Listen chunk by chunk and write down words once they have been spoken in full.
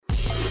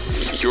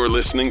You're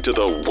listening to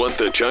the What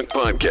the Chuck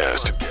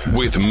podcast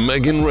with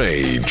Megan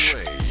Rage.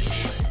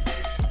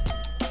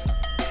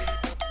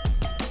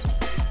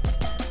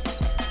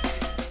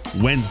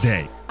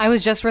 Wednesday. I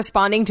was just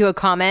responding to a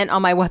comment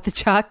on my What the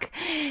Chuck.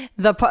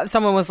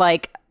 Someone was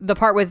like, the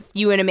part with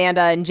you and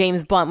Amanda and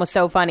James Blunt was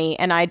so funny.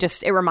 And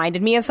it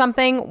reminded me of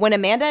something. When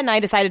Amanda and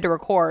I decided to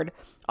record,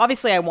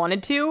 obviously I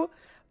wanted to,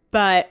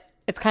 but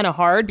it's kind of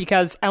hard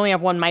because I only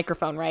have one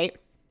microphone, right?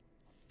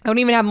 I don't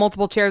even have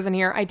multiple chairs in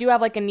here. I do have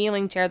like a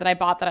kneeling chair that I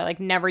bought that I like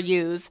never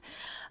use.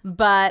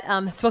 But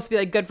it's supposed to be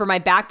like good for my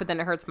back, but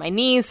then it hurts my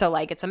knees. So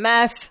like it's a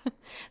mess.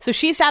 So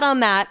she sat on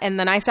that and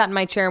then I sat in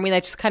my chair and we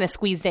like just kind of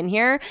squeezed in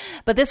here.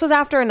 But this was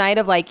after a night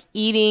of like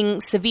eating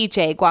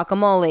ceviche,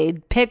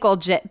 guacamole,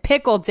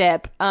 pickle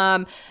dip,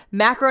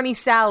 macaroni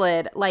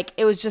salad. Like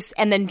it was just,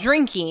 and then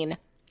drinking.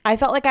 I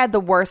felt like I had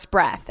the worst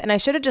breath and I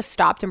should have just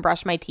stopped and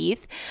brushed my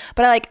teeth,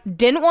 but I like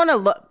didn't want to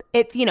look.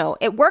 It's, you know,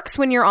 it works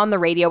when you're on the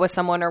radio with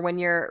someone or when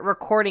you're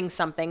recording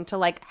something to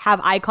like have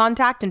eye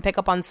contact and pick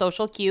up on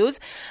social cues.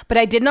 But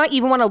I did not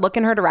even want to look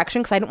in her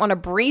direction because I didn't want to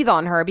breathe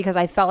on her because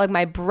I felt like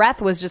my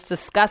breath was just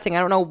disgusting. I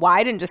don't know why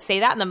I didn't just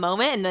say that in the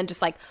moment and then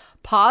just like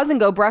pause and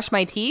go brush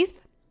my teeth.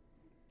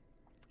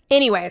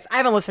 Anyways, I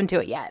haven't listened to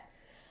it yet.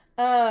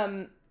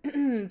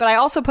 But I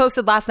also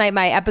posted last night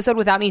my episode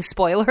without any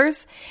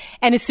spoilers.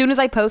 And as soon as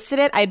I posted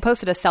it, I had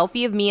posted a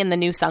selfie of me in the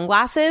new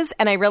sunglasses.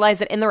 And I realized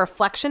that in the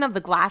reflection of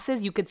the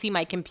glasses, you could see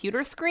my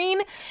computer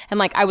screen. And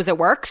like I was at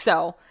work.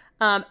 So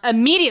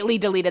immediately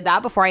deleted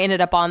that before I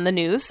ended up on the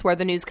news, where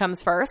the news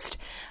comes first.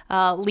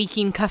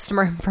 Leaking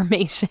customer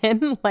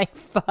information. Like,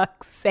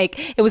 fuck's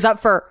sake. It was up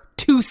for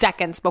 2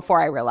 seconds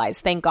before I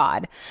realized. Thank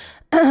God.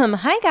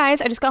 Hi,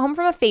 guys. I just got home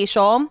from a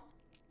facial.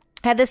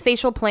 I had this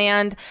facial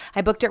planned.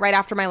 I booked it right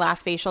after my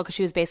last facial because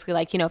she was basically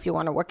like, you know, if you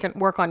want to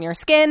work on your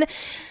skin,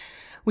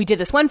 we did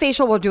this one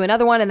facial, we'll do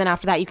another one. And then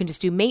after that, you can just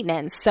do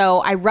maintenance.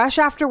 So I rush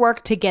after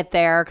work to get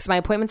there because my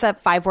appointment's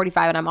at 5:45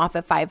 and I'm off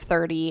at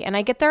 5:30. And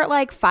I get there at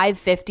like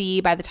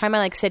 5:50. By the time I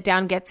like sit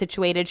down, get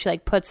situated, she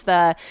like puts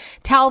the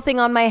towel thing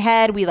on my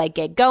head. We like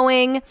get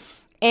going.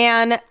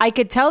 And I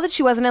could tell that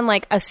she wasn't in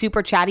like a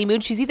super chatty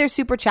mood. She's either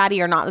super chatty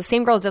or not. The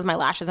same girl that does my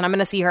lashes, and I'm going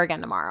to see her again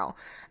tomorrow.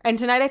 And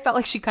tonight I felt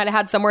like she kind of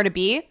had somewhere to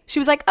be. She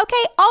was like,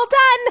 okay, all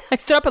done. I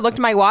stood up and looked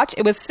at my watch.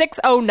 It was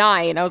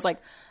 6:09. I was like,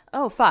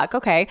 oh, fuck.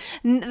 Okay.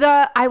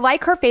 I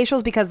like her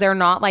facials because they're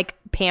not like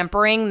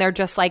pampering. They're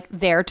just like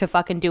there to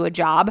fucking do a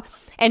job.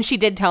 And she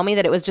did tell me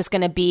that it was just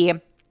going to be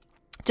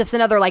just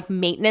another like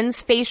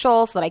maintenance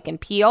facial so that I can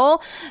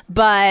peel.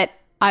 But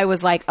I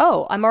was like,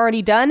 oh, I'm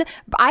already done.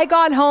 I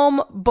got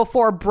home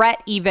before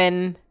Brett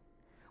even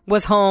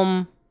was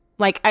home.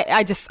 Like,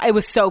 I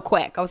was so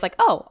quick. I was like,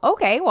 oh,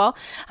 okay, well,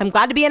 I'm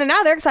glad to be in and out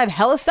of there because I have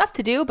hella stuff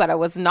to do, but I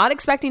was not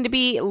expecting to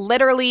be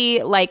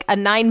literally like a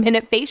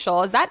 9-minute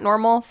facial. Is that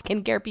normal,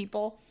 skincare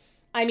people?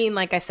 I mean,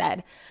 like I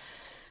said,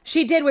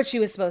 she did what she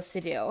was supposed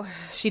to do.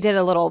 She did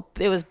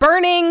it was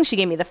burning. She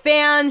gave me the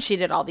fan. She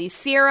did all these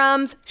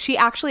serums. She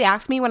actually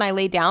asked me when I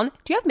laid down,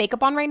 do you have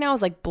makeup on right now? I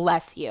was like,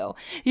 bless you.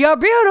 You're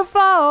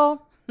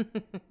beautiful.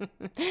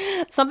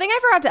 Something I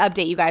forgot to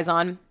update you guys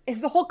on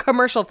is the whole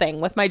commercial thing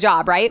with my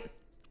job, right?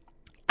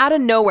 Out of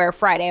nowhere,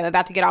 Friday, I'm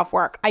about to get off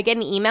work. I get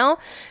an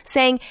email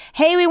saying,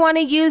 hey, we want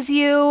to use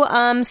you.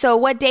 So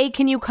what day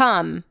can you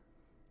come?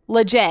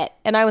 Legit.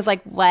 And I was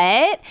like,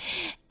 what?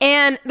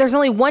 And there's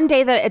only one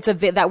day that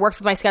that works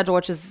with my schedule,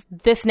 which is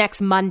this next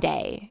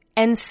Monday.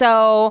 And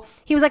so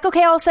he was like,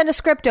 okay, I'll send a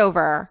script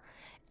over.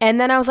 And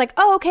then I was like,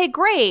 oh, okay,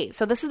 great.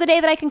 So this is the day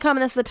that I can come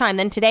and this is the time.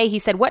 Then today he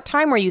said, what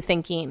time were you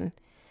thinking?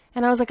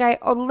 And I was like, I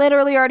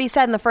literally already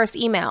said in the first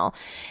email.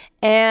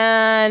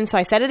 And so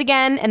I said it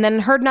again and then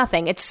heard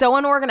nothing. It's so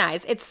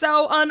unorganized.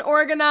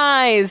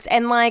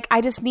 And like,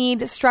 I just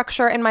need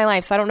structure in my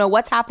life. So I don't know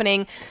what's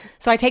happening.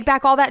 So I take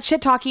back all that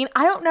shit talking.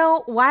 I don't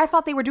know why I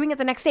thought they were doing it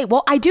the next day.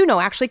 Well, I do know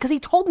actually, because he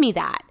told me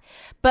that.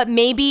 But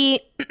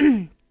maybe,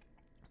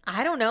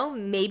 I don't know,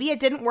 maybe it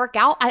didn't work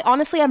out. I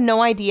honestly have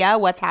no idea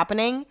what's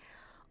happening.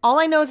 All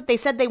I know is that they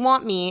said they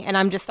want me and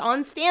I'm just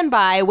on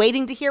standby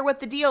waiting to hear what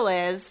the deal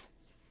is.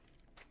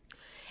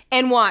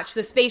 And watch,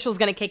 this facial's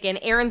going to kick in.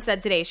 Erin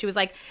said today, she was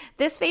like,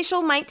 this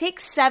facial might take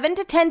 7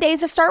 to 10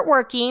 days to start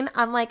working.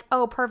 I'm like,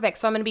 oh, perfect.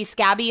 So I'm going to be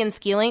scabby and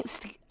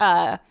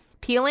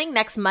peeling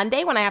next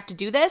Monday when I have to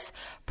do this.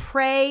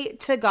 Pray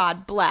to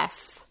God.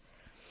 Bless.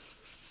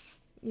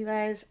 You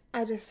guys,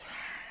 I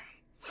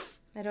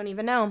don't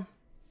even know.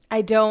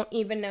 I don't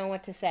even know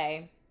what to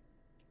say.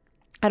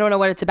 I don't know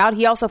what it's about.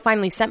 He also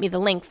finally sent me the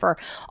link for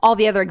all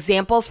the other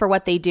examples for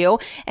what they do.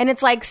 And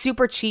it's like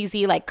super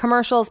cheesy, like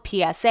commercials,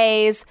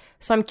 PSAs.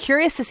 So I'm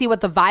curious to see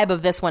what the vibe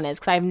of this one is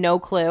because I have no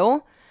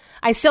clue.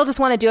 I still just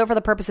want to do it for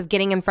the purpose of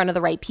getting in front of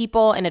the right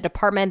people in a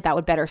department that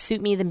would better suit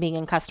me than being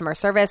in customer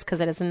service because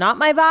it is not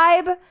my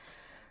vibe.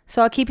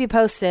 So I'll keep you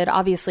posted,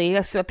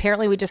 obviously. So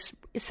apparently we just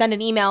send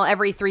an email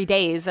every 3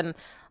 days and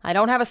I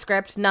don't have a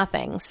script,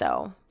 nothing.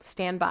 So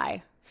stand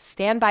by.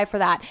 Stand by for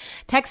that.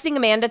 Texting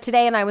Amanda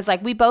today, and I was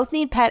like, we both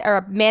need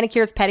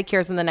manicures,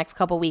 pedicures in the next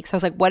couple weeks. I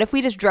was like, what if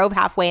we just drove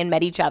halfway and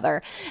met each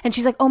other? And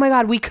she's like, oh my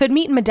God, we could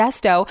meet in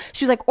Modesto.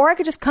 She was like, or I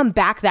could just come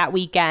back that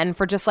weekend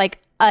for just like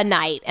a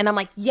night. And I'm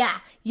like, yeah,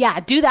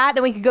 do that.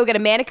 Then we could go get a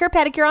manicure,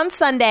 pedicure on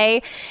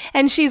Sunday.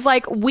 And she's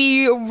like,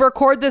 we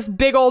record this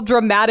big old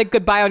dramatic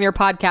goodbye on your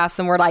podcast.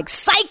 And we're like,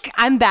 psych,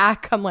 I'm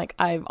back. I'm like,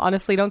 I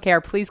honestly don't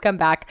care. Please come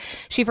back.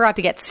 She forgot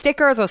to get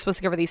stickers. I was supposed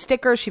to give her these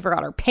stickers. She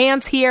forgot her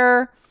pants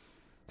here.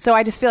 So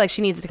I just feel like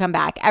she needs to come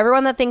back.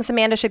 Everyone that thinks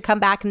Amanda should come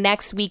back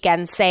next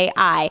weekend, say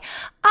I.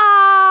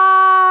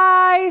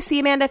 See,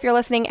 Amanda, if you're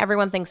listening,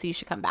 everyone thinks that you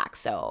should come back.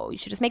 So you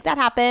should just make that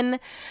happen.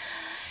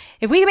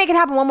 If we can make it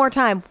happen one more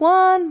time,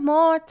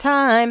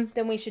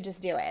 then we should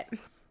just do it.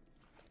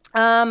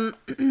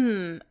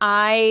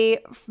 I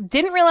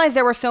didn't realize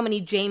there were so many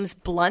James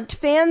Blunt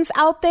fans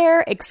out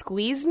there.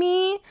 Excuse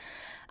me.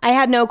 I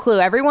had no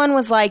clue. Everyone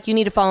was like, you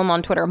need to follow him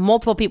on Twitter.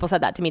 Multiple people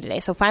said that to me today.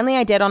 So finally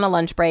I did on a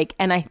lunch break,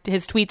 and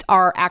his tweets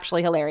are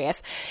actually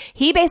hilarious.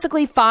 He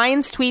basically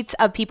finds tweets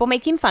of people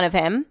making fun of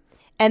him,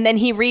 and then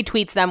he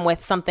retweets them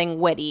with something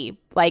witty,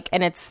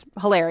 and it's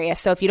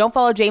hilarious. So if you don't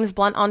follow James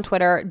Blunt on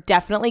Twitter,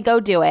 definitely go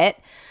do it.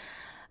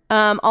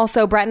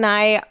 Also, Brett and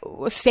I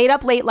stayed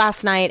up late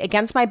last night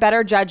against my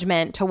better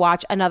judgment to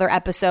watch another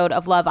episode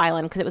of Love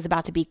Island because it was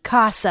about to be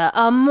Casa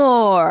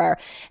Amor.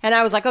 And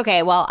I was like,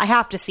 okay, well, I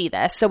have to see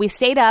this. So we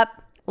stayed up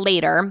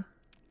later.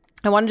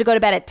 I wanted to go to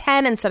bed at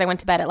 10. Instead, I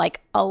went to bed at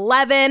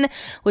 11,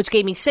 which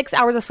gave me 6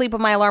 hours of sleep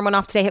when my alarm went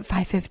off today at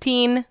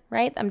 5:15,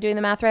 right? I'm doing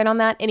the math right on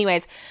that.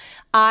 Anyways,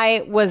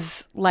 I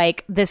was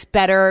like, this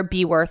better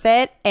be worth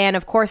it. And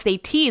of course, they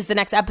teased the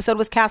next episode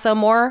was Casa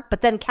Amor,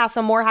 but then Casa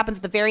Amor happens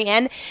at the very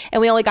end,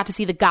 and we only got to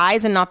see the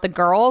guys and not the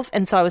girls.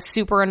 And so I was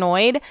super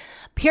annoyed.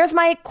 Here's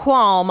my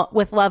qualm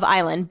with Love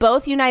Island,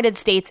 both United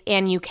States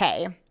and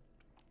UK.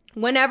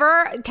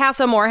 Whenever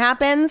Casa Amor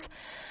happens,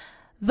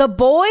 the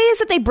boys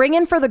that they bring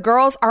in for the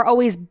girls are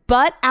always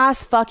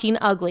butt-ass fucking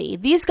ugly.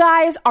 These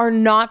guys are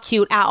not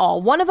cute at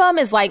all. One of them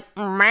is like,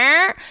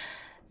 meh.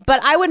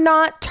 But I would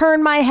not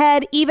turn my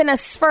head even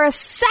for a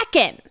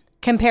second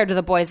compared to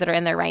the boys that are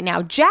in there right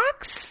now.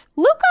 Jax?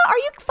 Luca? Are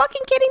you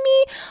fucking kidding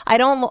me?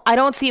 I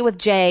don't see it with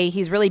Jay.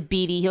 He's really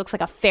beady. He looks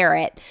like a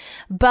ferret.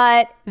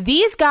 But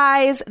these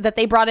guys that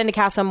they brought into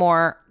Casa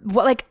Amor,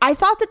 I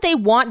thought that they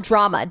want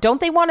drama.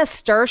 Don't they want to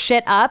stir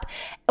shit up?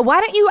 Why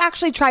don't you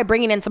actually try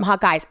bringing in some hot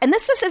guys? And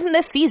this just isn't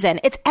this season.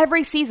 It's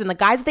every season. The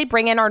guys that they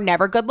bring in are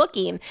never good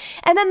looking.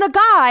 And then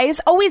the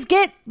guys always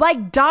get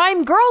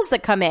dime girls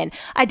that come in.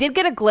 I did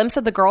get a glimpse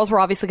of the girls. We're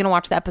obviously going to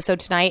watch the episode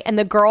tonight. And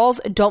the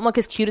girls don't look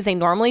as cute as they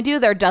normally do.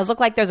 There does look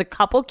like there's a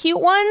couple cute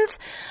ones.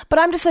 But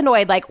I'm just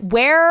annoyed.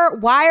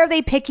 Why are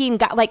they picking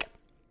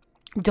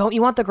don't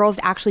you want the girls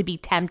to actually be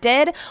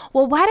tempted?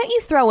 Well, why don't you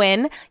throw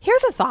in,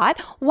 here's a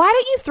thought, why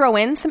don't you throw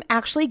in some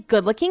actually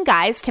good-looking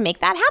guys to make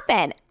that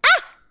happen?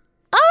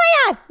 Oh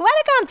my God, what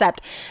a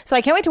concept. So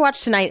I can't wait to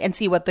watch tonight and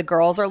see what the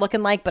girls are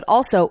looking like. But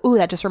also,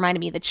 that just reminded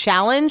me, the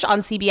challenge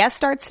on CBS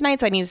starts tonight,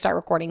 so I need to start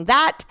recording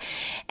that.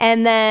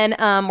 And then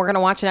we're going to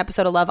watch an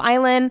episode of Love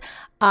Island.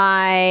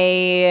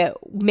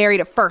 Married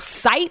at First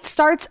Sight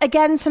starts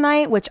again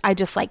tonight, which I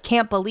just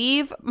can't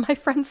believe. My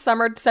friend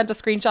Summer sent a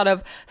screenshot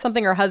of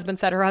something her husband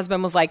said. Her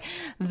husband was like,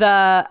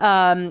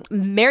 the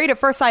Married at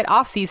First Sight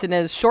off season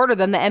is shorter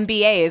than the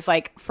NBA's.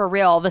 For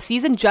real, the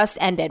season just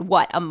ended,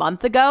 a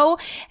month ago?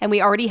 And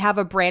we already have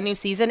a brand new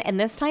season. And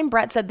this time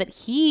Brett said that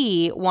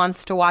he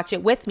wants to watch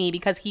it with me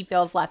because he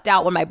feels left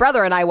out when my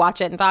brother and I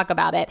watch it and talk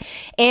about it.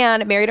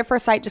 And Married at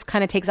First Sight just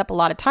kind of takes up a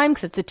lot of time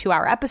because it's a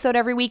 2-hour episode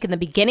every week. In the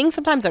beginning,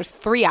 sometimes there's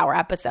 3-hour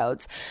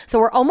episodes. So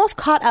we're almost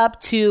caught up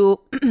to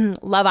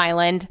Love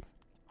Island.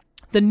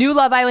 The new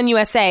Love Island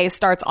USA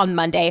starts on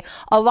Monday,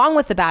 along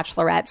with The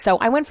Bachelorette. So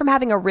I went from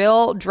having a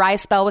real dry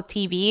spell with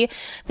TV.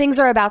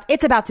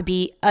 It's about to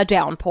be a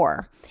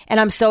downpour. And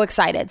I'm so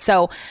excited.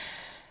 So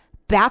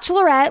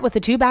Bachelorette with the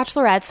 2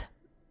 Bachelorettes,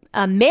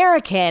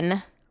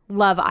 American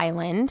Love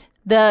Island,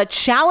 the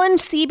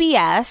Challenge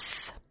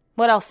CBS.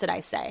 What else did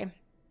I say?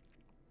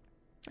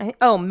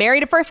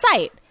 Married at First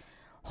Sight.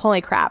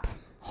 Holy crap.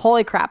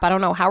 I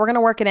don't know how we're going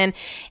to work it in.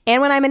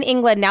 And when I'm in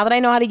England, now that I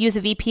know how to use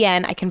a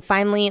VPN, I can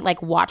finally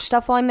watch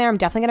stuff while I'm there. I'm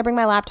definitely going to bring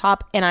my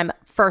laptop, and I'm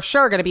for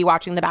sure going to be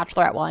watching The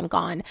Bachelorette while I'm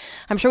gone.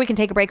 I'm sure we can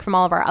take a break from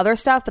all of our other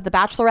stuff, but The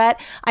Bachelorette,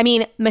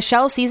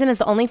 Michelle's season is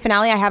the only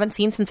finale I haven't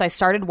seen since I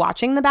started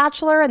watching The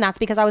Bachelor, and that's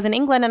because I was in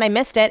England and I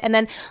missed it. And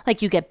then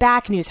you get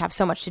back and you just have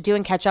so much to do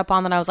and catch up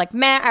on that I was like,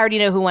 meh, I already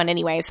know who won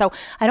anyway. So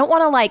I don't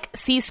want to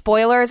see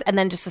spoilers and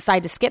then just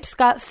decide to skip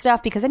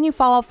stuff, because then you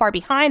fall far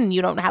behind and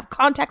you don't have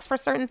context for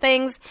certain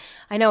things.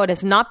 I know it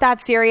is not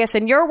that serious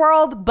in your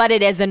world, but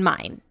it is in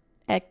mine.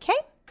 Okay.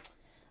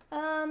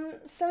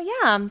 So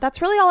yeah,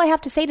 that's really all I have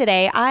to say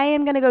today. I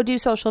am going to go do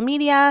social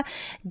media,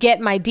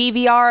 get my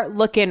DVR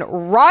looking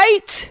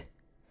right,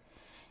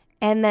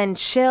 and then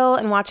chill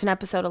and watch an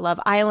episode of Love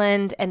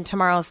Island. And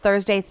tomorrow's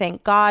Thursday.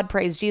 Thank God.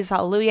 Praise Jesus.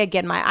 Hallelujah.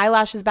 Getting my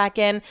eyelashes back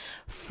in.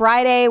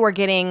 Friday, we're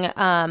getting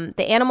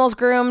the animals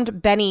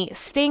groomed. Benny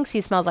stinks.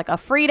 He smells like a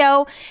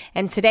Frito.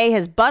 And today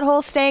his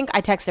butthole stank.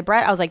 I texted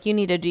Brett. I was like, you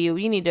need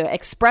to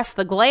express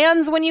the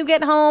glands when you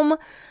get home.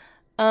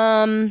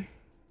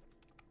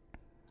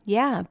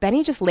 Yeah,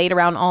 Benny just laid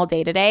around all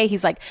day today.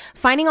 He's like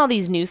finding all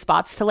these new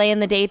spots to lay in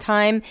the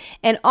daytime.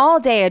 And all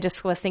day I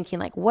just was thinking,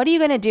 like, what are you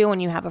going to do when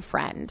you have a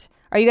friend?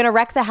 Are you going to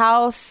wreck the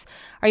house?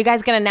 Are you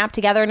guys going to nap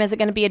together and is it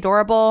going to be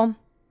adorable?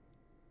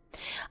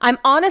 I'm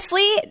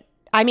honestly,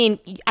 I mean,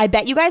 I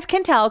bet you guys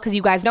can tell because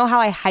you guys know how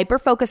I hyper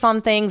focus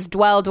on things,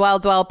 dwell,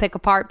 pick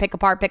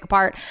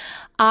apart.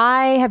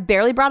 I have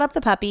barely brought up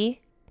the puppy.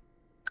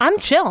 I'm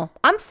chill.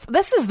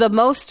 This is the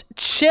most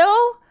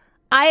chill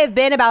I have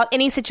been about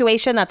any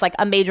situation that's like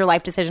a major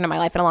life decision in my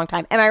life in a long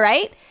time. Am I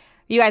right?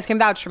 You guys can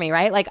vouch for me,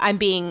 right? Like I'm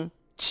being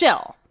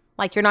chill.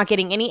 Like you're not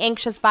getting any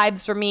anxious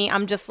vibes from me.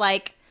 I'm just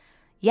like,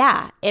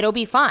 yeah, it'll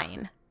be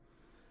fine.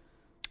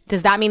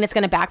 Does that mean it's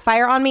going to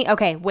backfire on me?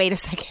 Okay, wait a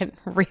second.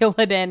 Reel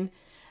it in.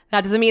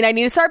 That doesn't mean I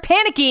need to start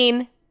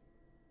panicking.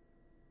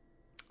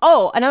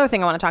 Oh, another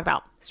thing I want to talk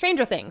about.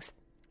 Stranger Things.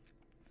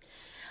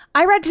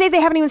 I read today they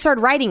haven't even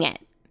started writing it.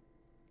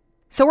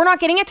 So we're not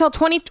getting it till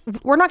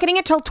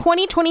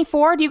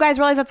 2024. Do you guys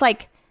realize that's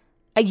like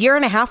a year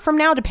and a half from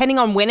now, depending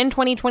on when in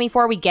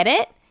 2024 we get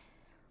it?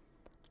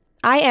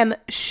 I am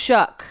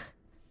shook.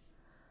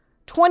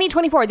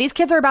 2024. These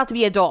kids are about to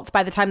be adults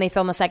by the time they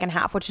film the second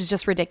half, which is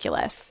just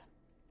ridiculous.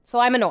 So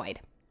I'm annoyed.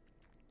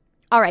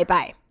 All right,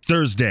 bye.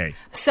 Thursday.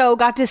 So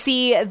got to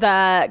see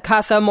the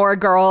Casa Amor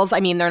girls. I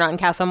mean, they're not in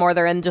Casa Amor.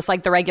 They're in just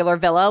like the regular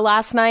villa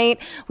last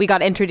night. We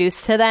got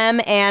introduced to them.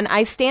 And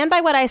I stand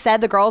by what I said.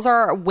 The girls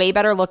are way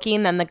better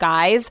looking than the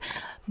guys.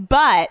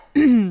 But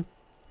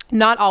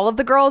not all of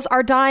the girls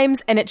are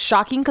dimes. And it's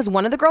shocking because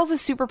one of the girls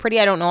is super pretty.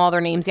 I don't know all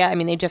their names yet. I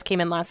mean, they just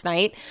came in last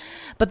night.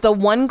 But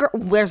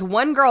there's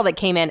one girl that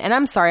came in. And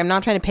I'm sorry, I'm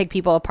not trying to pick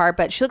people apart.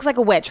 But she looks like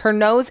a witch. Her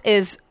nose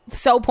is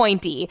so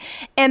pointy.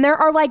 And there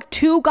are like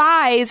two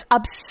guys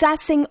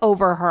obsessing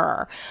over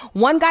her.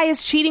 One guy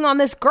is cheating on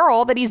this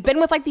girl that he's been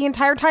with like the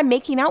entire time,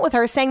 making out with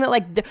her, saying that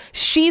like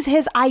she's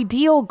his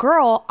ideal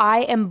girl.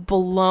 I am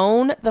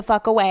blown the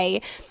fuck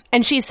away.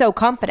 And she's so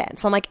confident.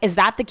 So I'm like, is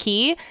that the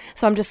key?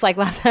 So I'm just like,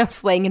 last night I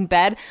was laying in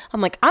bed.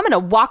 I'm like, I'm going to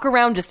walk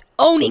around just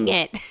owning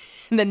it.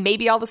 And then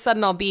maybe all of a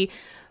sudden I'll be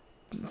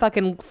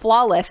fucking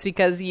flawless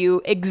because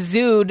you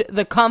exude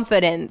the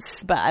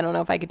confidence. But I don't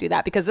know if I could do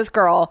that because this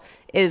girl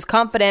is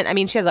confident. I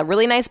mean, she has a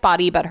really nice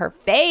body, but her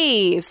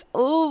face,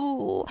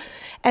 ooh.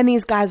 And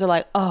these guys are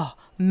like, oh,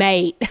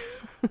 mate.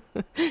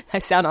 I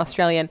sound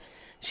Australian.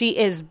 She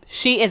is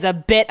a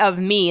bit of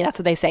me. That's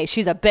what they say.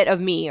 She's a bit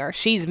of me, or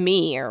she's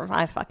me, or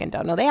I fucking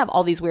don't know. They have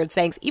all these weird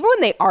sayings. Even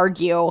when they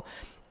argue,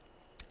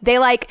 they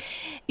like,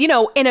 you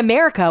know, in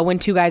America, when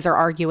two guys are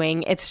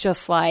arguing, it's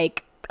just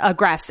like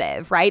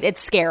aggressive, right?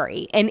 It's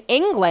scary. In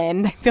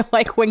England, I feel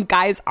like when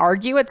guys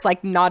argue, it's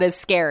like not as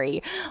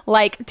scary.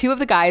 Like two of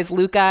the guys,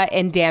 Luca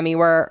and Dammy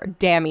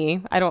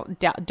I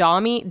don't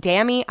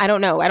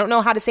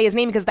know how to say his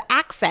name because the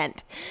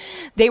accent.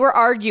 They were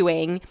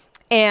arguing.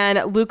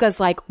 And Luca's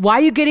like, why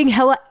are you getting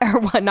hella, or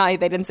what? No,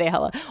 they didn't say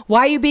hella. Why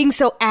are you being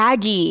so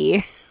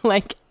aggy?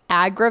 Like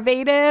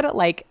aggravated?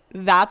 Like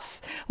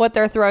that's what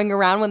they're throwing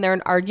around when they're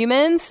in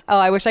arguments. Oh,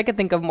 I wish I could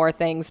think of more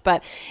things,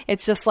 but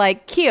it's just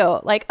like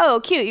cute. Like,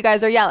 oh, cute. You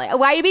guys are yelling.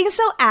 Why are you being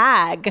so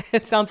ag?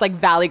 It sounds like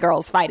Valley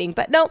Girls fighting,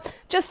 but no,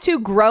 just two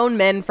grown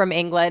men from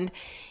England.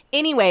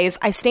 Anyways,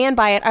 I stand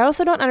by it. I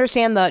also don't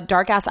understand the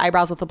dark ass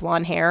eyebrows with the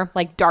blonde hair,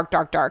 like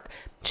dark.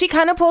 She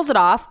kind of pulls it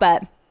off,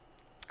 but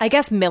I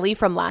guess Millie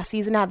from last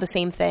season had the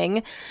same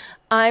thing.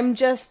 I'm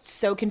just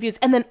so confused.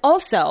 And then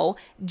also,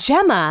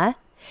 Gemma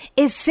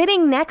is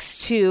sitting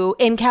next to,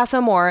 in Casa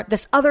Amor,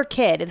 this other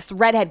kid, this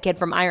redhead kid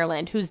from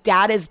Ireland, whose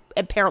dad is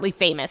apparently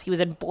famous. He was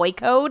in Boy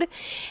Code.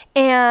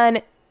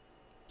 And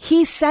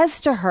he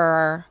says to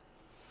her,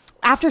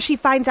 after she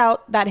finds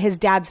out that his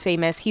dad's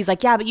famous, he's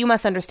like, yeah, but you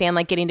must understand,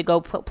 like, getting to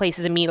go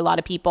places and meet a lot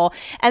of people.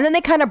 And then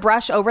they kind of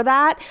brush over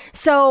that.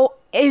 So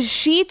is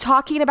she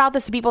talking about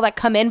this to people that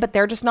come in, but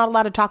they're just not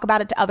allowed to talk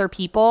about it to other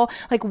people?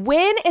 Like,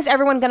 when is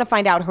everyone going to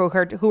find out who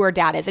her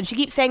dad is? And she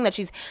keeps saying that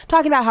she's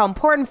talking about how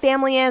important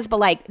family is, but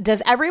like,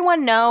 does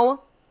everyone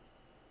know?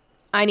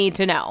 I need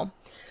to know.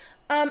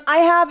 I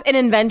have an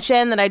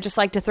invention that I just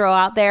like to throw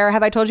out there.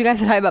 Have I told you guys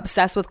that I'm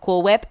obsessed with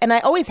Cool Whip? And I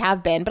always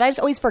have been, but I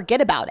just always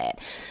forget about it.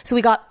 So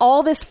we got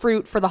all this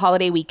fruit for the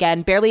holiday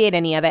weekend, barely ate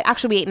any of it.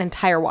 Actually, we ate an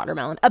entire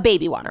watermelon, a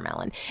baby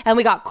watermelon. And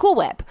we got Cool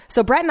Whip.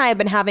 So Brett and I have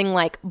been having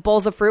like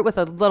bowls of fruit with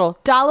a little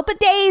dollop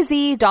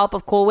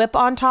of Cool Whip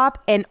on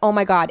top. And oh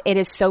my God, it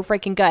is so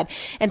freaking good.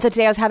 And so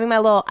today I was having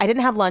I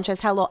didn't have lunch. I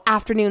just had a little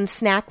afternoon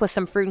snack with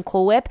some fruit and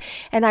Cool Whip.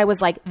 And I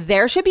was like,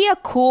 there should be a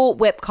Cool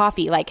Whip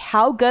coffee. Like,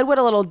 how good would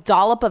a little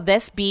dollop of this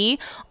this be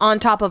on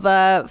top of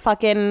a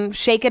fucking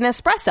shaken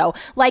espresso?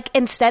 Like,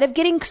 instead of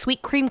getting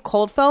sweet cream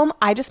cold foam,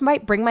 I just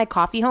might bring my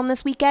coffee home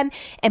this weekend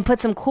and put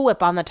some Cool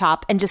Whip on the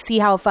top and just see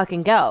how it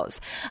fucking goes.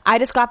 I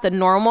just got the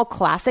normal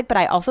classic, but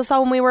I also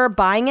saw when we were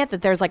buying it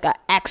that there's like a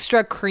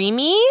extra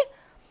creamy.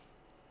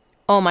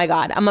 Oh my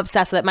God, I'm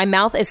obsessed with it. My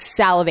mouth is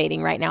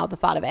salivating right now at the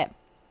thought of it.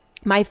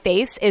 My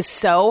face is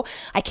so,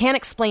 I can't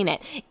explain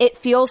it. It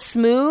feels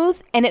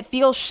smooth and it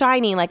feels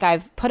shiny, like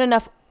I've put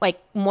enough like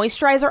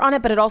moisturizer on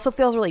it, but it also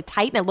feels really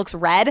tight and it looks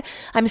red.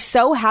 I'm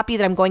so happy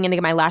that I'm going in to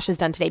get my lashes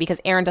done today because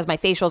Erin does my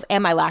facials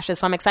and my lashes.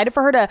 So I'm excited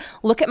for her to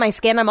look at my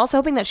skin. I'm also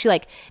hoping that she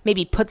like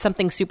maybe put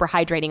something super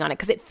hydrating on it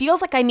because it feels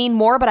like I need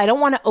more, but I don't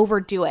want to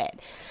overdo it.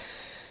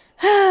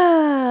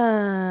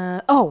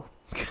 Oh,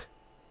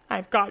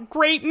 I've got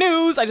great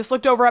news. I just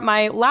looked over at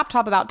my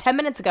laptop about 10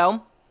 minutes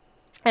ago.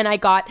 And I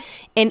got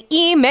an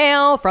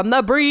email from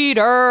the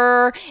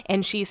breeder,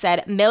 and she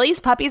said, Millie's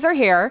puppies are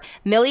here.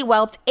 Millie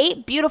whelped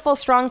 8 beautiful,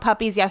 strong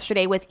puppies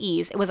yesterday with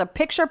ease. It was a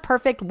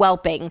picture-perfect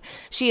whelping.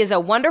 She is a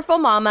wonderful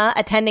mama,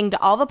 attending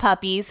to all the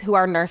puppies who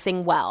are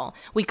nursing well.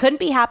 We couldn't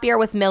be happier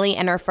with Millie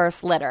and her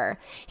first litter.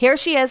 Here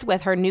she is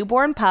with her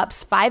newborn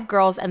pups, 5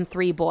 girls and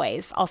 3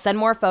 boys. I'll send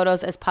more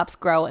photos as pups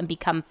grow and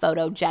become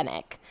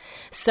photogenic.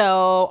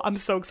 So I'm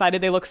so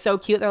excited. They look so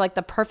cute. They're like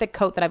the perfect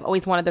coat that I've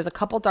always wanted. There's a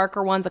couple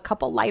darker ones, a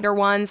couple lighter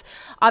ones.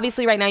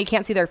 Obviously right now you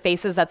can't see their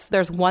faces.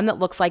 There's one that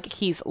looks like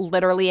he's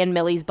literally in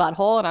Millie's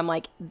butthole. And I'm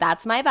like,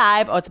 that's my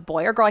vibe. Oh, it's a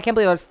boy or girl. I can't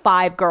believe there's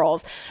 5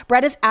 girls.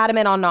 Brett is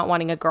adamant on not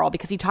wanting a girl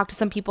because he talked to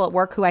some people at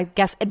work who I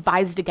guess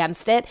advised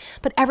against it.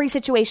 But every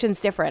situation's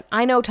different.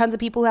 I know tons of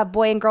people who have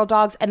boy and girl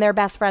dogs and they're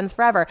best friends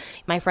forever.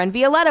 My friend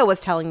Violetta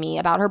was telling me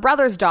about her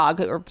brother's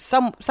dog or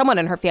someone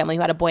in her family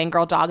who had a boy and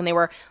girl dog and they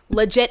were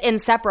legit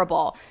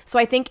inseparable. So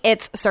I think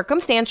it's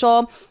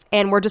circumstantial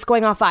and we're just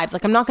going off vibes.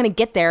 Like I'm not going to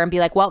get there and be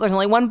like, well, there's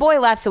only one boy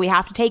left, so we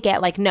have to take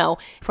it. Like, no,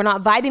 if we're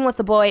not vibing with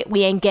the boy,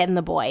 we ain't getting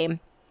the boy.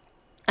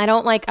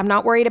 I'm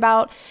not worried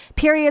about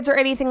periods or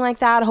anything like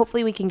that.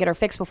 Hopefully we can get her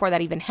fixed before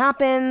that even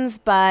happens,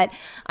 but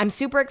I'm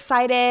super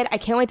excited. I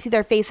can't wait to see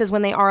their faces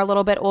when they are a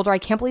little bit older. I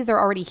can't believe they're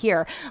already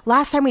here.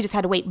 Last time we just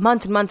had to wait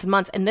months and months and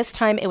months, and this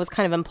time it was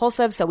kind of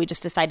impulsive, so we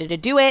just decided to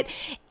do it.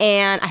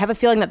 And I have a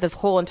feeling that this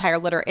whole entire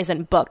litter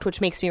isn't booked,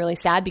 which makes me really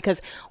sad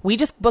because we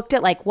just booked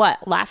it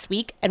last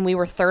week, and we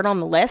were 3rd on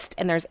the list,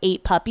 and there's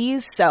 8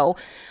 puppies. So,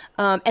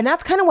 and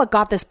that's kind of what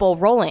got this ball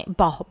rolling.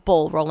 So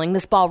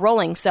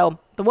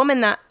the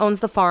woman that owns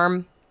the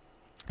farm,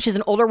 she's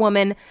an older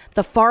woman.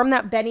 The farm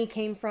that Benny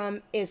came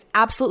from is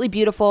absolutely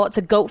beautiful. It's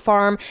a goat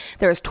farm.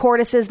 There's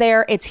tortoises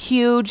there. It's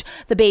huge.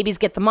 The babies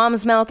get the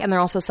mom's milk and they're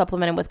also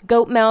supplemented with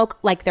goat milk.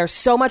 Like there's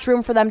so much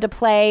room for them to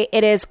play.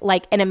 It is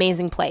like an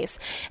amazing place.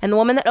 And the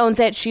woman that owns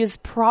it, she's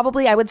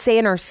probably, I would say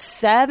in her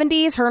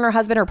 70s, her and her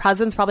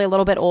husband's probably a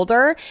little bit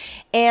older.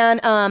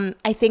 And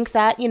I think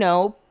that,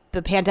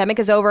 the pandemic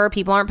is over.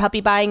 People aren't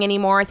puppy buying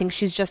anymore. I think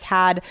she's just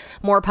had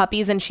more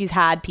puppies and she's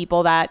had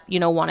people that,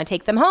 want to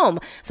take them home.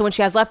 So when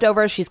she has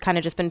leftovers, she's kind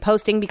of just been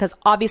posting because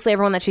obviously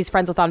everyone that she's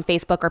friends with on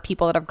Facebook are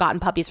people that have gotten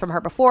puppies from her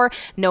before,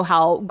 know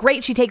how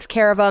great she takes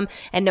care of them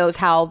and knows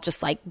how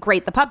just like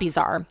great the puppies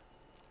are.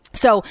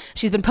 So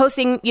she's been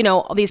posting,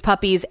 all these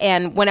puppies,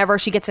 and whenever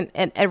she gets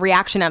a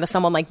reaction out of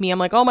someone like me, I'm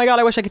like, oh my God,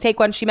 I wish I could take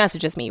one. She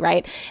messages me,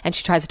 right? And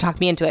she tries to talk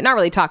me into it. Not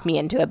really talk me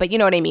into it, but you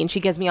know what I mean? She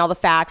gives me all the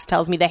facts,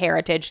 tells me the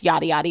heritage,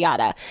 yada, yada,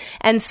 yada.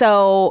 And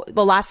so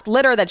the last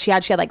litter that she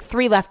had like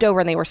 3 left over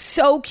and they were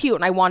so cute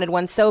and I wanted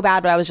one so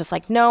bad, but I was just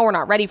like, no, we're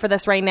not ready for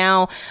this right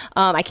now.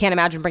 I can't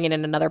imagine bringing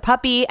in another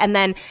puppy. And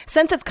then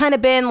since it's kind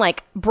of been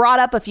like brought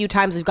up a few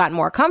times, we've gotten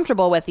more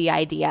comfortable with the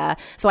idea.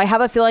 So I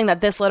have a feeling that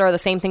this litter, the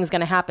same thing's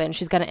going to happen.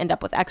 She's going to end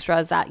up with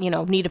extras that,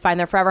 need to find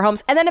their forever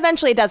homes. And then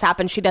eventually it does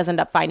happen. She does end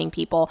up finding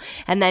people.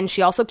 And then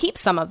she also keeps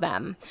some of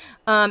them.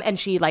 And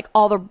she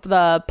all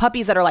the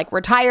puppies that are like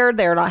retired,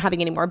 they're not having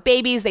any more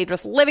babies. They're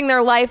just living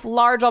their life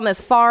large on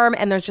this farm.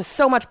 And there's just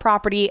so much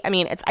property. I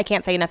mean, I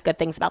can't say enough good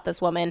things about this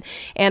woman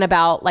and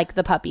about like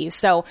the puppies.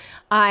 So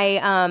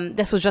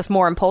this was just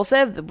more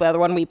impulsive. The other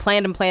one we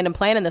planned.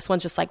 And this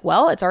one's just like,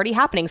 well, it's already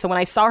happening. So when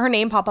I saw her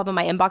name pop up in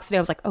my inbox today, I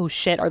was like, oh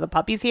shit, are the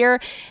puppies here?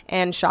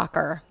 And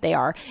shocker, they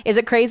are. Is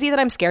it crazy that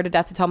I'm scared to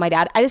death to tell my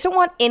dad? I just don't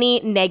want any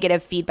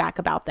negative feedback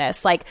about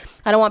this. Like,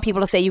 I don't want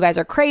people to say you guys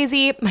are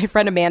crazy. My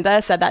friend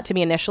Amanda said that to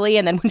me initially.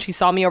 And then when she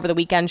saw me over the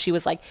weekend, she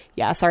was like,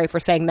 yeah, sorry for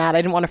saying that.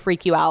 I didn't want to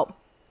freak you out.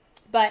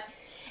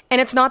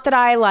 And it's not that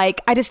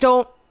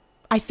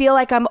I feel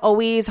like I'm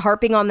always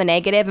harping on the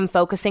negative and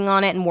focusing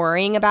on it and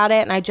worrying about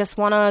it. And I just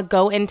want to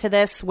go into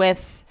this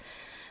with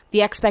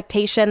the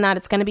expectation that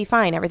it's going to be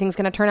fine. Everything's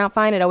going to turn out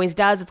fine. It always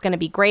does. It's going to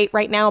be great.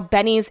 Right now,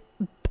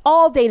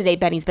 all day today,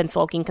 Benny's been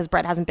sulking because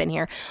Brett hasn't been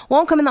here.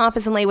 Won't come in the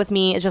office and lay with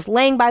me. Is just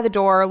laying by the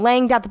door,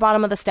 laying at the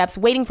bottom of the steps,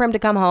 waiting for him to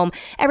come home.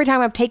 Every time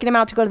I've taken him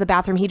out to go to the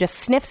bathroom, he just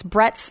sniffs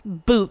Brett's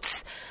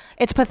boots.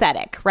 It's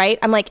pathetic, right?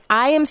 I'm like,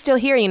 I am still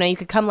here. You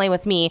could come lay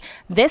with me.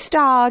 This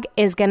dog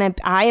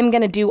I am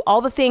going to do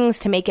all the things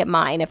to make it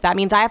mine. If that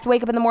means I have to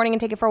wake up in the morning and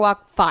take it for a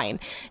walk, fine.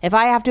 If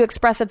I have to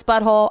express its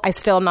butthole, I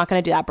still am not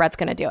going to do that. Brett's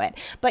going to do it.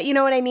 But you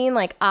know what I mean?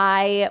 Like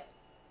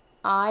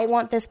I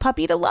want this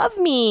puppy to love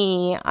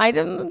me.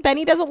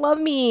 Benny doesn't love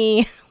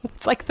me.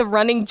 It's like the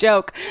running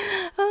joke.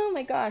 Oh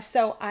my gosh.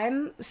 So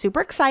I'm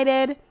super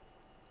excited.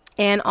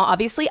 And I'll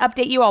obviously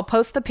update you. I'll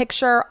post the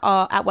picture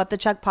at What the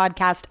Chuck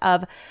podcast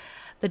of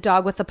the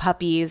dog with the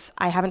puppies.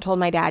 I haven't told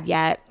my dad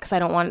yet because I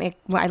don't want it.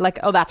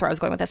 That's where I was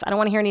going with this. I don't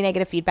want to hear any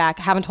negative feedback.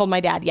 I haven't told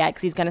my dad yet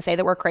because he's going to say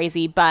that we're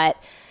crazy. But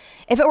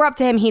if it were up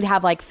to him, he'd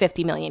have like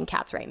 50 million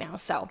cats right now.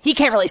 So he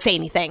can't really say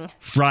anything.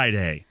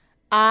 Friday.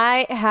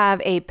 I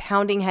have a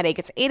pounding headache.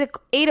 It's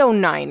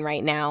 8:09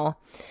 right now.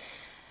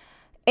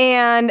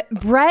 And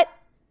Brett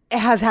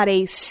has had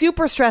a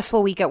super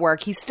stressful week at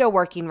work. He's still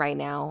working right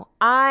now.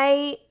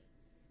 I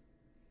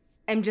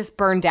am just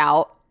burned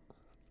out.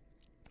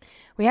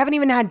 We haven't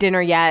even had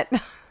dinner yet.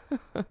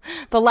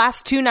 The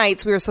last 2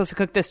 nights we were supposed to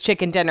cook this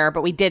chicken dinner,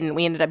 but we didn't.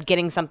 We ended up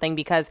getting something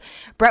because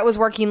Brett was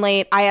working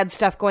late. I had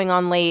stuff going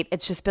on late.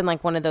 It's just been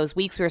like one of those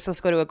weeks. We were supposed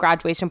to go to a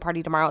graduation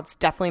party tomorrow. It's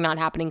definitely not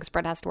happening because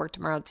Brett has to work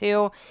tomorrow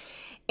too.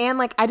 And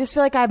like, I just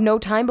feel like I have no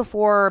time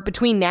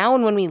between now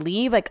and when we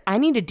leave. Like, I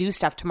need to do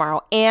stuff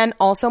tomorrow. And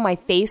also my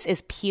face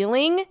is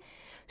peeling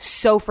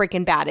so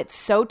freaking bad. It's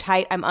so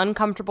tight. I'm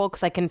uncomfortable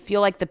because I can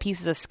feel like the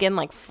pieces of skin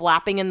like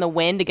flapping in the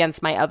wind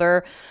against my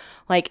other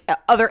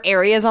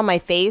areas on my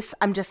face.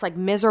 I'm just like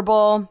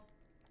miserable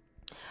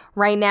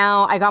right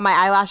now. I got my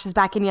eyelashes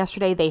back in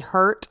yesterday. They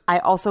hurt. I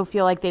also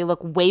feel like they look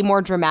way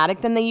more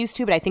dramatic than they used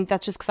to, but I think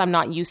that's just because I'm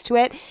not used to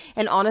it.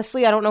 And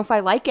honestly, I don't know if I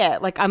like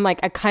it. Like, I'm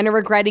kind of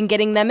regretting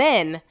getting them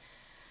in.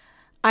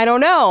 I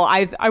don't know.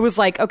 I was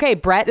like, okay,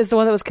 Brett is the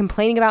one that was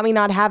complaining about me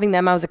not having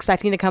them. I was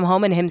expecting to come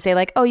home and him say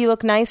like, oh, you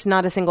look nice.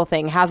 Not a single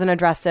thing. Hasn't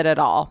addressed it at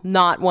all.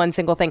 Not one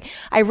single thing.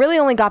 I really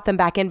only got them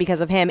back in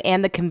because of him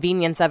and the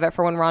convenience of it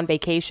for when we're on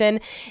vacation.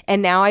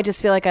 And now I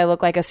just feel like I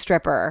look like a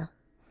stripper.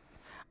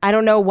 I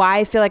don't know why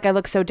I feel like I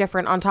look so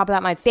different. On top of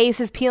that, my face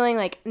is peeling.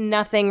 Like,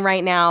 nothing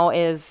right now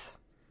is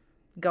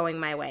going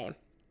my way.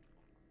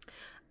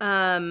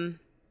 I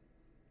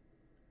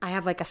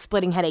have like a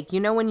splitting headache. You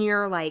know when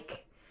you're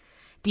like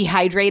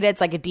dehydrated? It's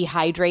like a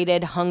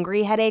dehydrated,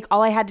 hungry headache.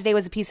 All I had today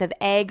was an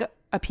egg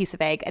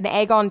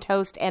on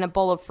toast and a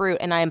bowl of fruit,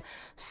 and I'm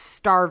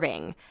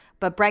starving.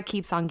 But Brett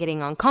keeps on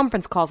getting on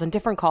conference calls and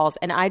different calls,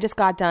 and I just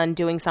got done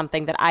doing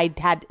something that I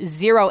had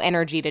zero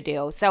energy to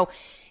do. So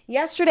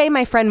yesterday,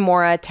 my friend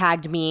Maura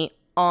tagged me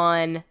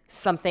on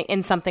something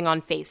on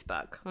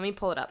Facebook. Let me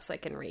pull it up so I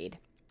can read.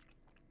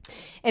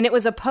 And it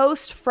was a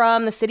post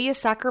from the city of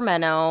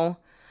Sacramento,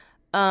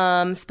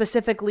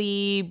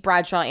 specifically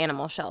Bradshaw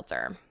Animal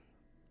Shelter.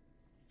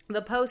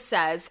 The post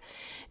says,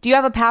 do you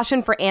have a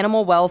passion for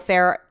animal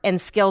welfare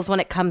and skills when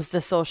it comes to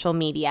social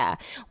media?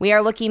 We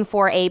are looking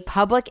for a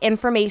public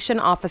information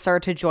officer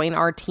to join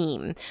our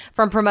team.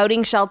 From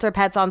promoting shelter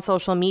pets on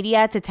social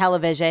media to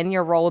television,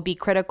 your role will be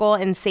critical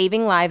in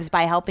saving lives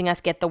by helping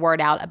us get the word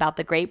out about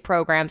the great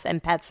programs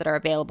and pets that are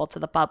available to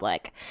the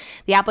public.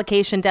 The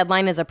application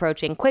deadline is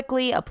approaching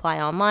quickly. Apply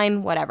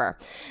online, whatever.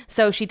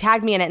 So she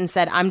tagged me in it and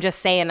said, I'm just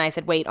saying. And I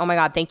said, wait, oh my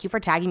God, thank you for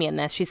tagging me in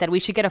this. She said, we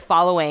should get a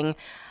following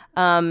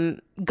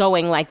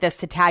going like this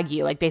to tag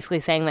you, like basically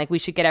saying like we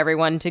should get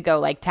everyone to go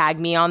like tag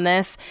me on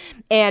this.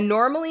 And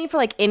normally for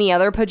like any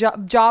other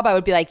job, I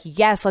would be like,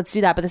 yes, let's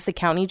do that. But this is a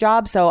county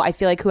job. So I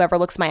feel like whoever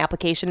looks at my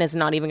application is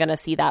not even going to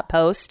see that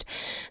post.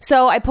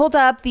 So I pulled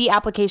up the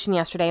application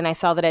yesterday and I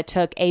saw that it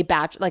took a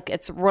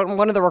it's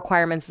one of the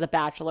requirements is a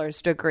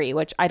bachelor's degree,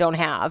 which I don't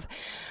have,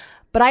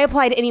 but I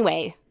applied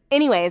anyway.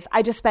 Anyways,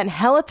 I just spent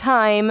hella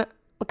time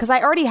because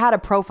I already had a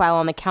profile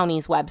on the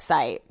county's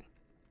website.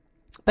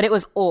 But it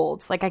was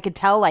old. Like, I could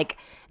tell, like,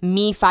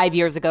 me 5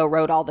 years ago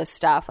wrote all this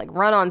stuff, like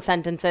run-on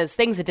sentences,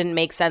 things that didn't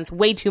make sense,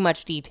 way too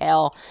much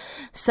detail.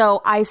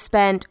 So I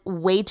spent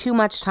way too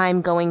much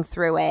time going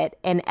through it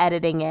and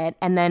editing it.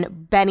 And then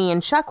Benny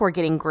and Chuck were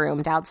getting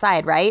groomed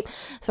outside, right?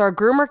 So our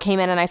groomer came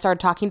in and I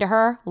started talking to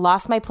her,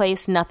 lost my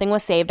place, nothing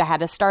was saved. I had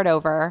to start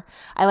over.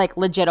 I like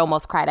legit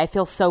almost cried. I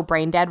feel so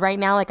brain dead right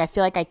now. Like, I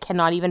feel like I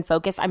cannot even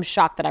focus. I'm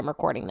shocked that I'm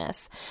recording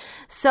this.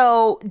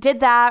 So did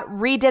that,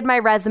 redid my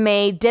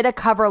resume, did a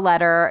cover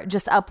letter,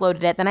 just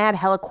uploaded it. Then I had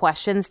hella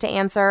questions to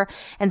answer.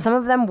 And some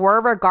of them were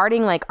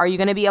regarding like, are you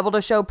going to be able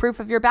to show proof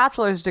of your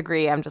bachelor's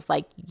degree? I'm just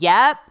like,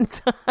 yep.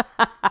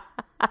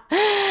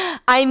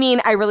 I mean,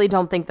 I really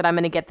don't think that I'm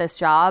going to get this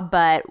job,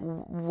 but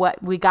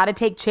we got to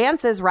take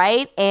chances,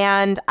 right?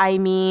 And I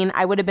mean,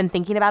 I would have been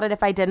thinking about it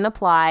if I didn't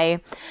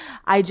apply.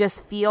 I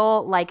just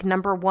feel like,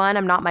 number one,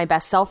 I'm not my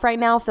best self right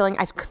now.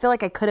 I feel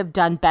like I could have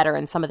done better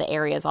in some of the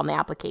areas on the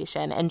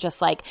application. And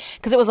just like,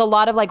 because it was a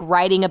lot of like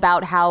writing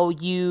about how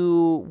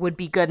you would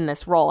be good in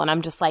this role. And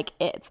I'm just like,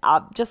 it's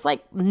just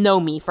like, know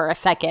me for a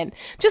second.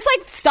 Just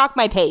like stalk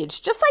my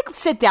page. Just like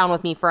sit down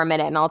with me for a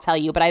minute and I'll tell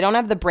you. But I don't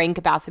have the brain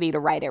capacity to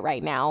write it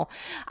right now.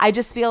 I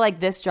just feel like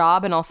this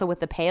job, and also with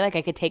the pay, like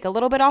I could take a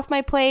little bit off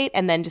my plate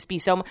and then just be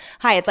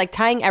it's like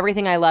tying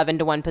everything I love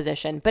into one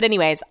position. But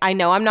anyways, I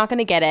know I'm not going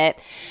to get it.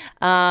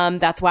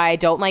 That's why I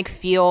don't like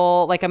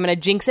feel like I'm going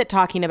to jinx it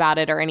talking about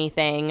it or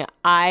anything.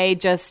 I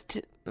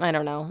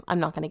don't know. I'm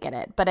not going to get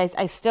it. But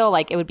I still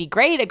like, it would be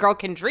great. A girl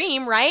can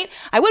dream, right?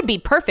 I would be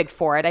perfect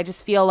for it. I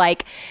just feel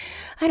like,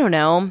 I don't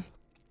know.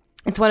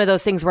 it's one of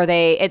those things where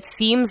it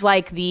seems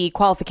like the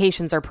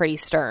qualifications are pretty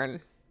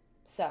stern.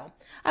 So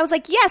I was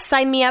like, yes,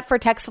 sign me up for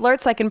text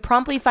alerts so I can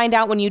promptly find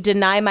out when you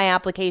deny my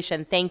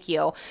application. Thank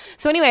you.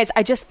 So anyways,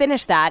 I just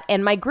finished that,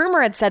 and my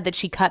groomer had said that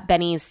she cut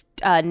Benny's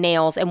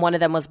nails and one of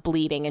them was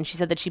bleeding, and she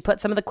said that she put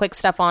some of the quick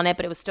stuff on it,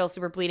 but it was still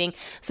super bleeding.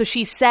 So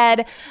she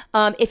said,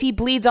 if he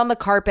bleeds on the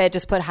carpet,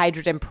 just put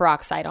hydrogen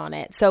peroxide on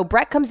it. So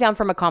Brett comes down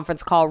from a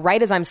conference call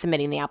right as I'm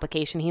submitting the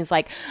application. He's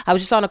like, I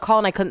was just on a call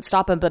and I couldn't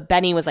stop him, but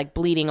Benny was like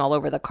bleeding all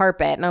over the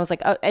carpet. And I was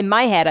like, oh, in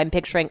my head, I'm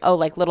picturing,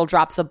 like little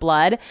drops of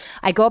blood.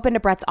 I go up into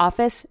Brett's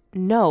office.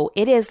 No,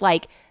 it is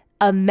like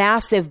a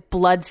massive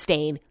blood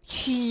stain,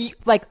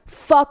 like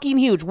fucking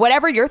huge.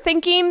 Whatever you're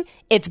thinking,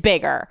 it's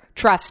bigger.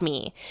 Trust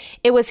me.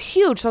 It was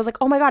huge. So I was like,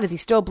 oh my God, is he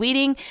still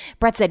bleeding?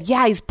 Brett said,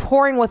 yeah, he's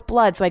pouring with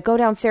blood. So I go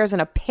downstairs in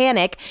a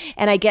panic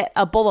and I get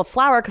a bowl of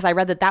flour because I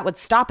read that would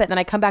stop it. And then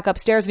I come back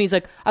upstairs and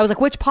I was like,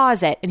 which paw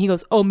is it? And he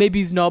goes, oh, maybe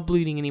he's not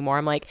bleeding anymore.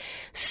 I'm like,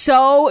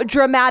 so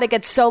dramatic.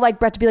 It's so like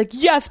Brett to be like,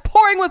 yes,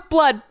 pouring with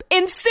blood,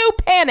 ensue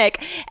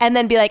panic. And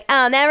then be like,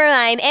 oh, never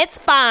mind. It's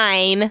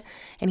fine.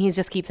 And he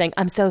just keeps saying,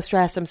 I'm so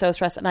stressed.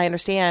 And I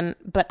understand,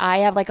 but I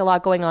have like a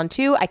lot going on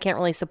too. I can't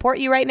really support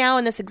you right now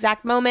in this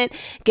exact moment.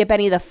 Get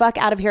Benny the fuck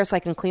out of here so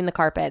I can clean the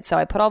carpet. So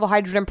I put all the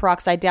hydrogen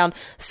peroxide down,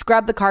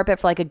 scrubbed the carpet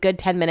for like a good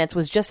 10 minutes,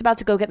 was just about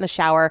to go get in the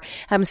shower.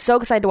 I'm so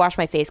excited to wash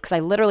my face because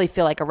I literally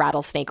feel like a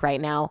rattlesnake right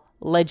now.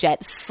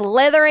 Legit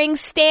slithering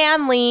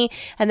Stanley.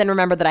 And then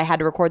remember that I had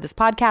to record this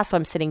podcast. So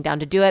I'm sitting down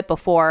to do it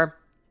before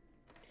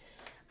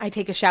I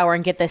take a shower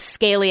and get this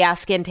scaly ass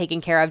skin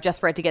taken care of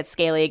just for it to get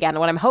scaly again.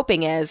 What I'm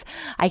hoping is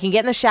I can get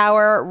in the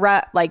shower,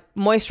 like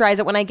moisturize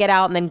it when I get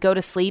out and then go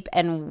to sleep,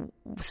 and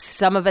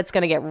some of it's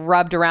going to get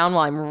rubbed around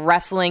while I'm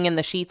wrestling in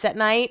the sheets at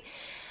night.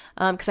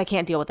 Because I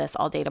can't deal with this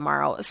all day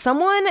tomorrow.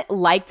 Someone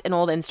liked an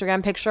old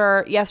Instagram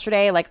picture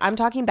yesterday. Like, I'm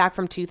talking back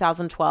from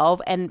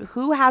 2012, and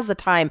who has the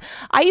time?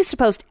 I used to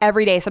post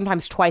every day,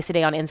 sometimes twice a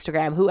day on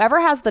Instagram. Whoever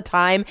has the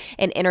time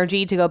and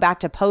energy to go back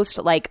to post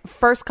like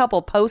first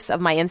couple posts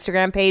of my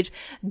Instagram page,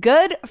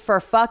 good for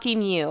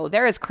fucking you.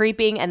 There is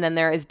creeping and then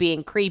there is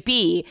being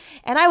creepy.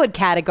 And I would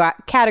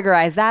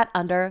categorize that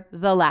under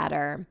the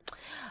latter.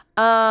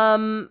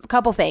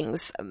 Couple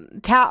things.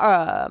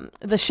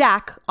 The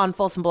Shack on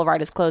Folsom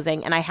Boulevard is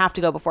closing, and I have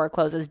to go before it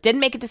closes. Didn't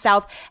make it to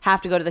South,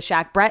 have to go to the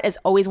Shack. Brett is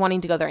always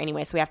wanting to go there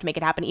anyway, so we have to make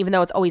it happen, even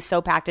though it's always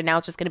so packed, and now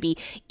it's just going to be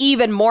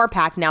even more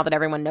packed now that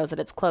everyone knows that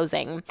it's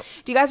closing.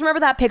 Do you guys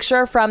remember that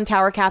picture from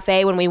Tower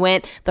Cafe when we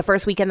went the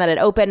first weekend that it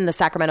opened, and the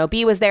Sacramento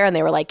Bee was there, and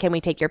they were like, can we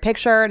take your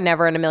picture?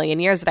 Never in a million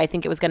years did I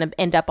think it was going to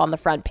end up on the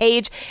front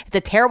page. It's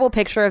a terrible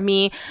picture of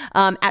me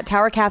at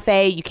Tower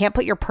Cafe. You can't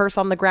put your purse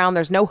on the ground.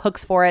 There's no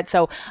hooks for it,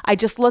 so I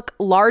just look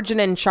large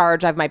and in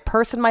charge. I have my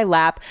purse in my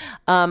lap.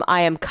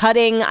 I am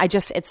cutting.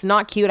 It's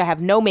not cute. I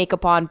have no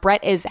makeup on.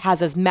 Brett has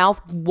his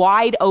mouth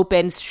wide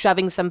open,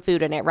 shoving some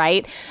food in it,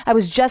 right? I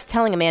was just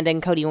telling Amanda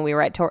and Cody when we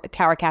were at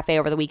Tower Cafe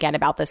over the weekend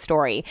about this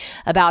story,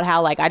 about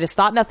how like I just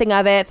thought nothing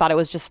of it, thought it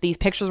was just these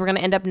pictures were going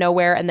to end up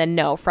nowhere, and then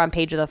no, front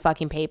page of the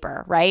fucking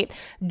paper, right?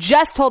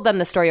 Just told them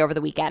the story over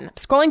the weekend.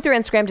 Scrolling through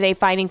Instagram today,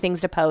 finding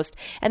things to post,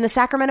 and the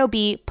Sacramento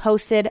Bee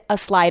posted a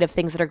slide of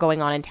things that are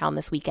going on in town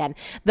this weekend.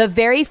 The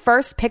very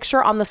first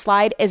picture on the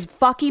slide is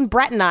fucking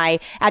Brett and I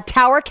at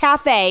Tower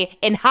Cafe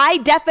in high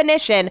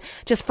definition,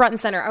 just front and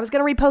center. I was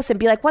going to repost and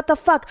be like, what the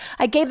fuck?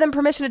 I gave them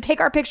permission to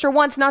take our picture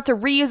once, not to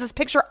reuse this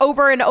picture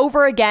over and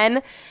over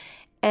again.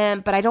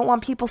 But I don't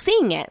want people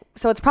seeing it.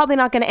 So it's probably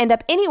not going to end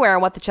up anywhere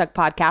on What the Chuck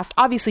podcast.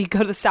 Obviously, you go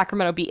to the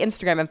Sacramento Bee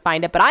Instagram and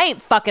find it, but I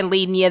ain't fucking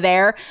leading you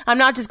there. I'm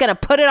not just going to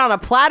put it on a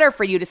platter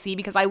for you to see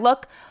because I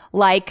look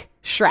like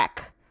Shrek.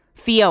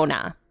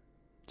 Fiona.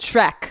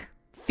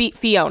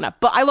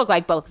 But I look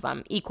like both of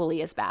them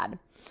equally as bad.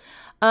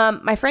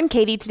 My friend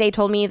Katie today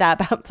told me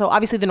that, so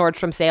obviously the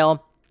Nordstrom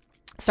sale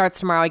starts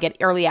tomorrow. I get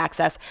early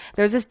access.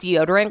 There's this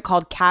deodorant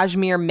called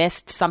Cashmere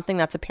Mist, something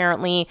that's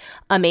apparently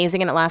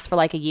amazing, and it lasts for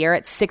like a year.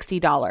 It's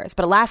 $60,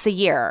 but it lasts a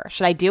year.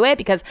 Should I do it?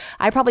 Because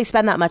I probably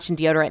spend that much in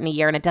deodorant in a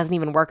year and it doesn't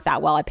even work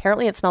that well.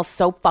 Apparently it smells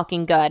so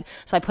fucking good.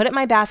 So I put it in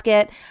my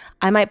basket.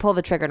 I might pull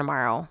the trigger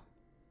tomorrow,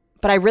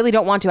 but I really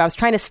don't want to. I was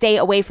trying to stay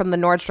away from the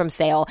Nordstrom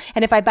sale.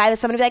 And if I buy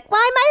this, I'm going to be like, well,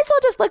 I might as well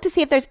just look to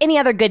see if there's any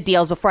other good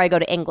deals before I go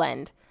to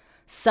England.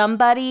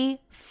 Somebody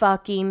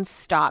fucking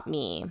stop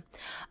me.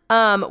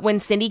 When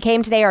Cindy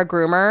came today, our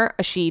groomer,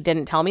 she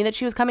didn't tell me that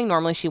she was coming.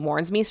 Normally she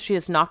warns me. So she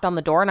just knocked on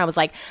the door and I was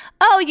like,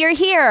 oh, you're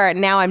here.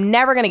 Now I'm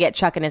never going to get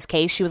Chuck in his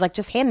case. She was like,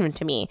 just hand him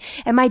to me.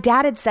 And my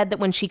dad had said that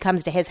when she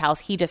comes to his house,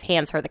 he just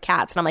hands her the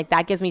cats. And I'm like,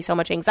 that gives me so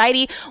much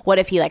anxiety. What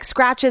if he like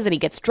scratches and he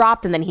gets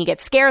dropped and then he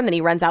gets scared and then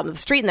he runs out into the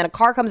street and then a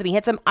car comes and he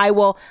hits him? I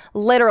will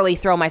literally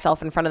throw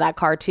myself in front of that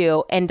car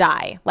too and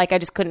die. Like I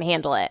just couldn't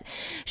handle it.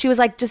 She was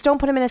like, just don't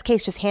put him in his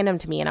case. Just hand him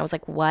to me. And I was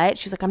like, what?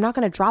 She's like, I'm not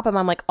going to drop him.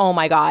 I'm like, oh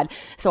my God.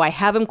 So I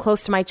have him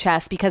close to my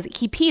chest because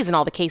he pees in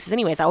all the cases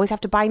anyways. I always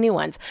have to buy new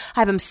ones. I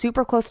have him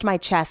super close to my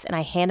chest and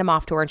I hand him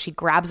off to her and she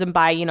grabs him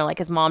by, like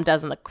his mom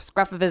does in the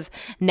scruff of his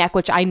neck,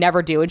 which I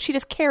never do. And she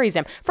just carries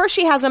him. First,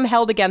 she has him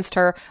held against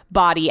her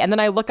body. And then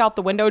I look out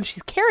the window and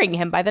she's carrying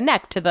him by the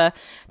neck to the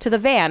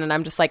van. And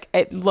I'm just like,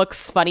 it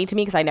looks funny to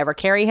me because I never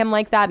carry him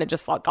like that. And it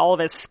just like all of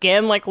his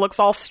skin like looks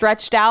all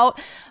stretched out.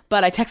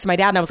 But I texted my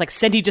dad and I was like,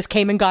 Cindy just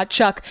came and got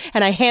Chuck.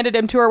 And I handed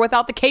him to her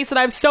without the case. And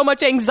I have so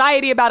much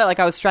anxiety about it. Like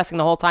I was stressing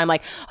the whole time.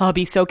 Like, oh,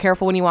 be so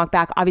careful when you walk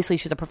back. Obviously,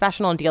 she's a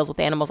professional and deals with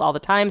animals all the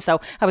time. So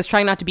I was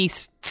trying not to be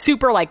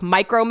super like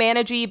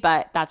micromanagey,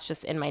 but that's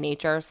just in my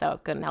nature. So I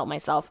couldn't help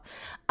myself.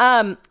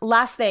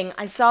 Last thing,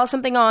 I saw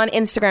something on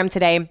Instagram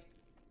today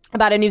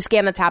about a new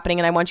scam that's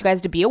happening, and I want you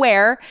guys to be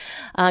aware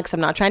because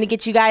I'm not trying to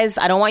get you guys,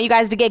 I don't want you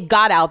guys to get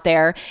got out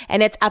there,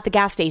 and it's at the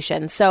gas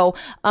station. So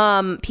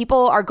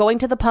people are going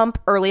to the pump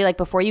early, like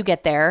before you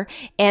get there,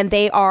 and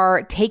they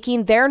are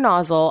taking their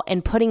nozzle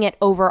and putting it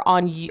over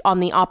on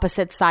the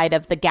opposite side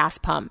of the gas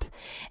pump.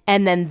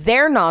 And then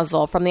their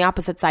nozzle from the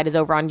opposite side is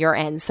over on your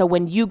end. So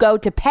when you go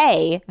to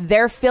pay,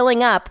 they're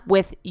filling up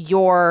with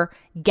your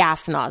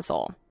gas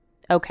nozzle.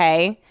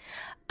 Okay?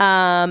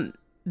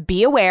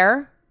 Be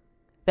aware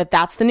that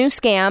that's the new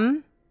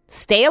scam.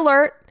 Stay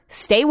alert,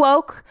 stay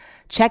woke,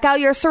 check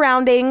out your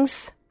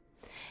surroundings.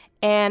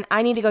 And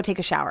I need to go take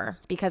a shower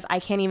because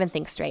I can't even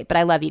think straight. But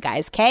I love you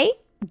guys, okay?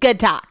 Good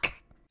talk.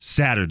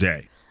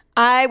 Saturday.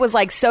 I was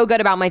like so good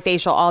about my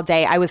facial all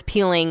day. I was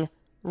peeling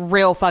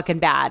real fucking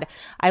bad.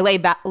 I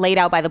laid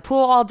out by the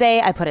pool all day.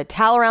 I put a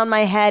towel around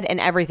my head and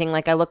everything.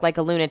 Like I looked like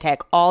a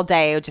lunatic all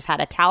day. I just had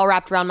a towel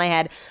wrapped around my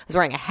head. I was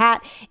wearing a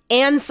hat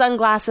and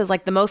sunglasses,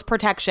 like the most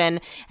protection.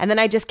 And then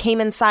I just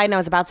came inside and I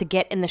was about to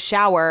get in the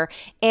shower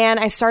and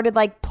I started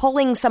like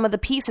pulling some of the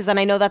pieces. And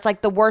I know that's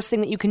like the worst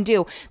thing that you can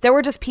do. There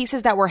were just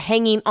pieces that were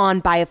hanging on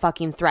by a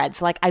fucking thread.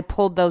 So like I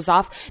pulled those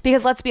off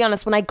because let's be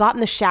honest, when I got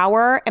in the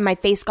shower and my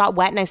face got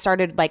wet and I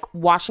started like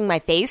washing my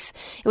face,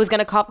 it was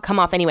going to come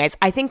off anyways.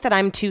 I think that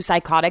I'm too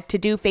psychotic to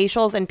do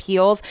facials and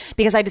peels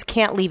because I just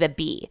can't leave it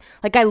be.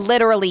 Like I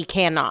literally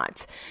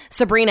cannot.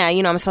 Sabrina,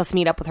 I'm supposed to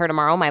meet up with her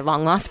tomorrow, my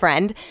long lost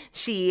friend.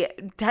 She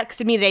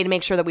texted me today to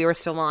make sure that we were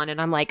still on, and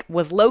I'm like,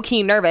 was low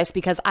key nervous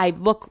because I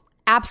look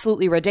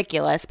absolutely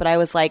ridiculous, but I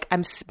was like,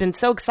 been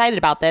so excited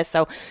about this.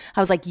 So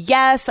I was like,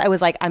 yes. I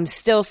was like, I'm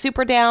still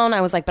super down.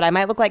 I was like, but I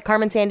might look like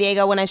Carmen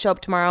Sandiego when I show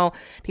up tomorrow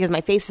because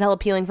my face is hella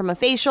peeling from a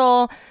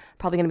facial.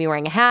 Probably going to be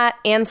wearing a hat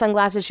and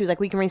sunglasses. She was like,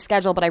 we can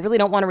reschedule, but I really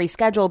don't want to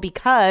reschedule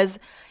because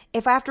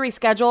if I have to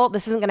reschedule,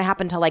 this isn't going to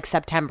happen till like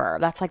September.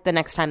 That's like the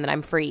next time that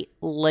I'm free.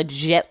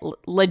 Legit.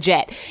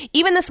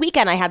 Even this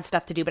weekend I had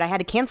stuff to do, but I had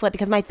to cancel it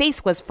because my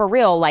face was for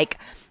real. Like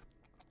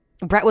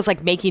Brett was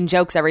like making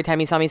jokes every time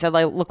he saw me. He said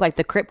I look like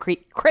the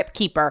crypt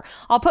keeper.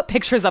 I'll put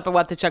pictures up of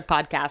What the Chuck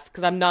podcast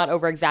because I'm not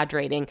over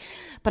exaggerating.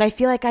 But I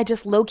feel like I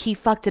just low key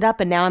fucked it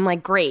up. And now I'm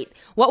like, great.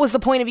 What was the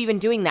point of even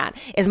doing that?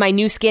 Is my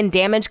new skin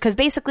damaged? Because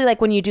basically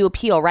like when you do a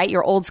peel, right?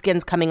 Your old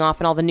skin's coming off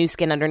and all the new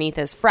skin underneath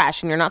is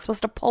fresh. And you're not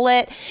supposed to pull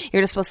it.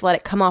 You're just supposed to let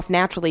it come off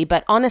naturally.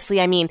 But honestly,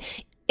 I mean,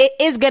 it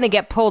is going to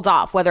get pulled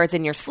off, whether it's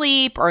in your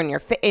sleep or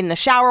in the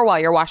shower while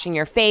you're washing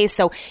your face.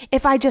 So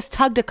if I just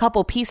tugged a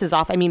couple pieces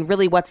off, I mean,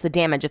 really, what's the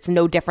damage? It's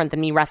no different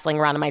than me wrestling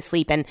around in my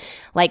sleep and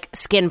like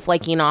skin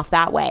flaking off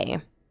that way.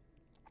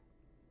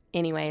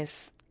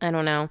 Anyways, I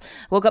don't know.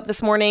 Woke up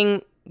this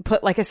morning,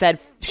 like I said,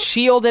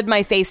 shielded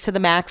my face to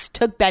the max,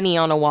 took Benny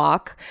on a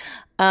walk.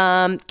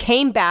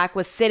 Came back,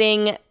 was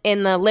sitting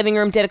in the living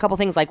room, did a couple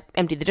things like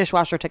emptied the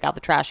dishwasher, took out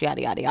the trash,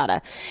 yada, yada,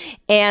 yada.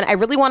 And I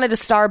really wanted a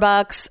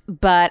Starbucks,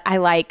 but I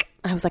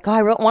was like, oh,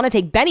 I want to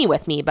take Benny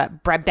with me,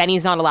 but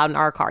Benny's not allowed in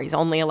our car. He's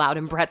only allowed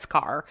in Brett's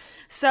car.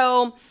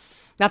 So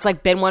that's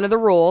like been one of the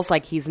rules.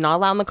 Like he's not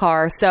allowed in the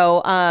car.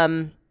 So,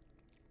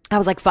 I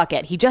was like, fuck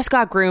it. He just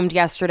got groomed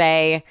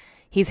yesterday.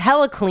 He's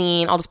hella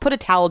clean. I'll just put a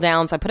towel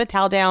down. So I put a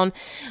towel down,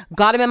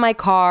 got him in my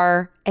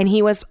car, and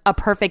he was a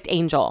perfect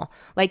angel.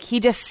 Like he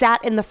just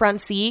sat in the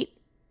front seat,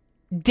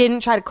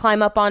 didn't try to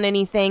climb up on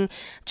anything,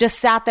 just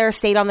sat there,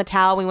 stayed on the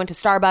towel. We went to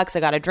Starbucks.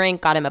 I got a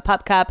drink, got him a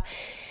pup cup,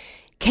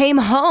 came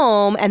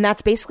home. And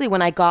that's basically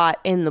when I got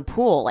in the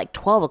pool, like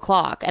 12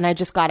 o'clock. And I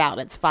just got out.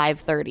 It's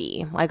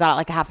 5:30. I got out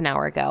like a half an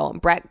hour ago.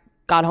 Brett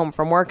got home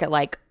from work at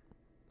like,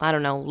 I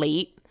don't know,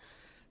 late.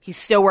 He's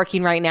still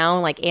working right now,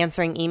 like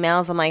answering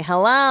emails. I'm like,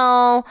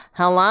 hello?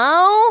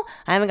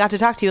 I haven't got to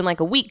talk to you in like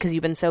a week because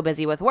you've been so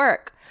busy with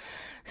work.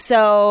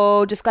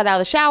 So just got out of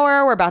the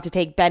shower. We're about to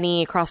take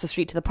Benny across the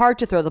street to the park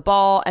to throw the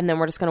ball. And then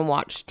we're just going to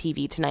watch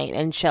TV tonight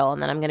and chill.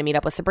 And then I'm going to meet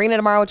up with Sabrina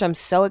tomorrow, which I'm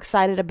so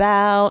excited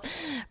about.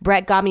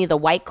 Brett got me the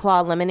White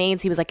Claw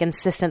lemonades. He was like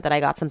insistent that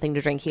I got something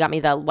to drink. He got me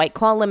the White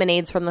Claw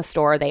lemonades from the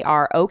store. They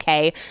are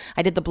okay.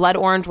 I did the blood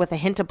orange with a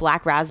hint of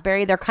black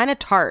raspberry. They're kind of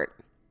tart.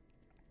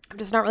 I'm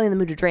just not really in the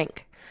mood to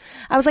drink.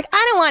 I was like,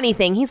 I don't want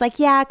anything. He's like,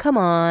 yeah, come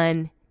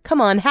on,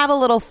 have a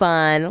little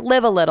fun,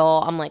 live a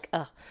little. I'm like,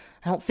 ugh,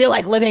 I don't feel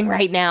like living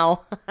right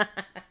now.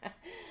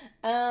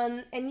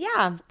 And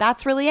yeah,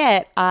 that's really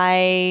it.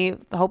 I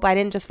hope I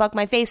didn't just fuck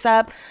my face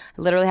up.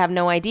 I literally have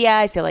no idea.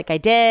 I feel like I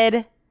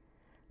did,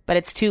 but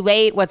it's too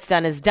late. What's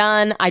done is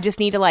done. I just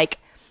need to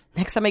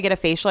next time I get a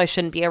facial, I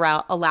shouldn't be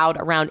allowed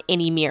around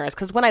any mirrors.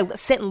 Because when I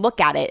sit and look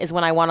at it is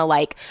when I want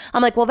to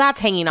I'm like, well, that's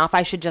hanging off.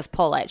 I should just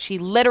pull it. She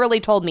literally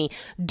told me,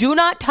 do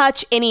not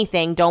touch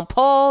anything. Don't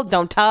pull,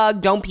 don't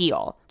tug, don't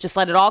peel. Just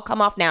let it all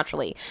come off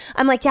naturally.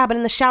 I'm like, yeah, but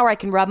in the shower, I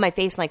can rub my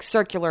face in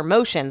circular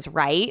motions,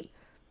 right?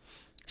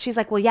 She's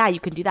like, well, yeah,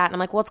 you can do that. And I'm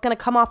like, well, it's going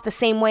to come off the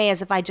same way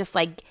as if I just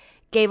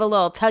gave a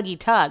little tuggy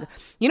tug.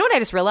 You know what I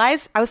just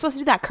realized? I was supposed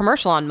to do that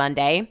commercial on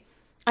Monday.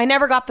 I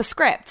never got the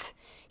script.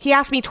 He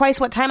asked me twice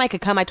what time I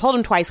could come. I told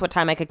him twice what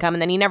time I could come,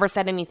 and then he never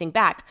said anything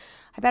back.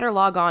 I better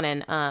log on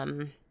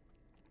and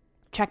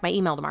check my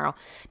email tomorrow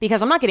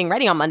because I'm not getting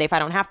ready on Monday if I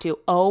don't have to.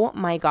 Oh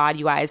my God,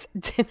 you guys.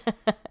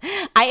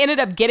 I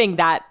ended up getting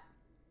that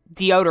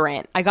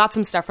deodorant. I got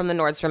some stuff from the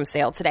Nordstrom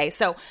sale today.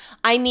 So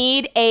I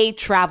need a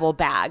travel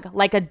bag,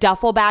 like a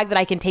duffel bag that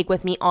I can take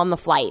with me on the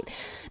flight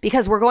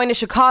because we're going to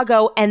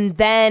Chicago and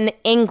then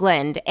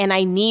England. And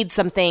I need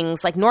some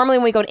things normally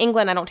when we go to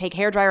England, I don't take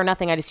hairdryer or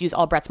nothing. I just use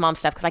all Brett's mom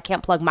stuff because I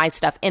can't plug my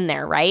stuff in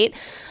there. Right.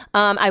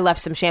 I left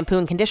some shampoo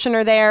and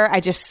conditioner there.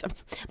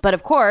 But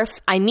of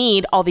course I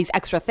need all these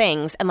extra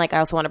things. And I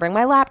also want to bring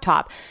my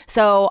laptop.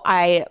 So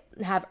I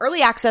have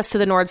early access to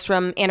the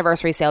Nordstrom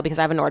anniversary sale because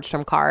I have a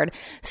Nordstrom card.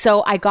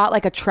 So I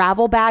got a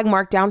travel bag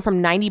marked down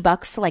from $90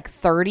 to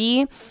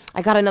 $30.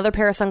 I got another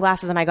pair of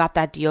sunglasses and I got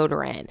that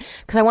deodorant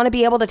because I want to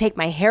be able to take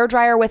my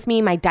hairdryer with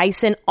me, my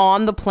Dyson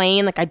on the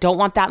plane. I don't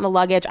want that in the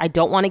luggage. I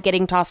don't want it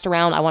getting tossed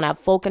around. I want to have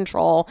full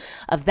control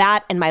of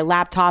that and my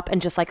laptop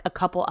and just a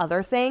couple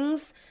other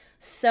things.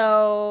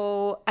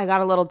 So I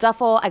got a little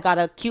duffel. I got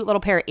a cute little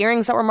pair of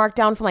earrings that were marked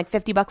down from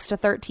 $50 to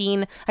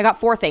 $13. I got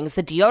 4 things: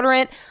 the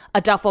deodorant,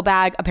 a duffel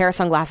bag, a pair of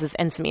sunglasses,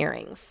 and some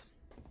earrings.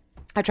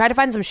 I tried to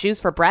find some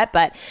shoes for Brett,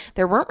 but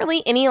there weren't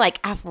really any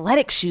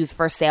athletic shoes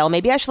for sale.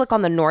 Maybe I should look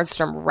on the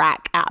Nordstrom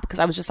Rack app because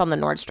I was just on the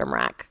Nordstrom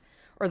Rack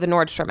or the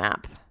Nordstrom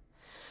app.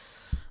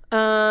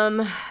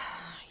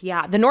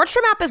 Yeah, the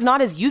Nordstrom app is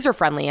not as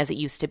user-friendly as it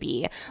used to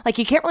be.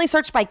 You can't really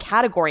search by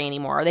category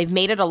anymore. They've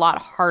made it a lot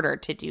harder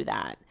to do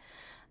that.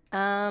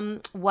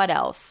 What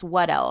else?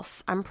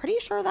 I'm pretty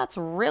sure that's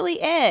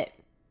really it.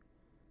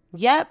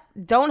 Yep.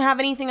 Don't have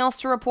anything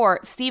else to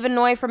report. Stephen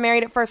Noy from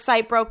Married at First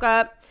Sight broke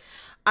up.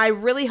 I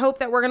really hope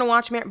that we're going to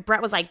watch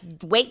Brett was like,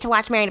 wait to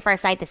watch Married at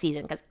First Sight this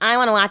season because I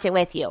want to watch it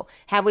with you.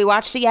 Have we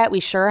watched it yet? We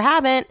sure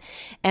haven't.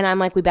 And I'm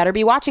like, we better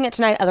be watching it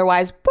tonight.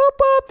 Otherwise, boop,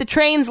 boop, the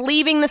train's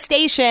leaving the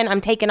station.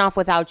 I'm taking off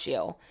without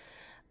you.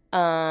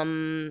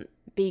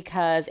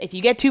 Because if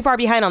you get too far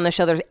behind on the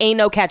show, there's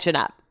no catching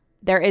up.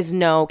 There is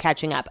no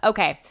catching up.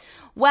 Okay.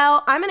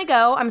 Well, I'm going to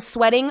go. I'm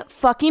sweating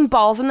fucking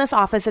balls in this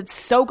office. It's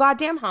so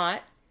goddamn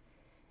hot.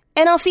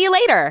 And I'll see you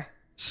later.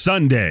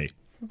 Sunday.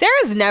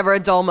 There is never a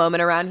dull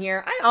moment around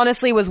here. I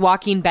honestly was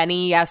walking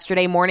Benny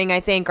yesterday morning, I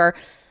think, or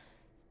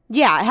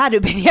yeah, it had to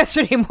have been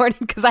yesterday morning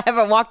because I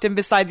haven't walked him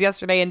besides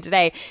yesterday and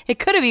today. It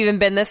could have even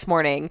been this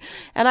morning.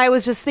 And I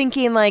was just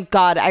thinking like,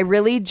 God, I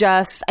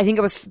think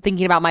I was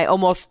thinking about my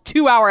almost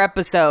 2-hour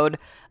episode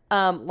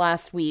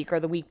last week or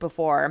the week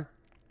before.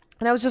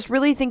 And I was just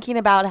really thinking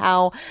about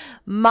how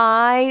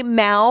my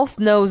mouth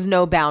knows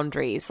no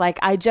boundaries. Like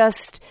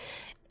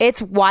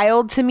it's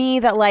wild to me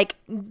that like,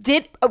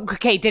 did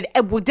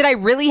I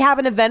really have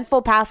an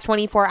eventful past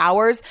 24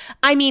 hours?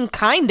 I mean,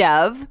 kind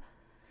of,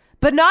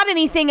 but not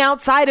anything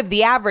outside of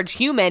the average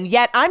human.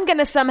 Yet I'm going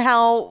to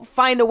somehow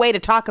find a way to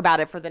talk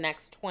about it for the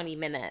next 20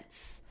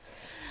 minutes.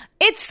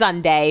 It's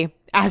Sunday.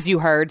 As you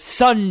heard,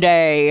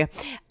 Sunday.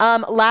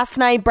 Last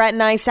night, Brett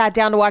and I sat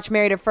down to watch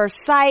Married at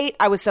First Sight.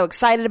 I was so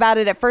excited about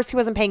it. At first, he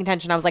wasn't paying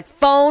attention. I was like,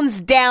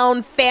 phones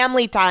down,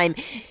 family time.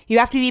 You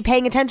have to be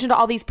paying attention to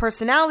all these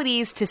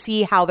personalities to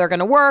see how they're going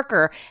to work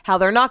or how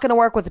they're not going to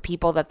work with the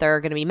people that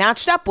they're going to be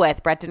matched up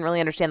with. Brett didn't really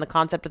understand the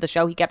concept of the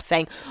show. He kept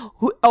saying,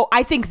 oh,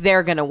 I think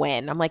they're going to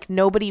win. I'm like,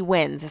 nobody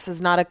wins. This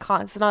is not a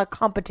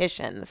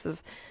competition. This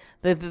is...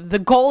 The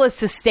goal is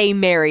to stay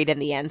married in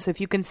the end. So if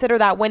you consider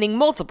that winning,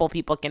 multiple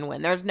people can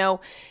win. There's no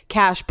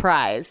cash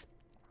prize.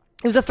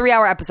 It was a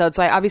 3-hour episode,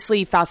 so I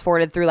obviously fast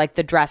forwarded through like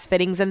the dress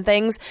fittings and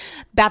things.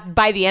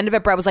 By the end of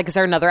it, Brett was like, is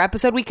there another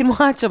episode we can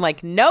watch? I'm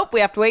like, nope,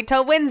 we have to wait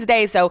till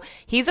Wednesday. So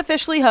he's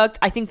officially hooked.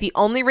 I think the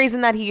only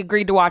reason that he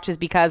agreed to watch is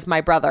because my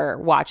brother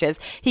watches.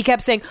 He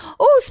kept saying,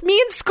 oh, me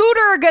and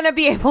Scooter are going to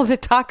be able to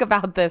talk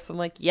about this. I'm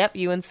like, yep,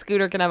 you and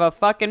Scooter can have a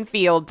fucking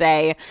field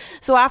day.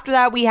 So after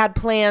that, we had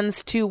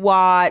plans to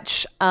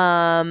watch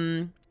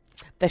the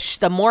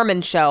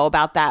Mormon show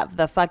about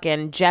the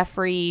fucking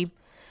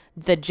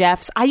the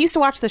Jeffs. I used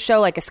to watch the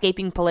show like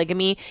Escaping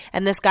Polygamy,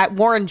 and this guy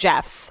Warren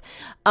Jeffs,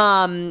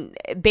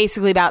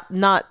 basically about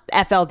not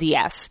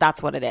FLDS.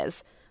 That's what it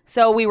is.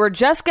 So we were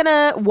just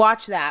gonna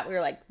watch that. We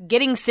were like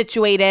getting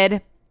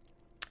situated,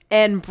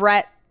 and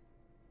Brett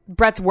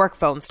Brett's work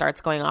phone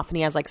starts going off and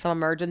he has like some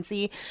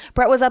emergency.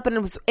 Brett was up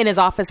and was in his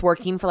office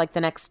working for like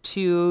the next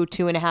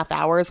 2.5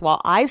 hours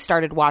while I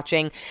started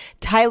watching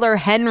Tyler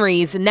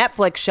Henry's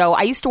Netflix show.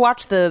 I used to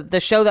watch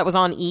the show that was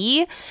on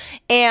E!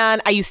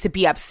 And I used to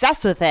be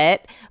obsessed with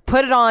it.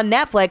 Put it on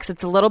Netflix.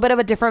 It's a little bit of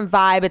a different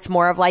vibe. It's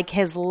more of like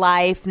his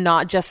life,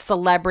 not just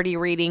celebrity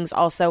readings,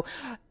 also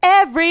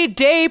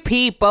everyday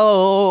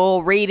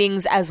people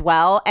readings as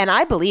well. And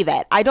I believe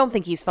it. I don't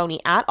think he's phony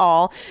at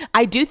all.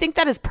 I do think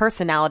that his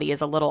personality is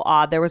a little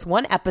odd. There was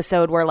one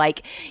episode where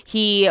like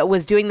he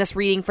was doing this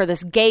reading for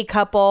this gay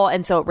couple.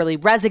 And so it really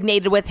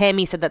resonated with him.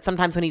 He said that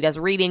sometimes when he does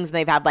readings and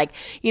they've had like,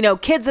 you know,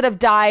 kids that have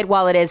died,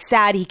 while it is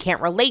sad, he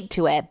can't relate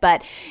to it.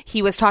 But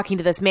he was talking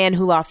to this man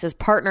who lost his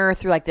partner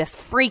through like this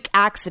freak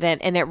accident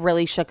and it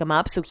really shook him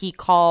up. So he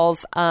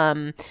calls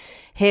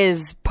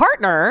his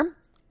partner,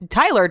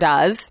 Tyler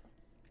does,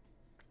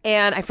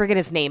 and I forget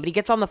his name, but he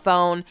gets on the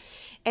phone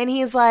and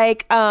he's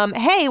like,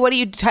 hey, what are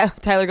you,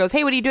 Tyler goes,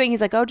 hey, what are you doing? He's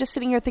like, oh, just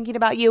sitting here thinking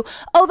about you.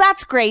 Oh,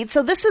 that's great.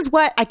 So this is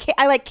what I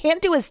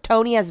can't do his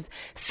tone. He has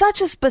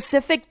such a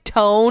specific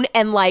tone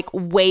and like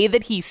way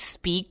that he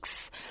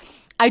speaks.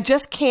 I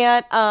just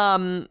can't,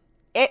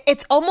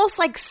 it's almost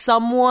like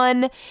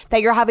someone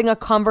that you're having a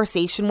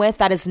conversation with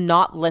that is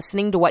not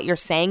listening to what you're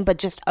saying, but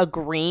just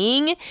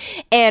agreeing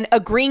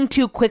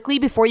too quickly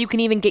before you can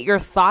even get your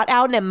thought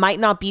out. And it might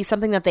not be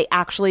something that they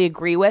actually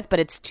agree with, but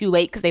it's too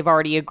late because they've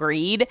already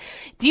agreed.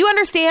 Do you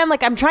understand?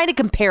 Like, I'm trying to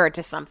compare it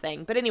to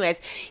something. But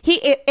anyways,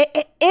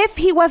 if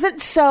he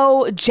wasn't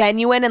so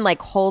genuine and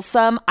like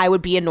wholesome, I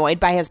would be annoyed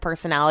by his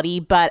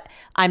personality, but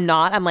I'm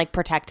not. I'm like,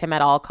 protect him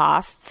at all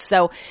costs.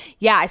 So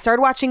yeah, I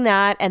started watching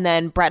that. And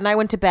then Brett and I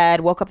went to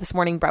bed. Woke up this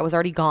morning. Brett was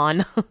already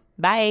gone.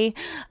 Bye.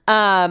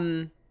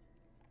 Brett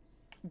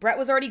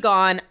was already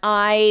gone.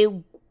 I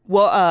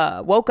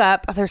woke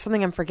up. Oh, there's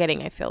something I'm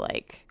forgetting, I feel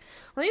like.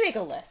 Let me make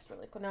a list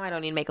really quick. No, I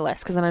don't need to make a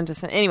list because then I'm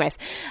just... Anyways,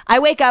 I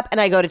wake up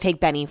and I go to take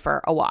Benny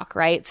for a walk,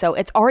 right? So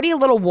it's already a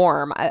little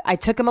warm. I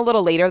took him a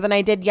little later than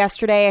I did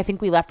yesterday. I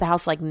think we left the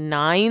house like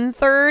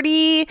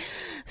 9:30.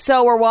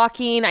 So we're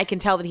walking. I can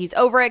tell that he's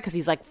over it because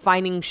he's like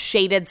finding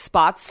shaded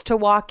spots to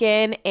walk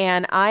in.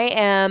 And I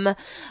am...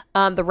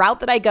 the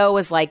route that I go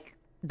is like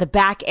the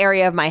back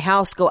area of my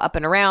house, go up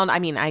and around. I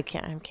mean, I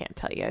can't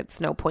tell you. It's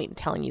no point in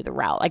telling you the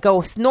route. I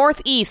go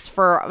northeast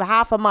for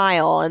half a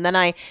mile and then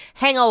I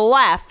hang a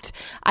left.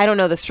 I don't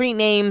know the street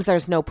names.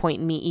 There's no point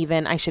in me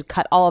even. I should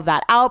cut all of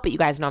that out, but you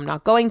guys know I'm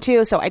not going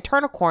to. So I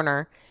turn a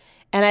corner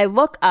and I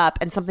look up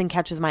and something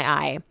catches my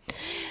eye.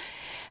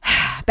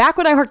 Back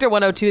when I worked at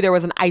 102, there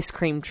was an ice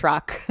cream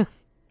truck.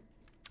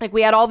 Like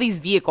we had all these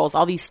vehicles,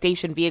 all these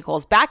station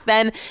vehicles. Back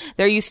then,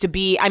 there used to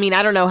be, I mean,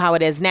 I don't know how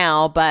it is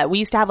now, but we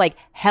used to have like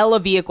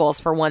hella vehicles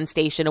for one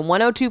station. And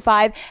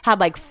 102.5 had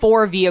like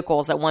 4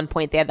 vehicles at one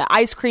point. They had the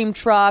ice cream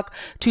truck,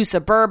 2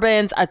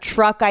 Suburbans, a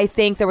truck, I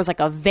think. There was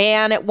like a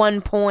van at one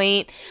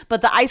point.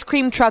 But the ice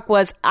cream truck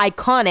was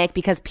iconic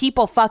because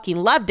people fucking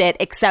loved it,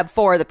 except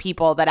for the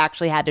people that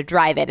actually had to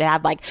drive it. It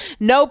had like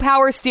no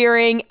power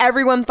steering.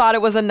 Everyone thought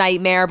it was a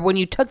nightmare. But when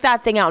you took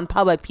that thing out in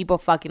public, people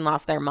fucking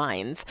lost their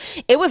minds.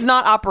 It was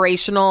not operational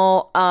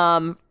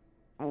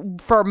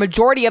for a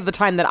majority of the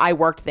time that I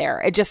worked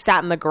there. It just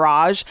sat in the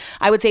garage.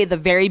 I would say at the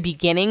very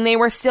beginning they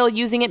were still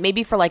using it,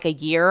 maybe for like a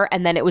year,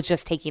 and then it was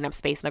just taking up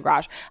space in the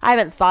garage. I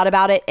haven't thought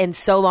about it in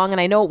so long,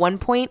 and I know at one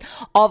point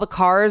all the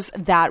cars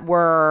that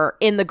were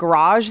in the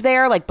garage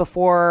there, like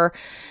before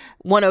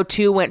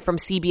 102 went from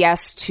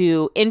CBS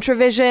to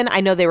Intravision,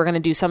 I know they were going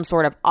to do some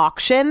sort of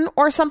auction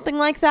or something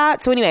like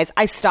that. So anyways,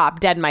 I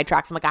stopped dead in my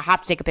tracks. I'm like, I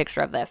have to take a picture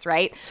of this,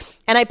 right?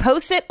 And I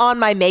post it on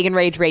my Megan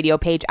Rage radio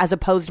page as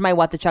opposed to my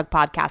What the Chuck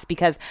podcast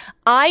because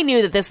I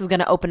knew that this was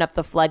going to open up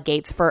the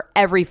floodgates for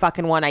every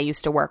fucking one I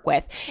used to work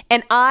with.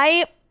 And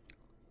I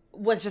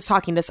was just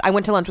talking to, I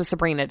went to lunch with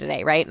Sabrina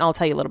today, right? And I'll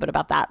tell you a little bit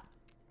about that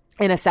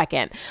in a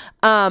second.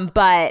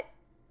 But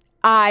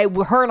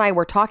her and I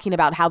were talking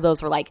about how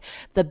those were like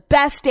the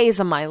best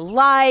days of my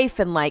life.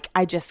 And like,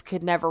 I just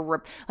could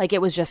never, like,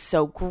 it was just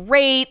so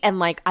great. And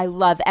like, I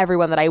love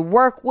everyone that I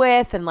work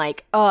with. And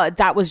like,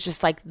 that was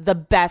just like the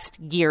best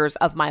years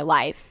of my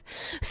life.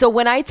 So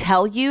when I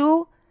tell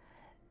you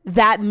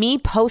that me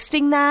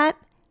posting that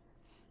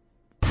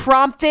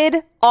prompted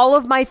all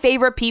of my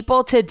favorite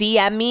people to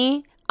DM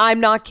me, I'm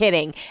not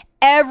kidding.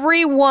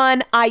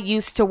 Everyone I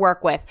used to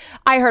work with.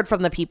 I heard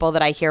from the people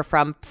that I hear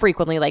from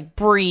frequently, like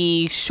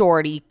Bree,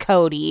 Shorty,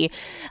 Cody,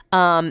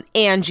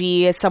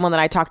 Angie is someone that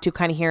I talk to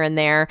kind of here and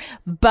there.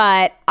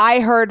 But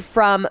I heard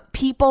from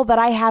people that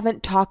I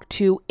haven't talked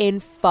to in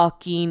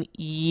fucking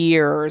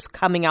years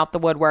coming out the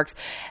woodworks.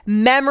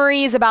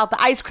 Memories about the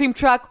ice cream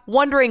truck,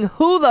 wondering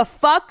who the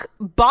fuck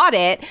bought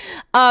it.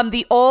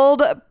 The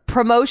old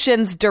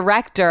promotions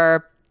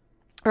director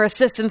or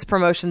assistance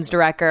promotions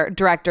director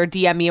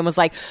DM me and was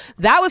like,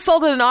 that was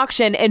sold at an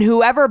auction and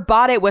whoever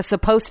bought it was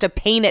supposed to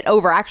paint it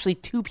over. Actually,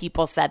 2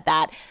 people said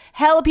that.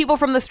 Hella people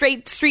from the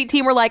street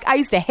team were like, I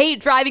used to hate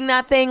driving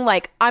that thing.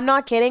 Like, I'm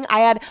not kidding. I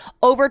had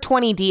over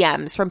 20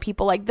 DMs from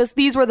people like this.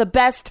 These were the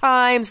best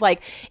times.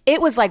 Like, it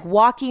was like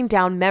walking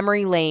down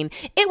memory lane.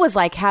 It was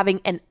like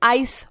having an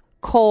ice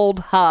cold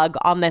hug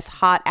on this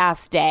hot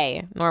ass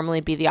day. Normally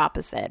it'd be the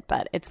opposite,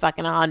 but it's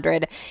fucking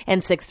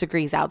 106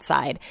 degrees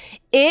outside.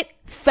 It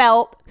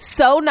felt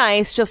so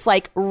nice just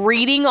like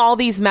reading all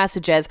these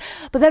messages.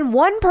 But then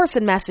one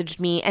person messaged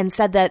me and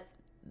said that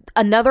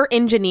another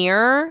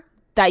engineer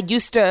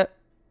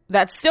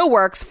that still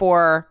works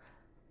for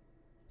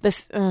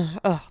this,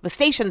 the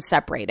station's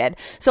separated.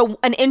 So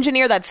an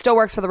engineer that still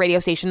works for the radio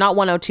station, not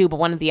 102, but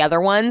one of the other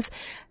ones,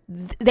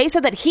 they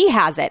said that he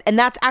has it, and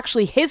that's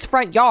actually his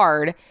front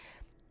yard,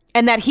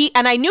 and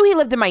I knew he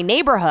lived in my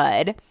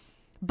neighborhood,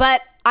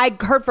 but I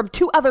heard from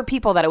 2 other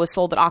people that it was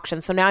sold at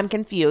auction. So now I'm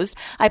confused.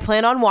 I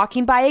plan on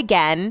walking by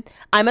again.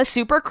 I'm a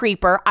super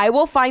creeper. I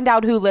will find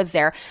out who lives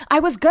there.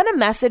 I was going to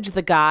message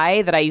the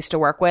guy that I used to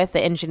work with, the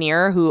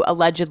engineer who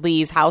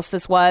allegedly's house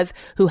this was,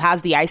 who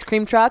has the ice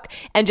cream truck,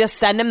 and just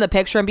send him the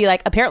picture and be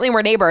like, apparently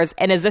we're neighbors.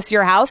 And is this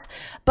your house?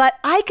 But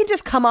I could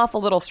just come off a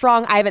little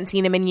strong. I haven't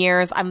seen him in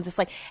years. I'm just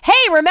like, hey,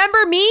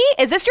 remember me?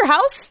 Is this your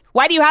house?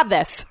 Why do you have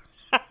this?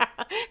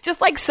 Just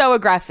like so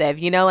aggressive,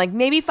 like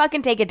maybe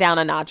fucking take it down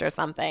a notch or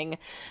something.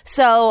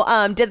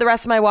 So did the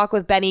rest of my walk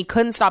with Benny.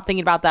 Couldn't stop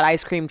thinking about that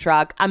ice cream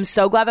truck. I'm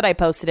so glad that I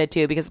posted it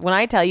too, because when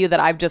I tell you that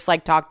I've just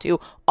like talked to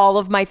all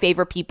of my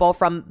favorite people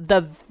from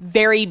the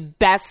very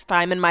best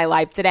time in my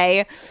life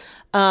today,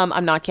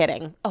 I'm not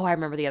kidding. Oh, I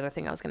remember the other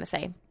thing I was going to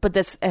say, but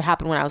it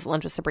happened when I was at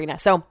lunch with Sabrina.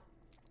 So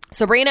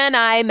Sabrina and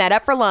I met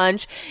up for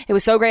lunch. It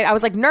was so great. I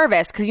was like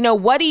nervous because,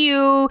 what do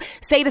you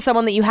say to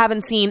someone that you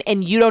haven't seen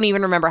and you don't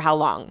even remember how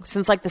long?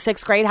 Since like the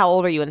 6th grade? How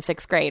old are you in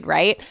 6th grade,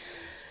 right?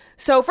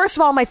 So first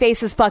of all, my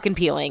face is fucking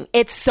peeling.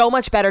 It's so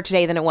much better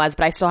today than it was,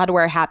 but I still had to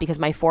wear a hat because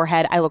my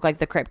forehead, I look like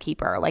the Crypt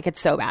Keeper. Like, it's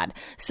so bad.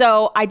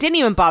 So I didn't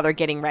even bother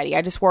getting ready.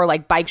 I just wore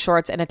like bike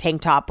shorts and a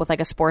tank top with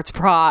like a sports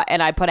bra,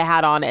 and I put a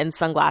hat on and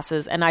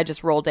sunglasses, and I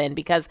just rolled in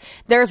because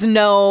there's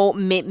no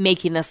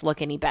making this look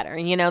any better.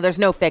 There's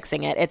no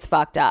fixing it. It's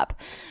fucked up.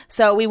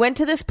 So we went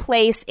to this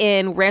place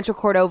in Rancho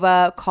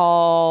Cordova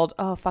called,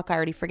 oh fuck, I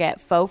already forget.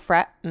 Faux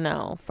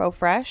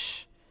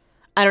Fresh?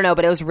 I don't know,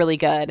 but it was really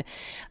good.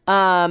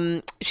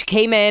 She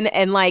came in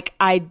and like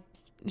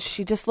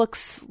she just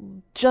looks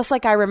just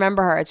like I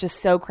remember her. It's just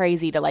so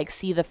crazy to like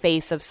see the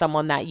face of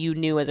someone that you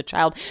knew as a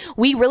child.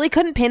 We really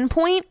couldn't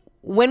pinpoint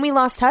when we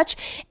lost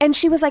touch. And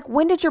she was like,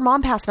 when did your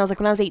mom pass? And I was like,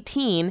 when I was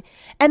 18.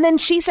 And then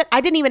she said, I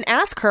didn't even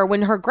ask her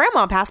when her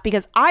grandma passed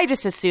because I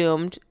just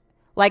assumed,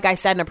 like I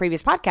said in a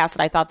previous podcast,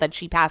 that I thought that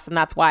she passed and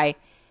that's why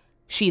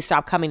she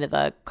stopped coming to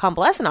the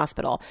convalescent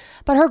hospital.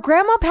 But her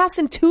grandma passed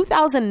in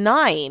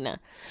 2009.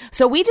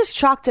 So we just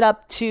chalked it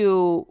up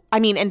to,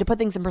 and to put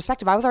things in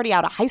perspective, I was already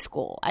out of high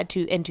school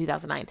in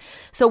 2009.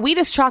 So we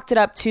just chalked it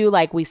up to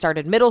like we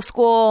started middle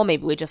school.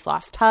 Maybe we just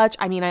lost touch.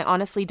 I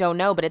honestly don't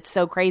know, but it's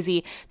so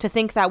crazy to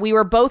think that we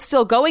were both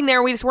still going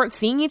there. We just weren't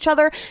seeing each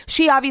other.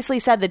 She obviously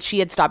said that she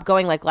had stopped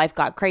going, like life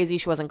got crazy.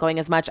 She wasn't going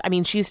as much.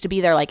 She used to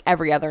be there like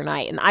every other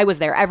night, and I was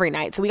there every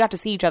night. So we got to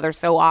see each other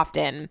so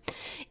often.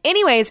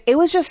 Anyways, it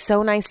was just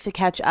so nice to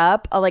catch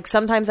up. Like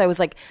sometimes I was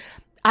like,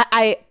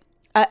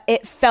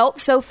 it felt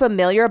so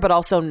familiar, but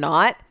also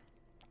not.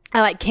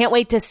 I like can't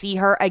wait to see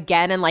her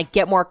again and like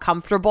get more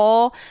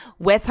comfortable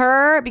with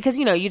her because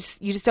you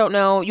just don't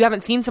know, you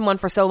haven't seen someone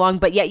for so long,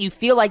 but yet you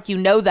feel like you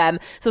know them.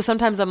 So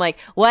sometimes I'm like,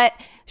 what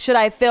should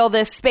I fill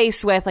this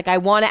space with? Like I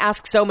want to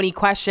ask so many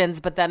questions,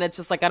 but then it's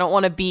just like I don't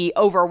want to be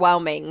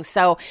overwhelming.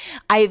 So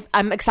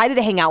I'm excited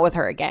to hang out with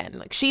her again.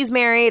 Like she's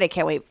married. I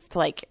can't wait to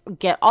like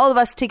get all of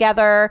us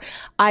together.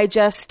 I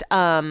just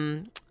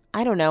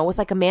I don't know, with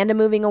like Amanda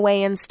moving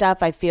away and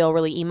stuff, I feel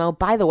really emo.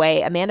 By the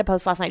way, Amanda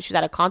posted last night she was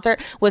at a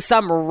concert with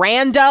some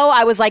rando.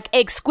 I was like,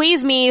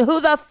 excuse me, who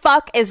the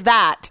fuck is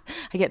that?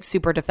 I get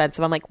super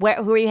defensive. I'm like,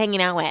 who are you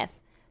hanging out with?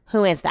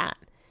 Who is that?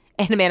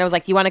 And Amanda was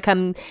like, you want to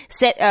come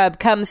sit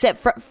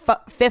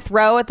fifth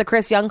row at the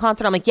Chris Young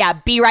concert? I'm like, yeah,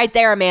 be right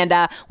there,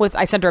 Amanda.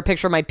 I sent her a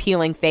picture of my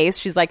peeling face.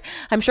 She's like,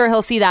 I'm sure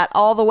he'll see that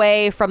all the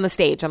way from the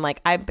stage. I'm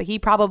like, he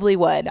probably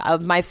would.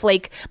 My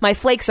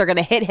flakes are going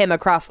to hit him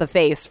across the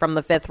face from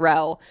the 5th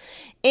row.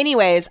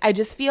 Anyways, I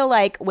just feel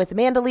like with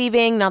Amanda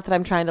leaving, not that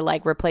I'm trying to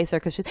like replace her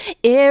because she's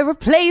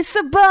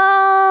irreplaceable.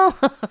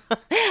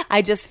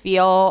 I just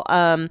feel,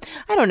 I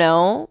don't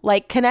know,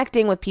 like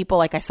connecting with people.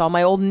 Like I saw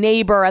my old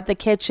neighbor at the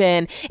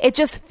kitchen. It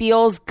just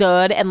feels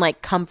good and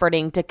like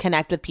comforting to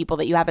connect with people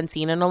that you haven't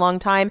seen in a long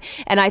time.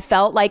 And I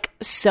felt like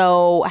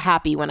so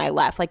happy when I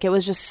left. Like it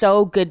was just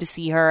so good to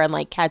see her and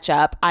like catch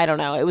up. I don't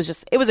know. It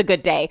was a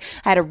good day.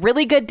 I had a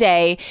really good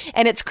day.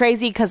 And it's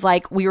crazy because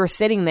like we were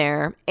sitting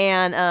there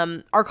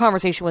and our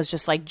conversation was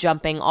just like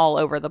jumping all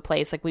over the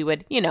place. Like we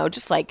would,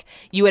 just like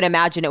you would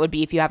imagine it would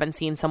be if you haven't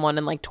seen someone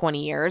in like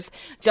 20 years,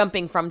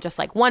 jumping from just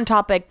like one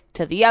topic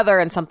to the other,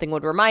 and something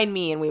would remind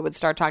me and we would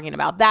start talking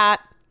about that.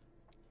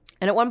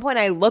 And at one point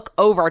I look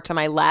over to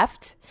my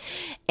left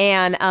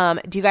And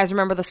do you guys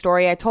remember the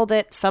story? I told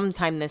it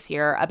sometime this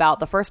year about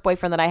the first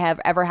boyfriend that I have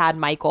ever had,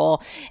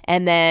 Michael,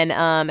 and then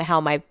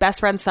how my best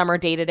friend Summer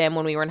dated him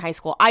when we were in high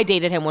school. I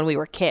dated him when we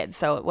were kids,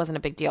 so it wasn't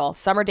a big deal.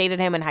 Summer dated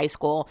him in high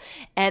school,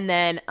 and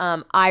then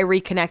I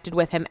reconnected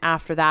with him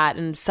after that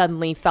and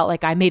suddenly felt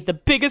like I made the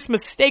biggest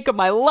mistake of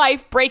my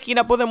life breaking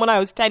up with him when I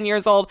was 10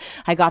 years old.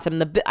 I got him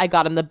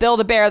the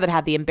Build-A-Bear that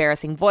had the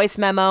embarrassing voice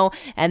memo,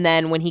 and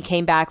then when he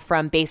came back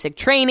from basic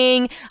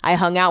training, I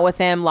hung out with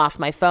him, lost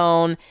my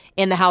phone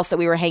in the house that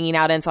we were hanging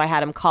out in, so I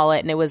had him call it,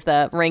 and it was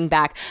the ring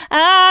back,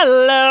 I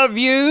love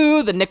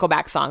you, the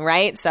Nickelback song,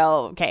 right?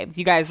 So, okay,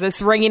 you guys,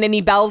 this ringing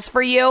any bells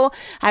for you?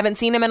 I haven't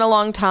seen him in a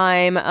long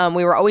time.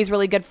 We were always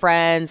really good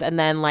friends, and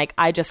then like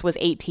I just was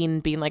 18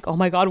 being like, oh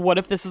my God, what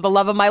if this is the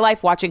love of my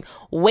life, watching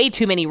way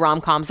too many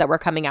rom-coms that were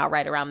coming out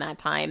right around that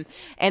time.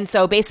 And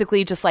so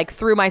basically just like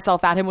threw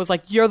myself at him, was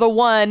like, you're the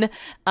one.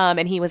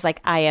 And he was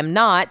like, I am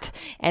not.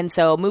 And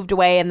so moved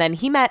away, and then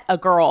he met a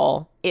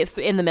girl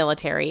in the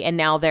military, and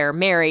now they're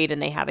married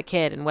and they have a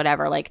kid and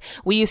whatever. Like,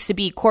 we used to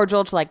be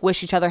cordial to like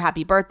wish each other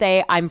happy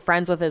birthday. I'm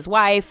friends with his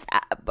wife,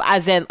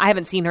 as in I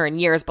haven't seen her in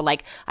years, but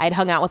like I had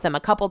hung out with him a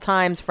couple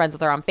times, friends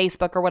with her on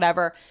Facebook or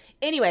whatever.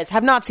 Anyways,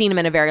 have not seen him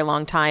in a very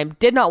long time.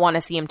 Did not want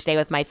to see him today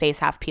with my face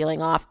half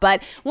peeling off.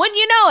 But when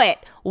you know it,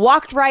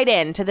 walked right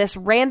into this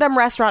random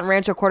restaurant in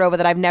Rancho Cordova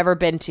that I've never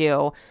been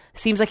to.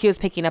 Seems like he was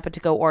picking up a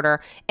to-go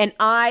order. And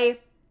I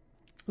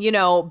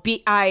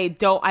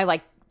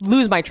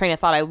lose my train of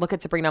thought. I look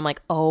at Sabrina. I'm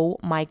like, oh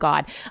my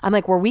God. I'm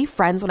like, were we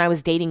friends when I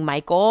was dating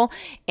Michael?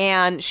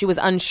 And she was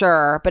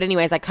unsure. But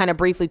anyways, I kind of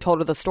briefly told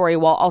her the story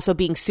while also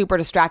being super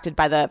distracted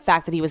by the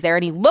fact that he was there.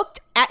 And he looked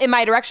in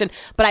my direction,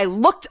 but I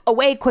looked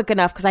away quick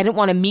enough because I didn't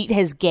want to meet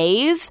his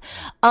gaze.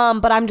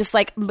 But I'm just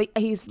like,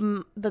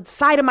 the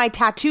side of my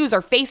tattoos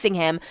are facing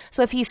him.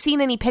 So if he's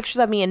seen any pictures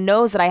of me and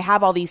knows that I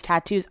have all these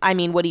tattoos, I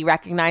mean, would he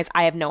recognize?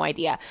 I have no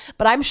idea.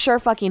 But I'm sure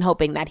fucking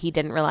hoping that he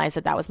didn't realize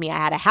that was me. I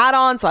had a hat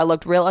on, so I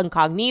looked real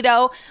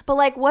incognito. But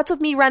like, what's with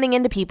me running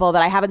into people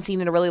that I haven't seen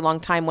in a really long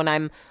time when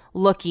I'm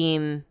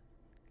looking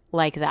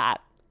like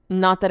that?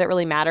 Not that it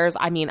really matters.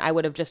 I mean, I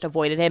would have just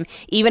avoided him.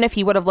 Even if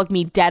he would have looked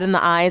me dead in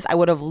the eyes, I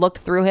would have looked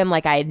through him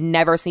like I had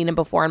never seen him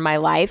before in my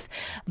life.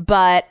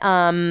 But,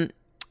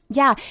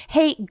 yeah.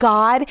 Hey,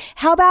 God,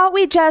 how about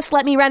we just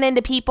let me run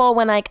into people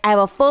when like I have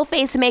a full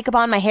face of makeup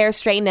on, my hair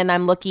straightened, and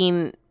I'm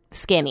looking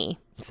skinny.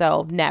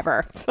 So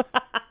never.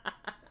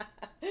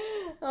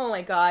 Oh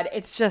my God,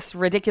 it's just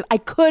ridiculous. I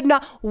could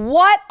not.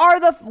 What are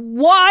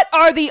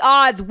the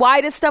odds?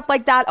 Why does stuff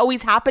like that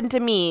always happen to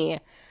me?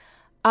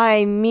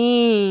 I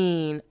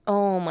mean,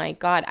 oh my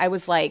God. I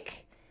was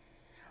like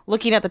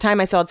looking at the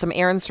time, I still had some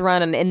errands to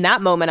run. And in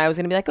that moment, I was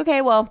going to be like, okay,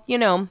 well,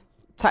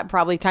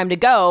 probably time to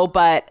go.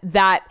 But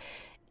that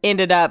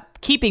ended up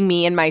keeping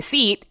me in my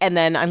seat. And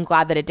then I'm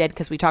glad that it did,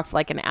 because we talked for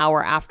like an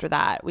hour after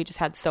that. We just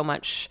had so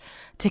much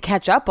to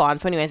catch up on.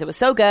 So anyways, it was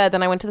so good.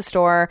 Then I went to the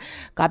store,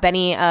 got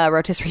Benny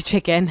rotisserie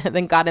chicken,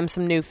 then got him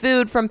some new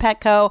food from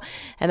Petco.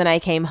 And then I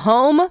came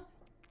home.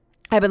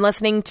 I've been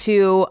listening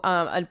to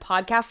a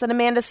podcast that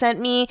Amanda sent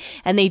me,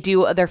 and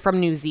they're from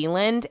New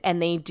Zealand, and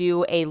they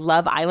do a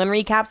Love Island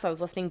recap. So I was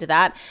listening to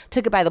that,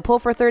 took it by the pull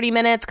for 30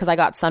 minutes because I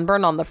got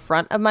sunburned on the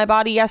front of my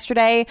body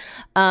yesterday.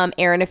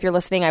 Aaron, if you're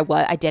listening,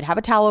 I did have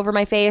a towel over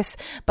my face,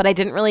 but I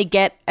didn't really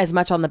get as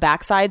much on the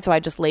backside. So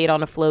I just laid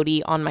on a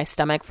floaty on my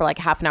stomach for like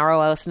half an hour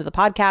while I listened to the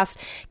podcast,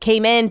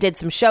 came in, did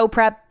some show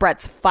prep.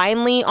 Brett's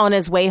finally on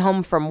his way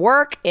home from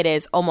work. It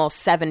is almost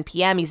 7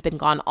 p.m. He's been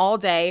gone all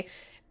day.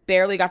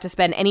 Barely got to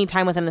spend any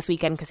time with him this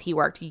weekend because he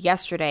worked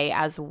yesterday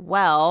as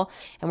well.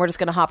 And we're just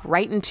going to hop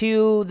right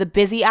into the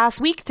busy ass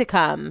week to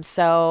come.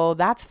 So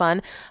that's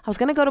fun. I was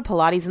going to go to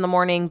Pilates in the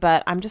morning,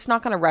 but I'm just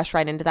not going to rush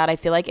right into that. I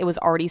feel like it was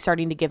already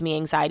starting to give me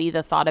anxiety,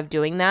 the thought of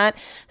doing that.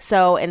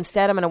 So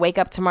instead, I'm going to wake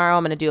up tomorrow.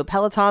 I'm going to do a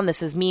Peloton.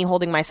 This is me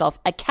holding myself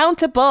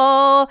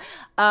accountable.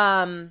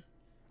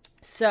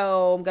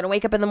 So I'm going to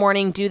wake up in the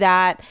morning, do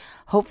that,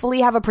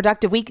 hopefully have a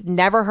productive week.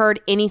 Never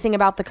heard anything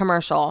about the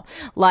commercial.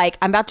 Like,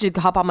 I'm about to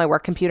hop on my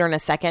work computer in a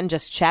second,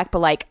 just check, but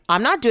like,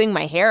 I'm not doing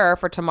my hair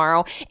for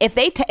tomorrow. If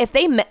they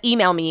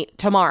email me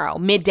tomorrow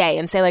midday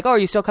and say like, oh, are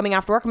you still coming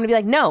after work? I'm gonna be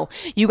like, no,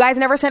 you guys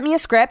never sent me a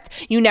script.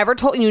 You never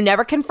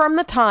confirmed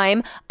the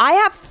time. I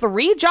have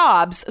 3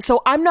 jobs,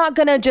 so I'm not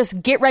gonna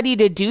just get ready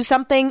to do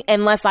something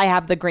unless I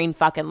have the green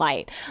fucking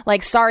light.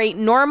 Like, sorry,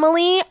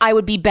 normally I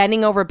would be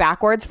bending over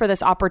backwards for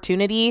this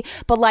opportunity,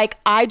 but like,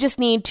 I just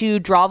need to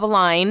draw the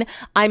line.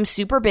 I'm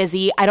super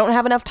busy. I don't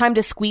have enough time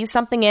to squeeze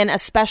something in,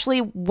 especially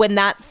when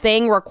that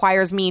thing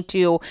requires me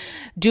to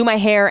do my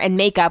hair and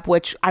makeup,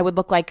 which I would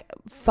look like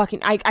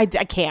fucking, I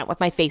can't with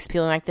my face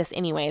peeling like this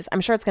anyways.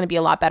 I'm sure it's going to be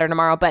a lot better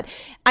tomorrow, but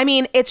I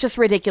mean, it's just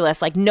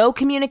ridiculous. Like, no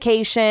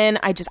communication.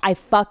 I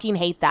fucking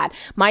hate that.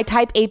 My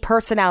type A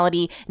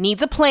personality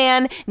needs a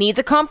plan, needs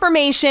a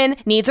confirmation,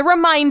 needs a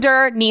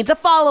reminder, needs a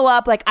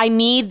follow-up. Like, I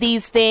need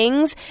these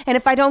things. And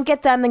if I don't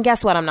get them, then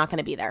guess what? I'm not going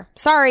to be there.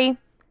 Sorry,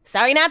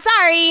 not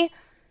sorry.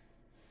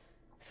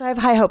 So I have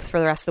high hopes for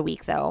the rest of the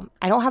week, though.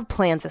 I don't have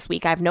plans this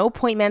week. I have no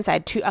appointments. I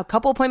had a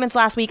couple appointments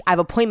last week. I have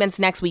appointments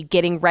next week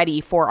getting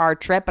ready for our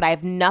trip, but I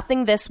have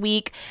nothing this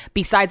week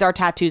besides our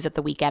tattoos at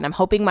the weekend. I'm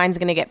hoping mine's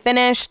going to get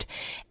finished.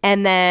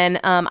 And then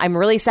I'm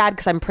really sad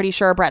because I'm pretty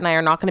sure Brett and I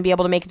are not going to be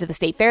able to make it to the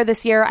state fair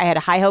this year. I had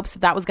high hopes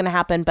that was going to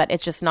happen, but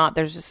it's just not.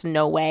 There's just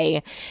no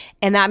way.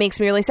 And that makes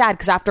me really sad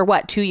because after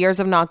 2 years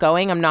of not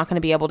going, I'm not going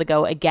to be able to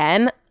go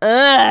again.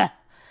 Ugh.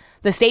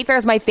 The state fair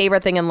is my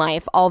favorite thing in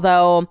life,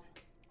 although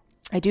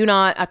I do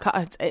not,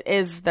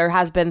 there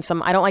has been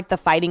some, I don't like the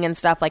fighting and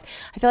stuff. Like,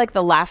 I feel like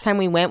the last time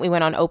we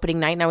went on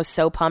opening night and I was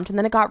so pumped, and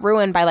then it got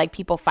ruined by like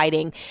people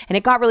fighting, and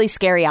it got really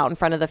scary out in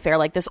front of the fair.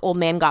 Like, this old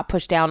man got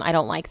pushed down. I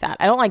don't like that.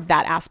 I don't like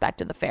that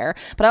aspect of the fair,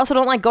 but I also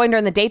don't like going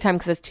during the daytime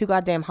because it's too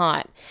goddamn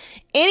hot.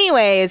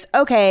 Anyways,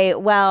 okay,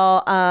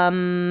 well,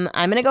 I'm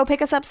going to go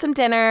pick us up some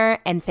dinner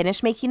and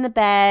finish making the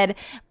bed.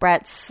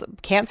 Brett's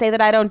can't say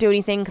that I don't do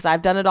anything because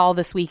I've done it all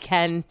this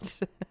weekend.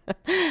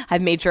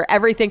 I've made sure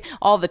everything,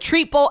 all the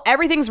treat bowl,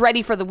 everything's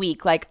ready for the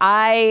week. Like,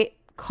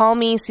 call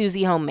me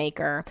Susie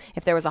Homemaker.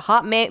 If there was a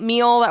hot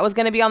meal that was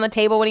going to be on the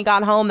table when he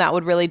got home, that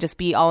would really just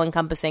be all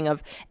encompassing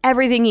of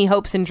everything he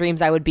hopes and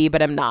dreams I would be,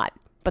 but I'm not.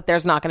 But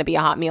there's not going to be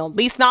a hot meal, at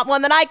least not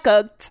one that I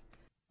cooked.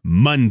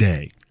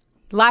 Monday.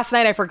 Last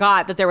night I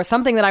forgot that there was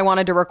something that I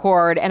wanted to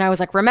record, and I was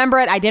like, remember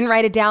it? I didn't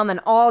write it down. Then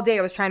all day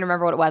I was trying to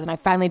remember what it was, and I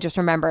finally just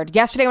remembered.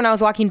 Yesterday when I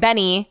was walking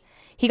Benny,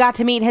 he got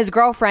to meet his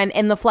girlfriend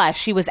in the flesh.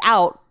 She was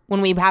out when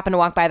we happened to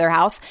walk by their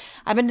house.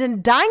 I've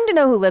been dying to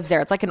know who lives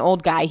there. It's like an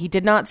old guy. He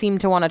did not seem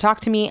to want to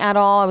talk to me at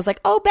all. I was like,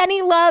 oh,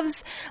 Benny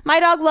my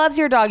dog loves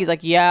your dog. He's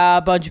like, yeah,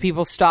 a bunch of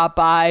people stopped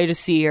by to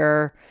see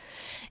her.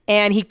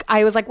 And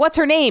I was like, what's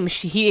her name?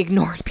 He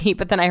ignored me,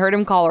 but then I heard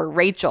him call her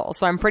Rachel.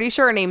 So I'm pretty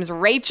sure her name's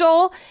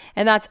Rachel,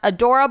 and that's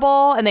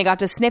adorable. And they got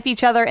to sniff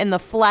each other in the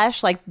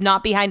flesh, like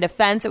not behind a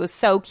fence. It was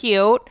so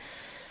cute.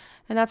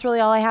 And that's really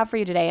all I have for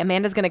you today.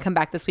 Amanda's going to come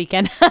back this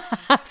weekend.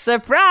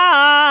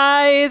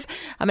 Surprise!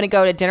 I'm going to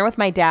go to dinner with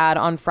my dad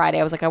on Friday.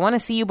 I was like, I want to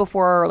see you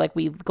before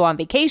we go on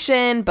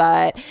vacation,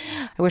 but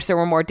I wish there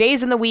were more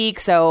days in the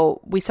week.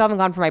 So we still haven't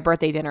gone for my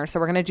birthday dinner.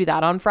 So we're going to do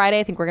that on Friday.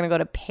 I think we're going to go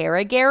to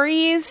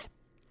Paragary's.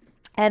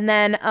 And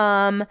then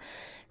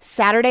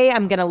Saturday,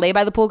 I'm going to lay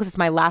by the pool because it's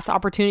my last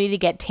opportunity to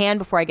get tan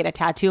before I get a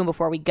tattoo and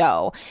before we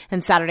go.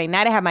 And Saturday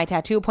night, I have my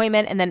tattoo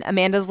appointment. And then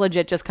Amanda's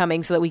legit just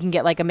coming so that we can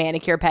get like a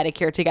manicure,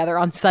 pedicure together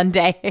on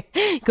Sunday.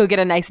 Go get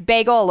a nice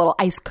bagel, a little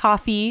iced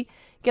coffee,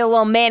 get a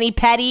little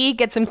mani-pedi,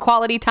 get some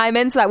quality time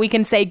in so that we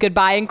can say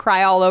goodbye and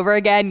cry all over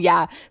again.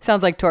 Yeah,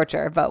 sounds like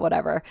torture, but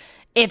whatever.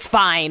 It's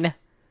fine.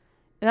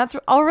 And that's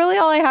all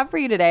I have for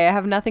you today. I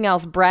have nothing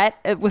else. Brett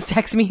was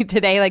texting me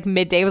today, like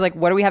midday, was like,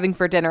 what are we having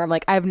for dinner? I'm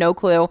like, I have no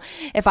clue.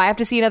 If I have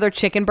to see another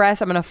chicken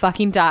breast, I'm going to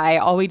fucking die.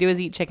 All we do is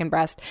eat chicken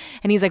breast.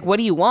 And he's like, what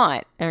do you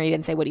want? Or he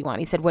didn't say, what do you want?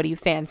 He said, what do you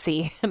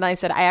fancy? And I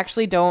said, I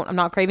actually I'm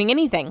not craving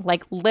anything.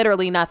 Like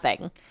literally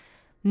nothing.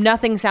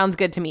 Nothing sounds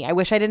good to me. I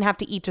wish I didn't have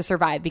to eat to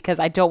survive because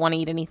I don't want to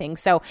eat anything.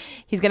 So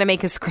he's going to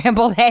make his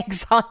scrambled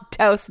eggs on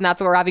toast, and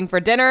that's what we're having for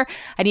dinner.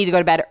 I need to go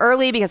to bed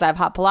early because I have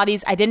hot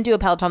Pilates. I didn't do a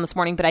Peloton this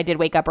morning, but I did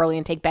wake up early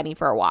and take Benny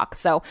for a walk.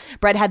 So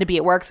Brett had to be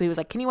at work, so he was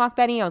like, can you walk,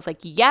 Benny? I was like,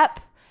 yep.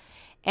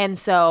 And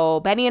so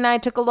Benny and I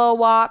took a little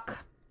walk,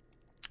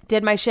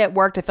 did my shit,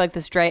 worked. I feel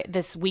like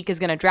this week is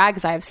going to drag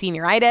because I have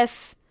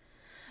senioritis.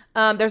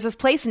 There's this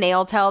place,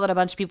 Nail Tell, that a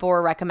bunch of people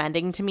were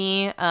recommending to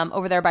me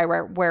over there by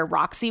where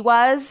Roxy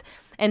was.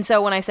 And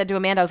so when I said to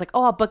Amanda, I was like,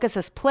 oh, I'll book us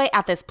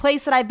at this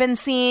place that I've been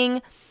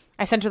seeing.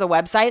 I sent her the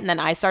website, and then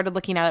I started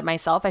looking at it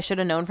myself. I should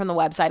have known from the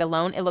website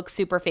alone. It looks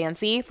super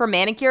fancy. For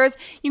manicures,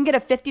 you can get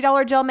a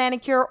 $50 gel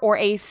manicure or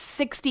a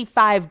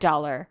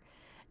 $65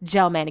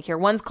 gel manicure.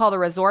 One's called a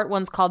resort,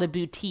 one's called a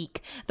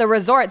boutique. The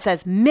resort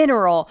says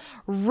mineral,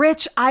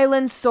 rich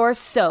island source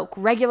soak,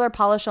 regular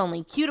polish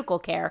only, cuticle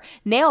care,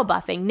 nail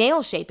buffing,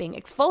 nail shaping,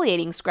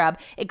 exfoliating scrub,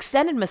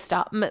 extended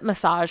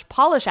massage,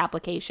 polish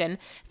application,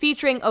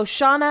 featuring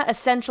Oshana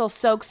Essential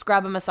Soak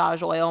Scrub and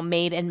Massage Oil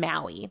made in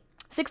Maui.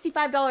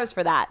 $65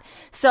 for that.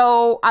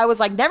 So I was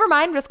like, never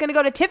mind, I'm just going to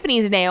go to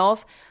Tiffany's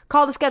Nails,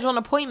 call to schedule an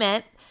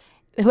appointment.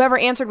 Whoever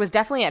answered was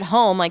definitely at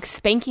home, like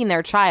spanking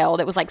their child.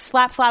 It was like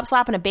slap, slap,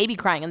 slap, and a baby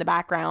crying in the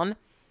background.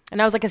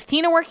 And I was like, is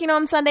Tina working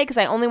on Sunday? Because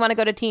I only want to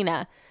go to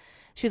Tina.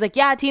 She was like,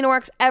 yeah, Tina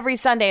works every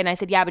Sunday. And I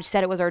said, yeah, but she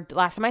said it was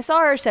last time I saw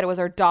her, she said it was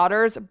her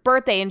daughter's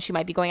birthday and she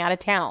might be going out of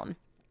town.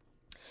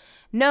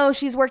 No,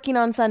 she's working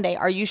on Sunday.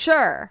 Are you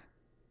sure?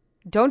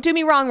 Don't do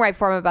me wrong right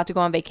before I'm about to go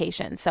on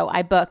vacation. So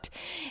I booked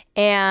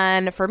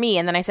and for me.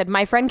 And then I said,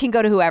 my friend can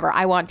go to whoever.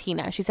 I want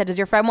Tina. She said, does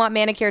your friend want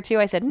manicure too?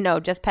 I said,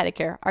 no, just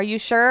pedicure. Are you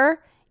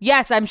sure?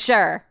 Yes, I'm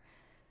sure.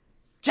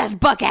 Just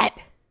book it.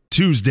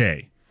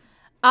 Tuesday.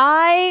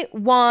 I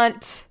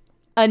want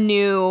a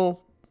new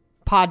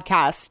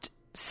podcast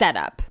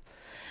setup.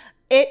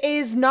 It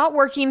is not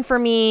working for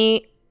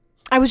me.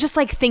 I was just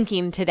like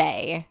thinking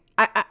today.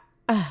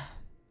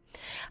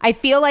 I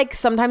feel like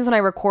sometimes when I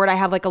record, I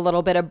have like a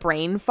little bit of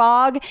brain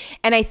fog.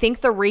 And I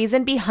think the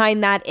reason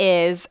behind that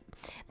is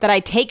that I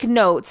take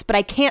notes, but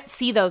I can't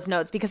see those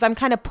notes because I'm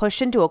kind of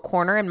pushed into a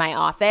corner in my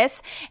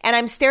office and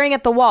I'm staring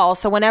at the wall.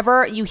 So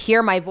whenever you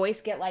hear my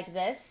voice get like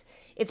this,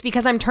 it's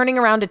because I'm turning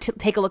around to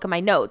take a look at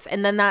my notes.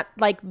 And then that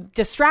like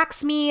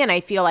distracts me and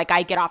I feel like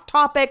I get off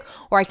topic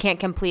or I can't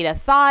complete a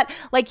thought.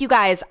 Like, you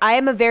guys, I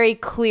am a very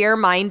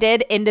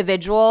clear-minded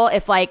individual.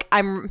 If like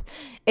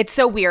it's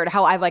so weird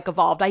how I've like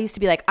evolved. I used to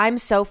be like, I'm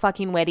so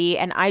fucking witty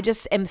and I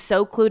just am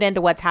so clued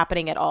into what's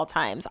happening at all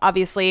times.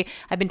 Obviously,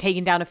 I've been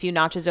taking down a few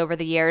notches over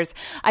the years.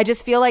 I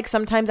just feel like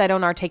sometimes I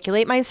don't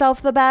articulate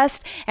myself the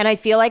best. And I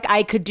feel like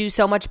I could do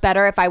so much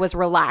better if I was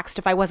relaxed,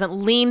 if I wasn't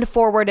leaned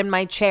forward in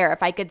my chair,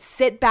 if I could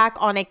sit back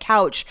on a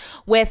couch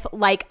with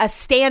like a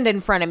stand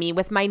in front of me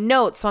with my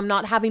notes so I'm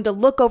not having to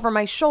look over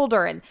my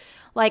shoulder. And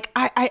like,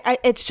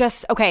 it's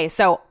just, okay.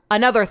 So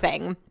another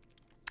thing,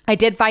 I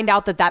did find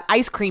out that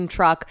ice cream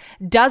truck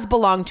does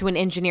belong to an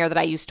engineer that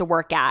I used to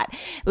work at.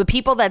 The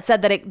people that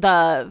said that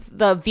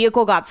the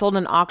vehicle got sold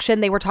in auction,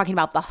 they were talking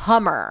about the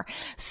Hummer.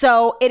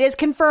 So it is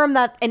confirmed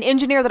that an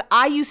engineer that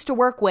I used to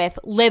work with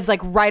lives like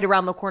right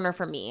around the corner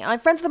from me. I'm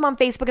friends with him on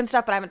Facebook and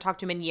stuff, but I haven't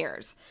talked to him in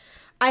years.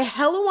 I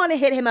hella want to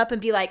hit him up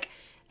and be like,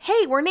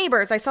 hey, we're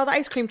neighbors. I saw the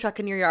ice cream truck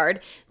in your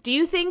yard. Do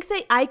you think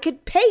that I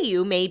could pay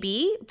you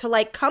maybe to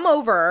like come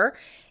over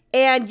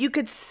and you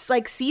could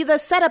like see the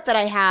setup that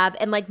I have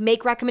and like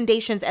make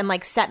recommendations and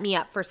like set me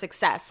up for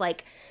success?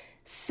 Like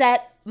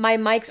set my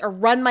mics or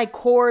run my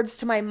cords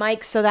to my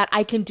mic so that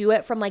I can do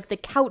it from like the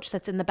couch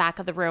that's in the back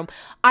of the room.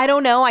 I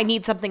don't know. I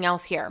need something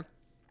else here.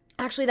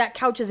 Actually, that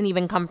couch isn't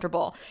even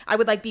comfortable. I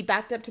would like be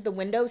backed up to the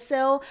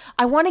windowsill.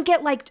 I want to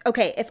get like,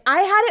 okay, if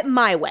I had it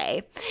my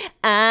way,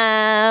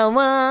 I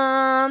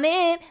want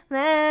it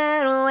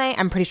that way.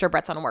 I'm pretty sure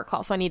Brett's on a work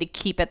call, so I need to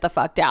keep it the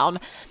fuck down.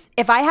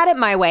 If I had it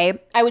my way,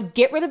 I would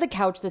get rid of the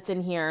couch that's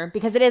in here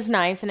because it is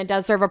nice and it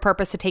does serve a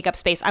purpose to take up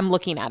space. I'm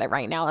looking at it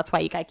right now. That's why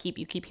you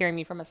keep hearing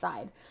me from a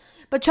side.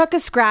 But Chuck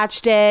has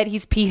scratched it.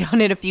 He's peed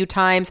on it a few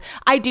times.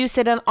 I do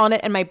sit on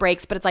it in my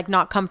breaks, but it's like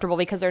not comfortable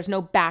because there's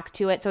no back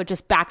to it. So it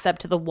just backs up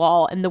to the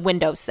wall and the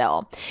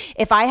windowsill.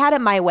 If I had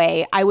it my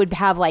way, I would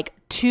have like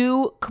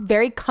 2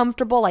 very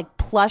comfortable like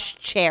plush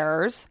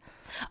chairs,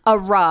 a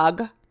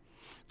rug,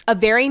 a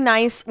very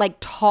nice like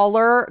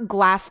taller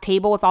glass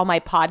table with all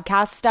my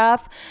podcast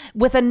stuff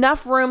with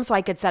enough room so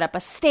I could set up a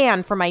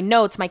stand for my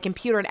notes, my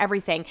computer and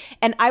everything.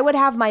 And I would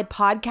have my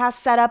podcast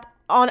set up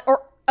on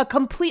or a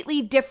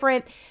completely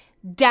different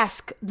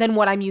desk than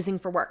what I'm using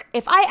for work.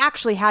 If I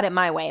actually had it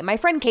my way, my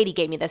friend Katie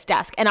gave me this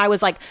desk and I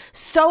was like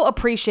so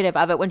appreciative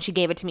of it when she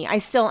gave it to me. I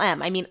still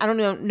am. I mean, I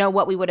don't know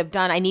what we would have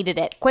done. I needed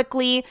it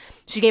quickly.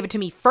 She gave it to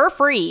me for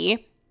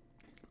free,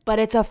 but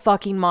it's a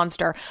fucking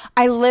monster.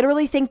 I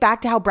literally think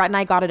back to how Brett and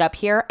I got it up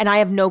here and I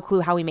have no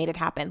clue how we made it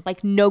happen.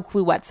 Like no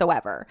clue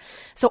whatsoever.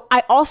 So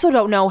I also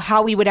don't know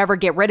how we would ever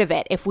get rid of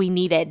it if we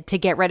needed to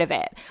get rid of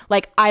it.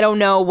 Like I don't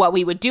know what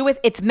we would do with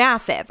it's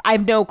massive. I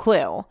have no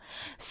clue.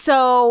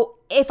 So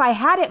if I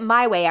had it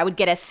my way, I would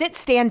get a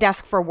sit-stand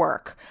desk for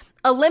work.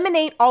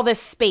 Eliminate all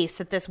this space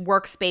that this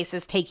workspace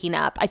is taking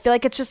up. I feel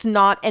like it's just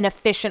not an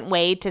efficient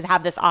way to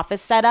have this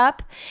office set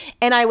up.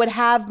 And I would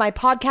have my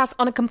podcast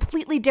on a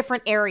completely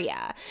different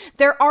area.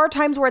 There are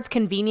times where it's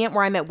convenient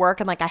where I'm at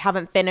work and like I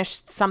haven't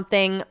finished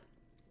something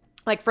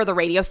like for the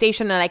radio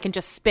station and I can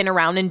just spin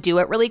around and do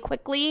it really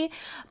quickly.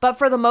 But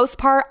for the most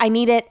part, I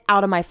need it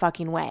out of my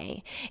fucking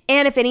way.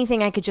 And if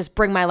anything, I could just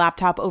bring my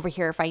laptop over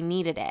here if I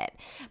needed it.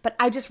 But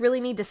I just really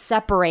need to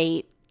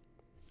separate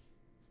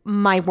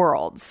my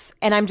worlds.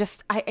 And I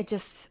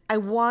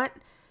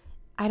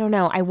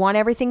want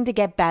everything to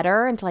get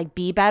better and to like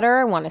be better.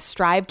 I want to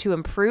strive to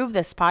improve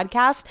this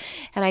podcast.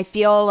 And I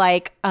feel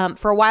like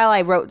for a while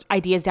I wrote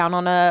ideas down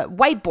on a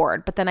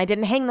whiteboard, but then I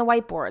didn't hang the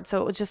whiteboard.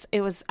 So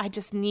I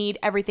just need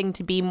everything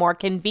to be more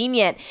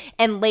convenient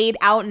and laid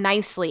out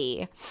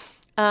nicely.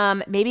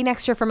 Maybe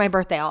next year for my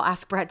birthday, I'll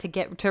ask Brett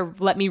to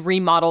let me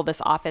remodel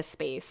this office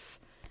space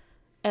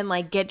and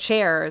like get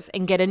chairs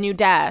and get a new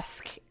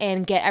desk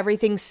and get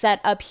everything set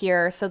up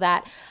here so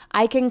that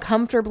I can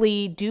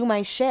comfortably do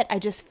my shit. I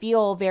just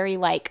feel very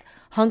like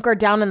hunkered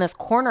down in this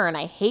corner and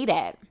I hate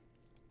it.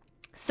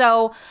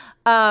 So,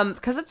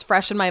 because it's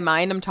fresh in my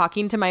mind, I'm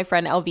talking to my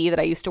friend LV that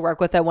I used to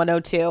work with at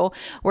 102.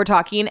 We're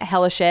talking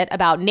hella shit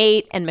about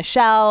Nate and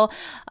Michelle.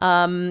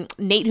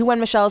 Nate, who won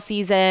Michelle's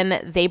season,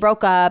 they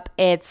broke up.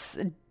 It's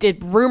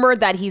rumored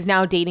that he's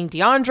now dating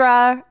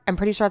Deandra. I'm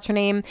pretty sure that's her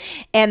name.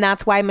 And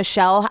that's why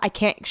Michelle,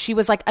 she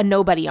was like a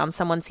nobody on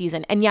someone's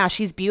season. And yeah,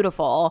 she's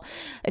beautiful.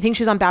 I think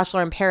she was on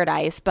Bachelor in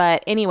Paradise.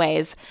 But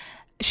anyways,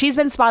 she's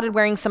been spotted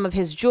wearing some of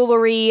his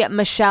jewelry.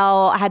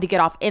 Michelle had to get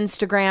off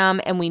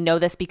Instagram, and we know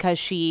this because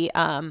she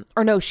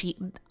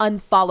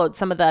unfollowed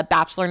some of the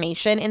Bachelor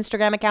Nation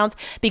Instagram accounts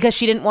because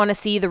she didn't want to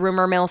see the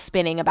rumor mill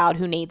spinning about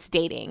who Nate's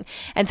dating.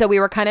 And so we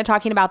were kind of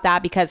talking about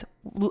that because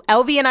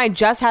LV and I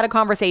just had a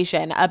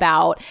conversation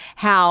about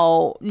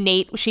how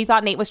she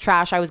thought Nate was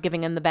trash. I was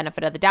giving him the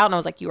benefit of the doubt, and I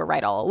was like, you were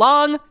right all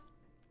along.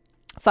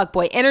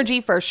 Fuckboy energy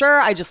for sure.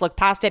 I just looked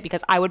past it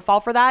because I would fall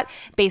for that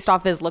based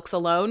off his looks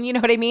alone. You know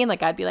what I mean?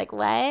 Like I'd be like,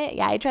 what?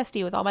 Yeah, I trust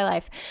you with all my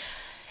life.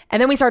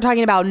 And then we start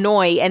talking about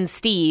Noi and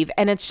Steve.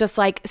 And it's just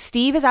like,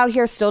 Steve is out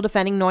here still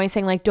defending Noi,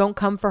 saying like, don't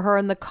come for her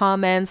in the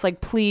comments. Like,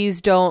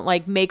 please don't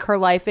like make her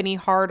life any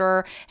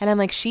harder. And I'm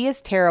like, she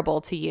is terrible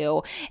to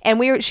you. And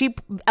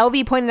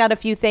LV pointed out a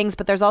few things,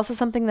 but there's also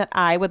something that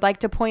I would like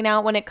to point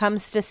out when it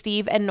comes to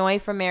Steve and Noi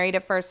from Married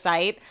at First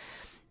Sight.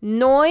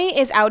 Noi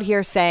is out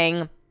here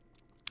saying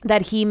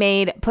that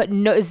he put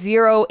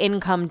zero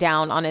income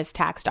down on his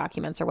tax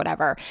documents or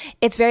whatever.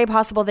 It's very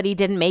possible that he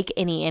didn't make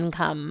any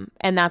income,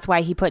 and that's why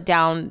he put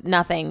down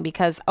nothing,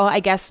 because I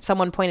guess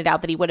someone pointed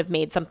out that he would have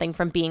made something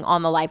from being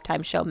on the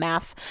Lifetime show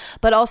MAFS.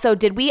 But also,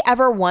 did we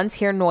ever once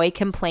hear Noi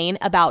complain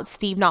about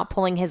Steve not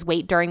pulling his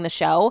weight during the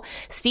show?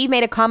 Steve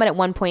made a comment at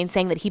one point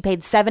saying that he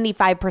paid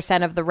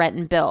 75% of the rent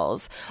and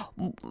bills.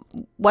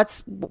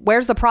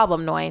 Where's the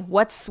problem, Noi?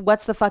 What's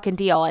the fucking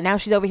deal? And now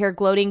she's over here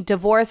gloating.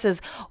 Divorce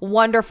is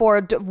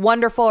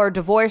wonderful, or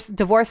divorce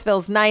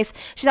feels nice.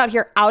 She's out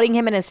here outing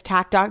him in his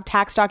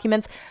tax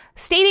documents,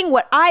 stating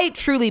what I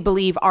truly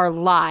believe are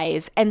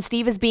lies. And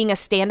Steve is being a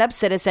stand-up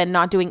citizen,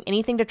 not doing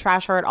anything to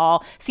trash her at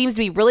all. Seems to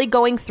be really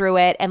going through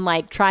it and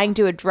like trying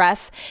to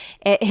address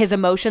his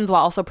emotions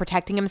while also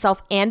protecting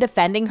himself and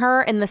defending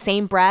her in the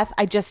same breath.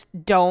 I just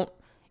don't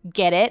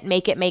get it.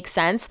 Make it make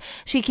sense.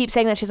 She keeps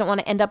saying that she doesn't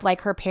want to end up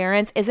like her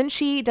parents. Doesn't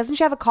she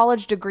have a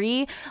college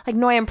degree? Like,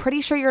 Noi, I'm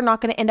pretty sure you're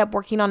not going to end up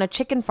working on a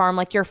chicken farm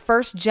like your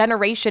first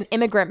generation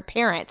immigrant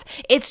parents.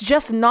 It's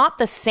just not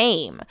the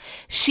same.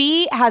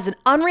 She has an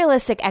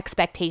unrealistic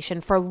expectation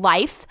for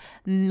life,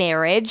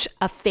 marriage,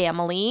 a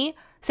family,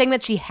 saying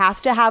that she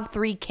has to have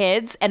 3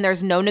 kids and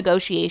there's no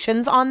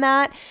negotiations on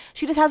that.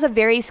 She just has a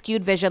very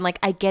skewed vision. Like,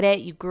 I get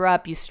it. You grew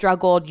up, you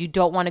struggled. You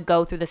don't want to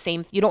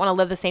you don't want to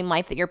live the same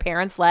life that your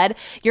parents led.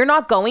 You're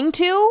not going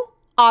to,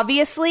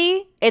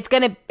 obviously.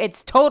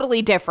 It's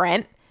totally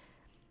different.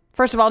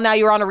 First of all, now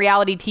you're on a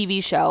reality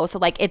TV show. So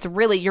like,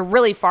 you're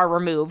really far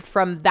removed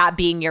from that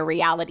being your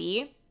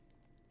reality.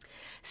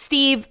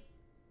 Steve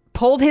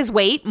pulled his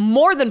weight,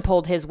 more than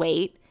pulled his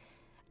weight.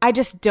 I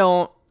just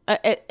don't.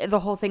 The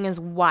whole thing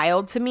is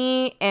wild to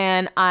me,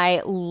 and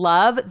I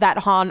love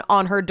that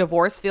on her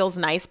Divorce Feels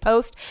Nice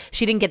post,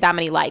 she didn't get that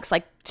many likes,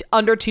 like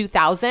under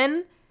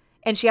 2,000,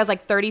 and she has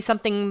like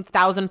 30-something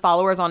thousand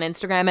followers on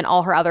Instagram, and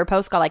all her other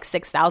posts got like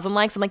 6,000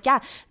 likes. I'm like,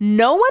 yeah,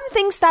 no one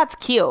thinks that's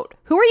cute.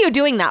 Who are you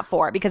doing that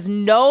for? Because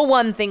no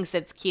one thinks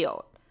it's cute.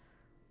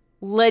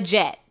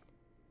 Legit.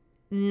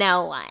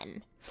 No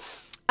one.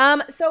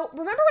 So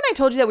remember when I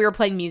told you that we were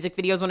playing music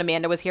videos when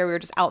Amanda was here? We were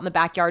just out in the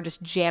backyard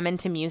just jamming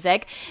to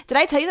music. Did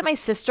I tell you that my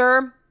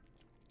sister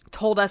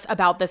told us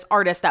about this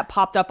artist that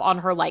popped up on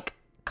her like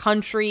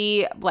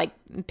country, like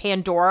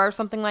Pandora or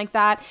something like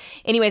that?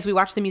 Anyways, we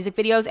watched the music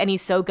videos and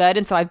he's so good.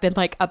 And so I've been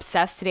like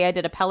obsessed. Today I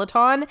did a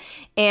Peloton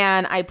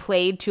and I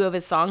played 2 of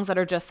his songs that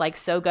are just like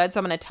so good. So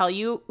I'm going to tell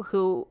you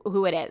who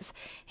it is.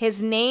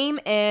 His name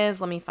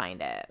is, let me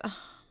find it.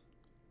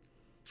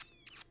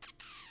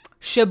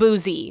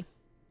 Shaboozey.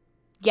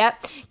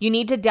 Yep, you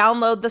need to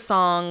download the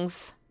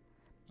songs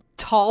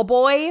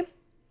Tallboy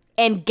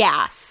and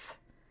Gas.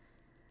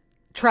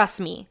 Trust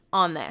me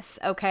on this,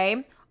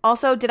 okay?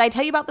 Also, did I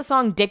tell you about the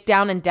song Dick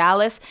Down in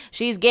Dallas?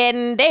 She's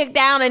getting dick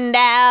down in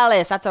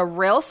Dallas. That's a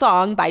real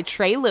song by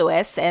Trey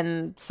Lewis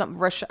and some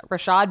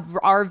Rashad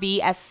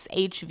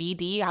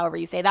RVSHVD, however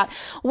you say that.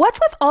 What's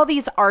with all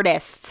these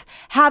artists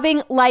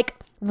having like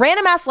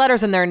random ass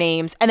letters in their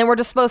names, and then we're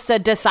just supposed to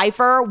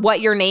decipher what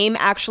your name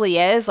actually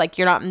is? Like,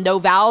 no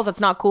vowels. That's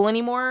not cool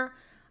anymore.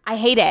 I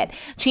hate it.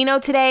 Chino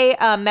today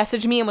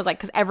messaged me and was like,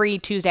 because every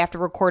Tuesday I have to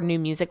record a new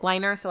music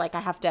liner. So like,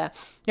 I have to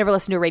never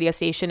listen to a radio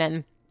station,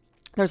 and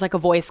there's like a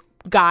voice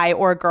guy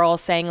or a girl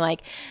saying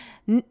like,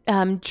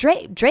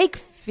 Drake.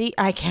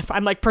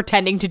 I'm like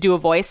pretending to do a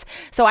voice.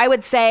 So I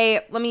would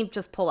say, let me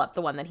just pull up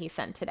the one that he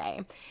sent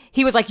today.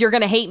 He was like, you're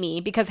going to hate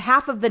me because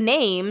half of the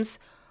names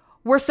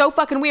were so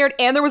fucking weird.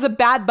 And there was a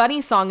Bad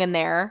Bunny song in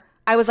there.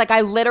 I was like,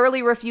 I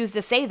literally refuse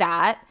to say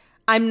that.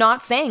 I'm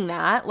not saying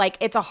that. Like,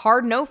 it's a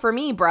hard no for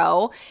me,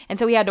 bro. And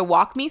so he had to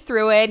walk me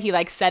through it. He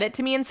like said it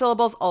to me in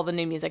syllables. All the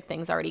new music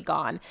things already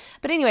gone.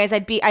 But anyways,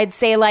 I'd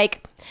say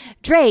like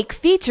Drake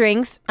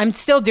featuring, I'm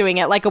still doing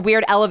it like a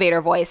weird elevator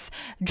voice.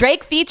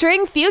 Drake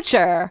featuring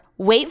Future.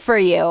 Wait for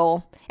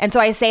you. And so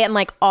I say it in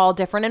like all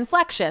different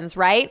inflections,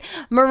 right?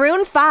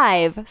 Maroon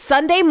 5,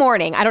 Sunday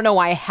Morning. I don't know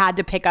why I had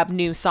to pick up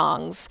new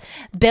songs.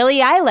 Billie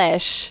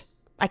Eilish.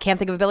 I can't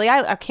think of Billie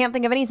Eilish. I can't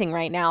think of anything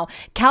right now.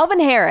 Calvin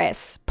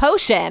Harris,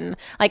 Potion.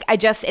 Like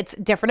it's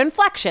different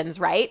inflections,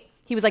 right?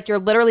 He was like, you're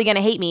literally going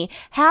to hate me.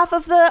 Half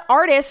of the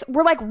artists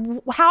were like,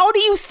 how do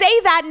you say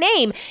that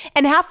name?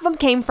 And half of them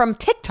came from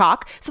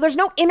TikTok. So there's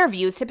no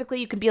interviews. Typically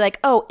you can be like,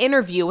 oh,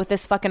 interview with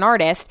this fucking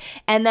artist.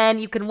 And then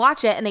you can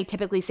watch it and they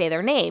typically say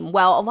their name.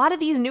 Well, a lot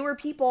of these newer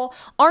people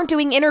aren't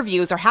doing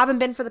interviews or haven't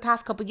been for the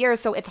past couple years.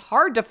 So it's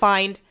hard to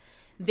find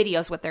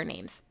videos with their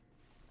names.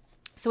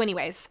 So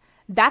anyways,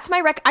 that's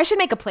my I should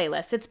make a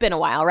playlist. It's been a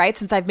while, right?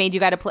 Since I've made you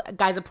guys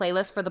a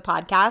playlist for the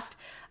podcast.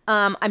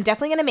 I'm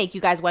definitely going to make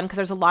you guys one because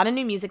there's a lot of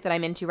new music that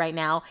I'm into right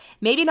now.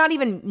 Maybe not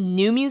even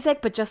new music,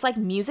 but just like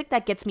music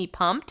that gets me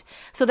pumped.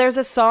 So there's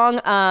a song,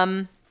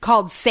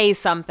 called Say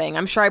Something.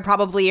 I'm sure I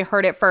probably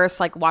heard it first,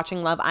 like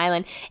watching Love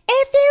Island.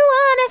 If you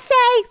want to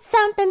say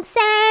something, say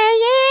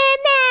it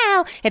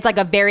now. It's like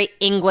a very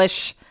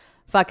English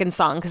fucking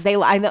song because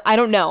I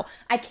don't know.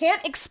 I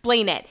can't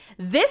explain it.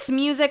 This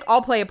music,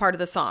 I'll play a part of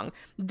the song.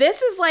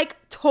 This is like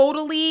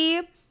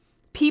totally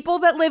people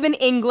that live in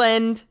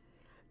England.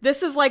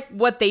 This is like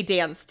what they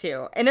dance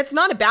to. And it's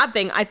not a bad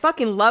thing. I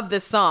fucking love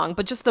this song,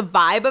 but just the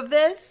vibe of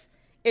this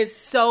is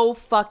so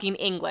fucking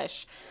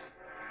English.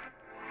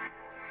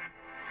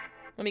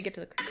 Let me get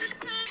to the...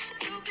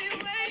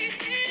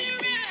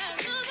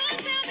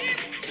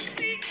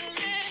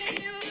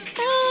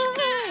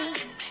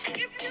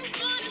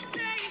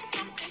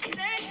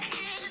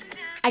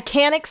 I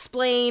can't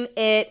explain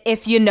it.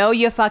 If you know,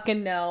 you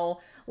fucking know.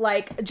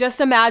 Like,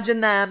 just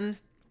imagine them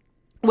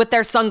with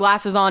their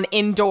sunglasses on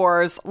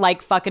indoors,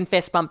 like fucking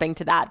fist bumping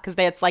to that. Because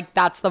it's like,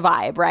 that's the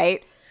vibe,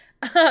 right?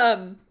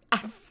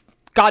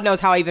 God knows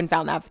how I even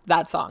found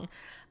that song.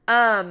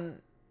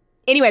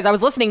 Anyways, I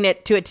was listening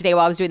to it today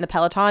while I was doing the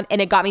Peloton,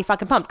 and it got me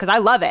fucking pumped because I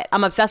love it.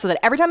 I'm obsessed with it.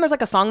 Every time there's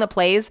like a song that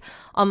plays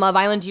on Love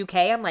Island UK,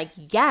 I'm like,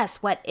 yes,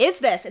 what is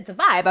this? It's a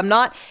vibe. I'm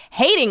not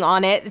hating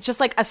on it. It's just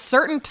like a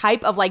certain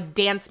type of like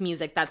dance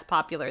music that's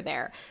popular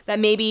there that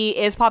maybe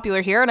is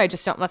popular here, and I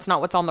just don't, that's not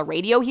what's on the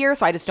radio here,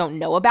 so I just don't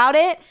know about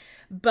it.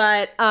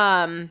 But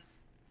I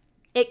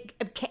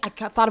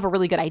thought of a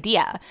really good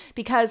idea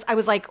because I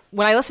was like,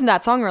 when I listened to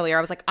that song earlier,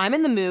 I was like, I'm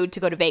in the mood to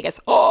go to Vegas.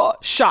 Oh,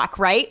 shock,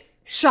 right?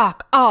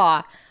 Shock.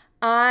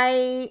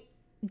 I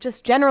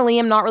just generally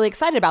am not really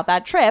excited about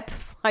that trip.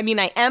 I mean,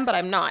 I am, but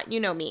I'm not. You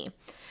know me.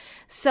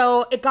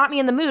 So it got me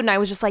in the mood, and I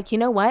was just like, you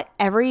know what?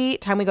 Every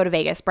time we go to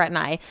Vegas, Brett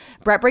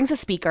brings a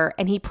speaker,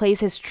 and he plays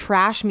his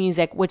trash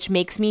music, which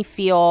makes me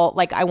feel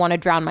like I want to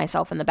drown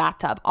myself in the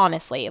bathtub,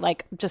 honestly.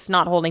 Like, just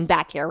not holding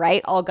back here,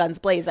 right? All guns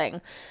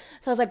blazing.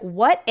 So I was like,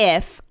 what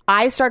if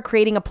I start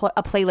creating a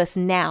playlist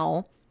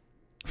now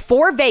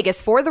for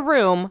Vegas, for the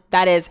room,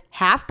 that is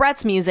half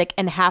Brett's music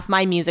and half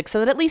my music, so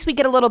that at least we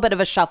get a little bit of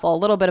a shuffle, a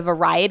little bit of a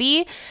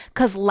variety.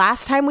 Because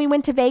last time we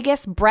went to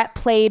Vegas, Brett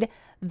played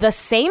the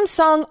same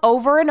song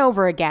over and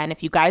over again.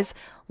 If you guys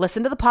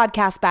listen to the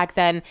podcast back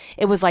then,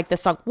 it was like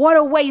this song, what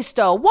a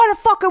waste-o, what a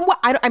fucking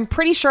I'm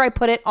pretty sure I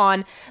put it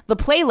on the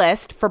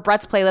playlist for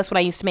Brett's playlist when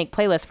I used to make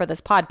playlists for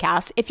this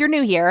podcast. If you're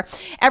new here,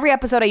 every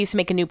episode I used to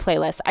make a new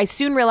playlist. I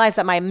soon realized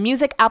that my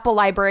music Apple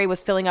library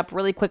was filling up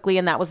really quickly,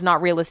 and that was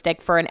not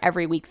realistic for an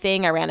every week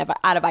thing. I ran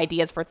out of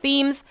ideas for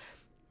themes.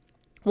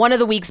 One of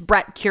the weeks,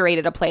 Brett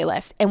curated a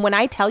playlist. And when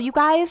I tell you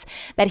guys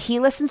that he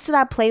listens to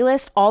that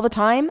playlist all the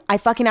time, I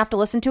fucking have to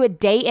listen to it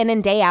day in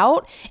and day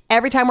out.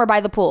 Every time we're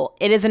by the pool,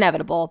 it is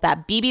inevitable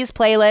that BB's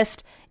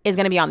playlist is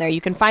going to be on there.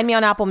 You can find me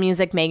on Apple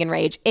Music, Megan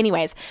Rage.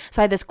 Anyways,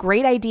 so I had this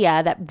great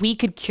idea that we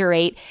could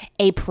curate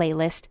a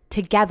playlist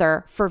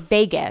together for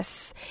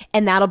Vegas,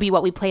 and that'll be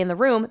what we play in the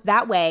room.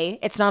 That way,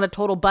 it's not a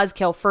total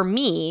buzzkill for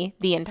me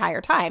the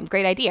entire time.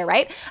 Great idea,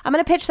 right? I'm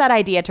going to pitch that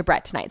idea to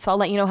Brett tonight, so I'll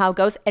let you know how it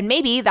goes, and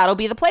maybe that'll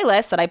be the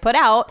playlist that I put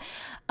out.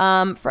 No,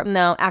 I'm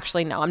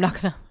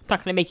not going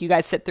to make you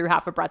guys sit through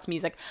half of Brett's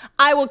music.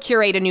 I will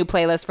curate a new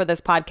playlist for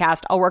this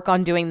podcast. I'll work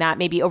on doing that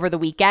maybe over the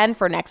weekend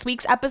for next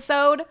week's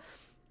episode.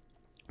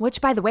 Which,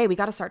 by the way, we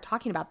got to start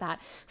talking about that.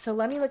 So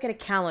let me look at a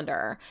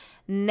calendar.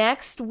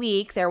 Next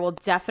week, there will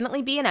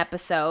definitely be an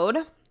episode.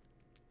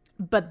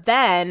 But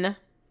then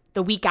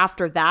the week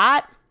after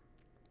that,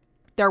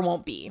 there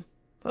won't be.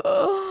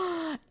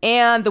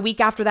 And the week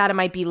after that, it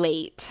might be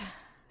late.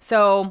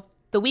 So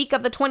the week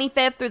of the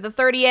 25th through the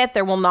 30th,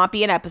 there will not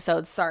be an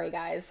episode. Sorry,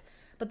 guys.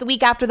 But the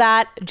week after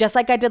that, just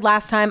like I did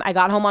last time, I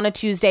got home on a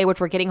Tuesday, which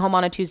we're getting home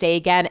on a Tuesday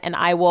again, and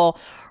I will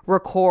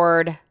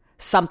record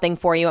something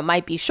for you. It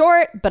might be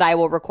short, but I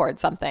will record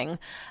something.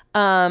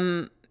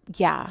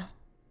 Yeah.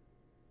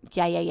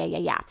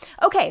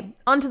 Okay,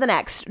 on to the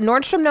next.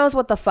 Nordstrom knows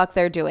what the fuck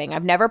they're doing.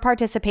 I've never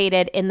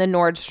participated in the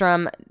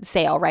Nordstrom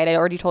sale, right? I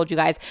already told you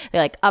guys they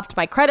like upped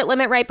my credit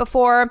limit right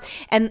before.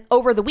 And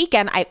over the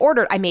weekend, I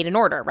made an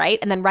order, right?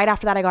 And then right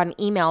after that, I got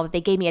an email that they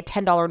gave me a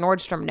 $10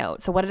 Nordstrom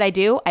note. So what did I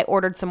do? I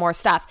ordered some more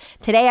stuff.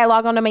 Today, I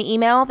log onto my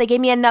email. They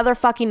gave me another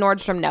fucking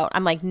Nordstrom note.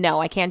 I'm like,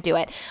 no, I can't do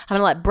it. I'm going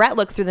to let Brett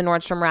look through the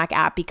Nordstrom Rack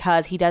app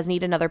because he does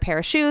need another pair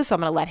of shoes. So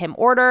I'm going to let him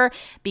order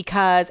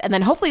and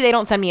then hopefully they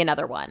don't send me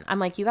another one. I'm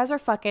like, you guys are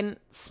fucking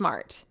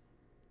smart.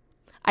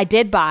 I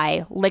did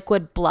buy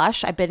liquid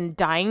blush. I've been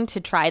dying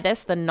to try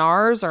this, the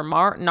NARS or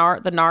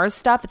the NARS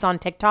stuff. It's on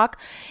TikTok.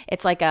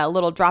 It's like a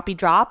little droppy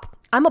drop.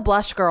 I'm a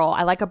blush girl.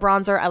 I like a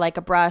bronzer. I like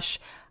a brush.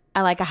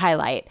 I like a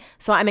highlight.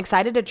 So I'm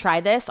excited to try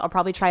this. I'll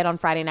probably try it on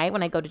Friday night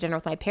when I go to dinner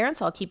with my parents.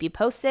 So I'll keep you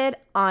posted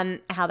on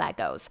how that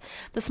goes.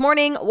 This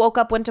morning, woke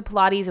up, went to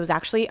Pilates. It was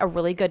actually a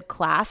really good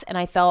class and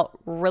I felt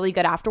really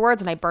good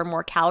afterwards and I burned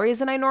more calories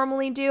than I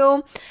normally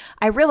do.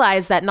 I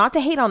realized that, not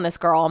to hate on this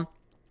girl,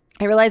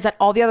 I realized that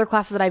all the other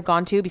classes that I've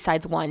gone to,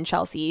 besides one,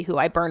 Chelsea, who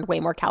I burned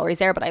way more calories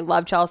there, but I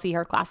love Chelsea.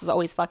 Her classes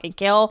always fucking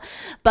kill.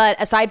 But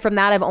aside from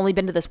that, I've only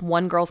been to this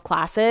one girl's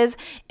classes,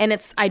 and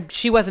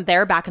she wasn't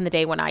there back in the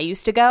day when I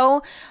used to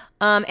go.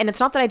 And it's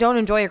not that I don't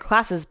enjoy your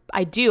classes.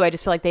 I do. I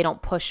just feel like they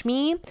don't push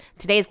me.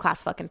 Today's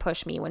class fucking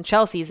pushed me. When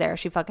Chelsea's there,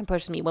 she fucking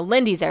pushes me. When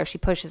Lindy's there, she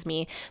pushes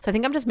me. So I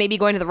think I'm just maybe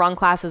going to the wrong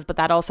classes, but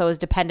that also is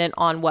dependent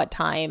on what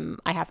time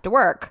I have to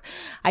work.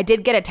 I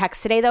did get a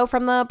text today, though,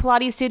 from the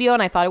Pilates studio,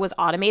 and I thought it was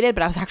automated,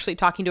 but I was actually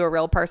talking to a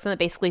real person that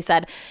basically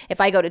said, if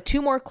I go to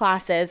 2 more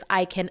classes,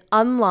 I can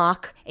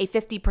unlock a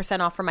 50%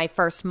 off for my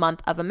first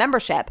month of a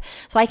membership.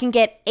 So I can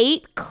get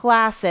 8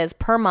 classes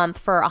per month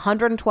for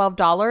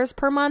 $112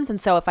 per month.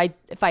 And so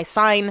if I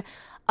sign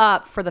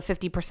up for the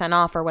 50%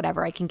 off or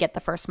whatever, I can get the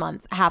first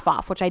month half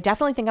off, which I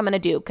definitely think I'm going to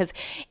do, because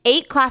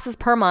 8 classes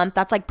per month,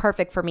 that's like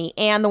perfect for me.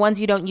 And the ones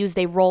you don't use,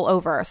 they roll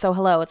over. So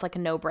hello, it's like a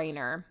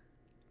no-brainer.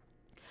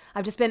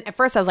 At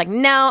first I was like,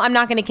 no, I'm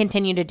not going to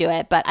continue to do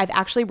it, but I've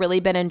actually really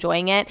been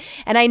enjoying it,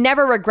 and I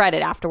never regret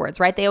it afterwards,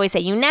 right? They always say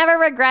you never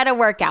regret a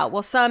workout.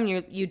 Well, some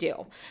you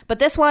do, but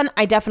this one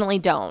I definitely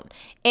don't.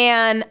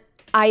 And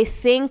I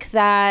think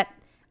that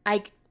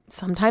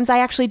sometimes I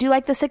actually do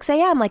like the 6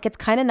 a.m. Like, it's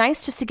kind of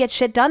nice just to get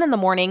shit done in the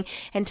morning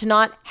and to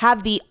not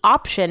have the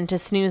option to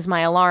snooze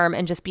my alarm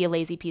and just be a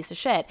lazy piece of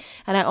shit.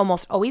 And I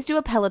almost always do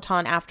a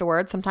Peloton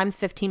afterwards, sometimes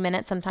 15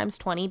 minutes, sometimes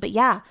 20. But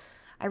yeah,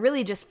 I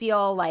really just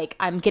feel like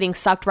I'm getting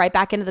sucked right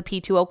back into the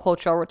P2O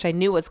culture, which I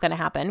knew was going to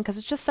happen because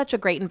it's just such a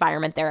great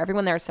environment there.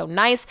 Everyone there is so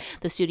nice.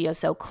 The studio's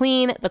so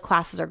clean. The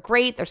classes are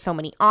great. There's so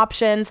many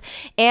options.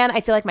 And I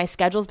feel like my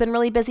schedule's been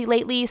really busy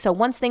lately. So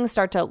once things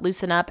start to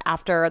loosen up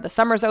after the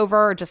summer's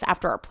over, or just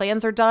after our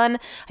plans are done,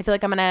 I feel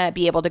like I'm going to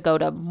be able to go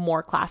to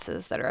more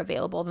classes that are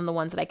available than the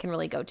ones that I can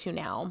really go to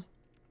now.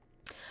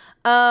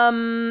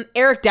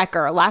 Eric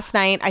Decker, last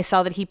night I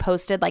saw that he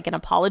posted like an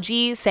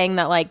apology saying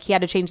that like he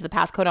had to change the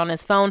passcode on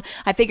his phone.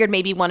 I figured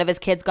maybe one of his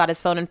kids got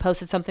his phone and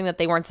posted something that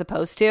they weren't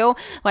supposed to. Well,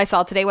 I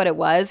saw today what it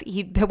was.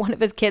 One of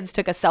his kids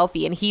took a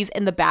selfie and he's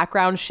in the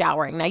background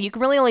showering. Now you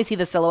can really only see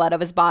the silhouette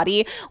of his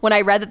body. When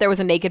I read that there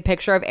was a naked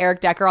picture of Eric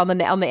Decker on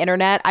the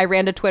internet, I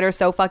ran to Twitter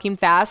so fucking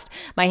fast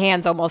my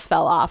hands almost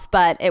fell off,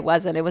 but it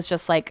wasn't. It was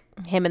just like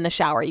him in the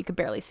shower. You could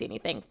barely see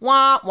anything.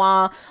 Wah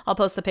wah. I'll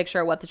post the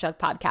picture of What the Chuck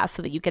podcast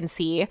so that you can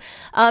see.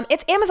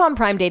 It's Amazon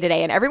Prime Day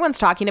today and everyone's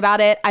talking about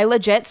it. I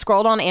legit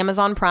scrolled on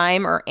Amazon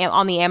Prime or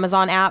on the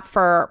Amazon app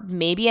for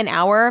maybe an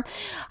hour.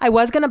 I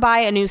was going to buy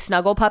a new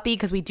Snuggle puppy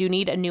because we do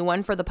need a new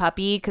one for the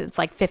puppy because it's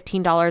like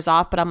 $15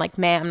 off, but I'm like,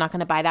 man, I'm not going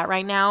to buy that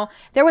right now.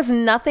 There was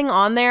nothing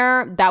on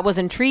there that was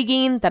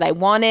intriguing that I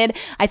wanted.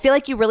 I feel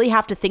like you really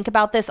have to think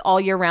about this all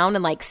year round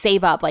and like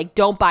save up. Like,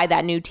 don't buy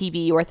that new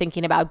TV you were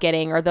thinking about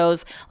getting or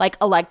those like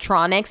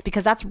electronics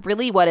because that's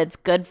really what it's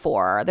good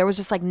for. There was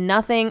just like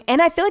nothing.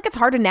 And I feel like it's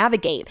hard to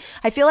navigate.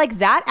 I feel like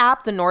that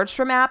app, the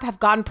Nordstrom app, have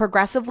gotten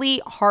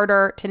progressively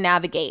harder to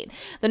navigate.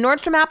 The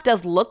Nordstrom app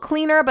does look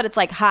cleaner, but it's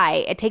like, hi,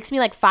 it takes me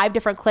like 5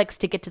 different clicks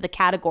to get to the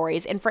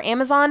categories. And for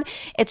Amazon,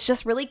 it's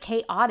just really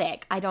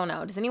chaotic. I don't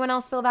know. Does anyone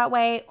else feel that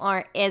way?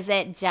 Or is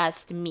it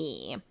just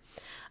me?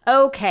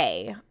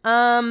 Okay.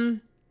 Another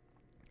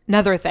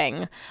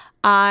thing.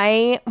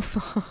 I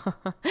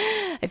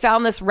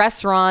found this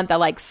restaurant that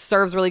like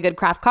serves really good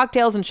craft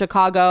cocktails in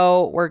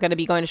Chicago. We're going to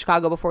be going to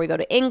Chicago before we go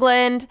to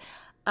England.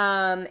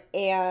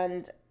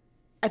 And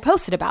I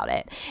posted about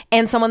it,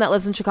 and someone that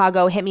lives in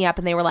Chicago hit me up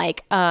and they were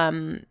like,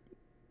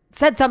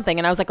 said something.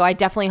 And I was like, oh, I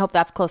definitely hope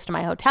that's close to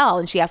my hotel.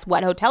 And she asked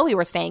what hotel we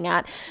were staying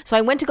at. So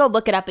I went to go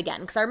look it up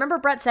again because I remember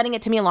Brett sending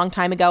it to me a long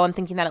time ago and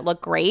thinking that it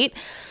looked great.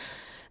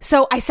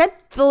 So I sent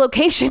the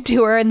location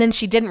to her and then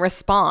she didn't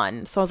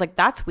respond. So I was like,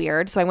 that's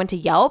weird. So I went to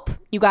Yelp.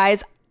 You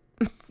guys,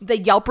 the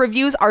Yelp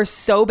reviews are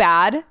so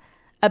bad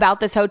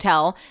about this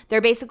hotel. They're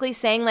basically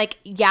saying like,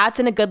 yeah, it's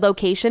in a good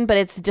location, but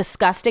it's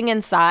disgusting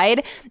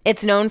inside.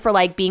 It's known for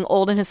like being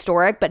old and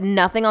historic, but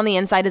nothing on the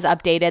inside is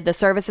updated. The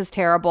service is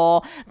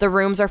terrible. The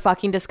rooms are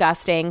fucking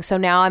disgusting. So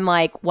now I'm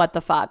like, what the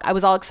fuck? I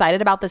was all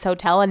excited about this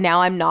hotel and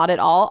now I'm not at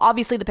all.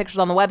 Obviously the pictures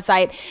on the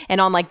website and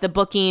on like the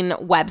booking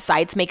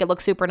websites make it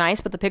look super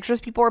nice, but the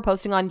pictures people were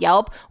posting on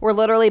Yelp were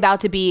literally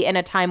about to be in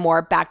a time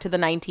warp back to the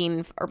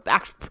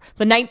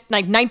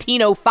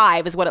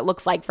 1905 is what it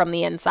looks like from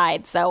the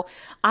inside. So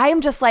I am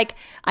just like,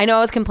 I know I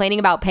was complaining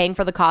about paying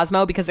for the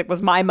Cosmo because it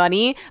was my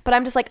money, but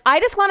I'm just like, I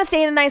just want to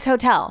stay in a nice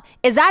hotel.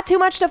 Is that too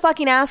much to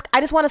fucking ask? I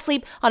just want to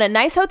sleep on a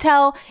nice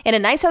hotel in a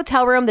nice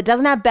hotel room that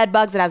doesn't have bed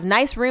bugs, that has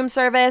nice room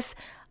service.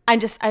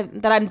 To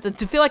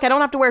feel like I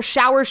don't have to wear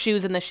shower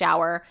shoes in the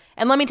shower.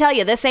 And let me tell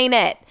you, this ain't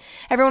it.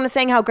 Everyone was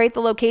saying how great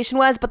the location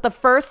was, but the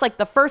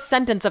first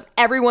sentence of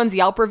everyone's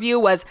Yelp review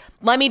was,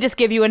 let me just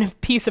give you a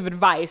piece of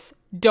advice.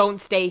 Don't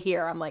stay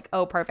here. I'm like,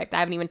 oh, perfect. I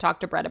haven't even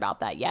talked to Brett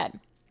about that yet.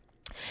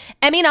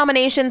 Emmy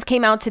nominations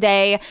came out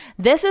today.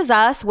 This Is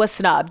Us was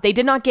snubbed. They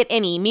did not get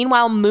any.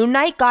 Meanwhile, Moon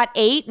Knight got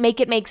 8. Make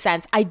it make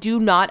sense. I do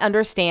not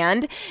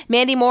understand.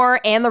 Mandy Moore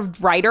and the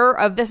writer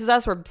of This Is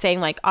Us were saying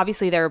like,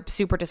 obviously they're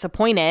super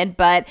disappointed,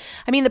 but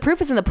I mean, the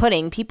proof is in the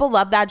pudding. People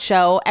love that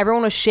show.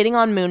 Everyone was shitting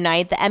on Moon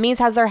Knight. The Emmys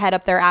has their head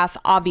up their ass,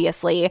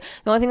 obviously.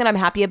 The only thing that I'm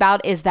happy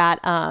about is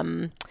that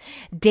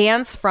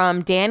dance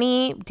from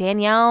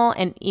Danielle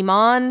and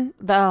Iman.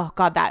 Oh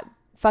God, that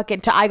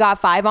fucking to I Got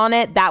Five on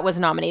It, that was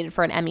nominated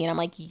for an Emmy. And I'm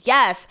like,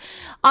 yes.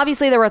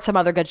 Obviously, there were some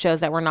other good shows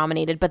that were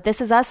nominated, but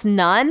This Is Us,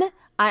 none.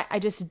 I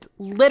just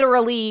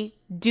literally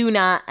do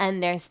not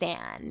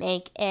understand.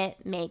 Make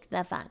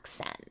the fuck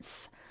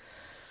sense.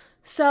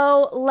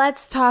 So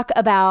let's talk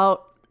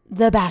about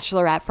The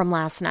Bachelorette from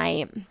last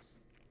night.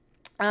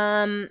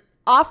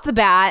 Off the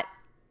bat,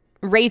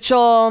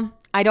 Rachel,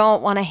 I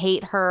don't want to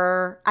hate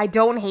her. I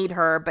don't hate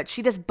her, but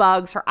she just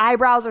bugs. Her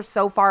eyebrows are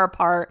so far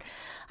apart.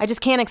 I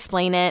just can't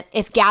explain it.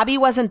 If Gabby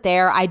wasn't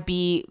there, I'd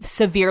be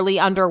severely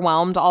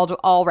underwhelmed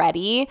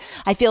already.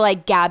 I feel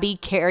like Gabby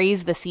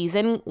carries the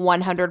season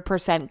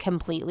 100%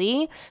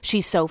 completely.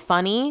 She's so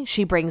funny.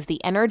 She brings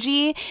the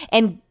energy,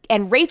 and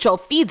Rachel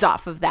feeds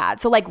off of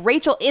that. So like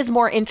Rachel is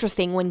more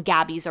interesting when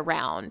Gabby's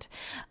around.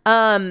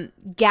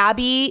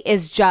 Gabby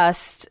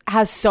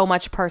has so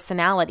much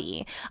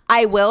personality.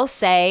 I will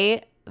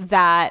say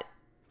that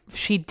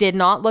she did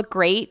not look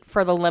great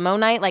for the limo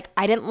night. Like,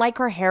 I didn't like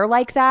her hair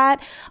like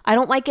that. I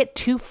don't like it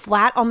too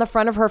flat on the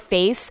front of her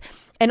face.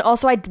 And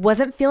also, I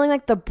wasn't feeling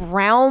like the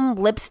brown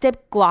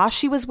lipstick gloss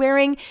she was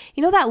wearing.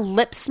 You know that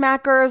Lip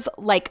Smackers,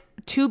 like,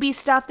 tubey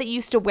stuff that you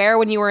used to wear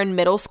when you were in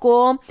middle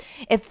school?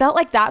 It felt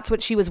like that's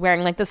what she was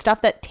wearing, like the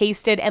stuff that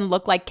tasted and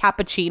looked like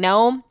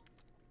cappuccino.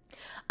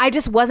 I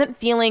just wasn't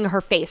feeling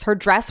her face. Her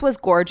dress was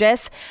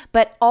gorgeous,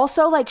 but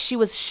also like she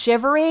was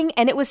shivering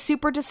and it was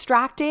super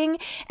distracting.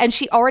 And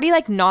she already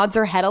like nods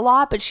her head a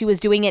lot, but she was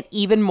doing it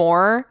even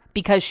more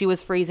because she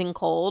was freezing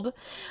cold.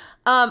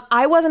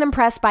 I wasn't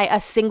impressed by a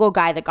single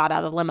guy that got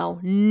out of the limo.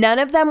 None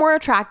of them were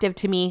attractive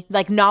to me.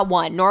 Like, not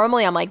one.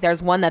 Normally I'm like,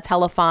 there's one that's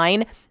hella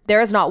fine.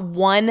 There is not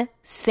one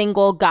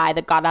single guy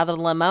that got out of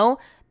the limo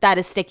that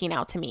is sticking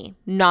out to me.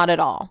 Not at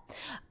all.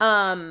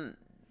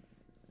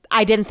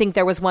 I didn't think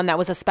there was one that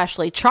was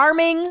especially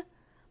charming.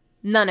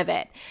 None of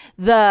it.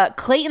 The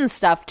Clayton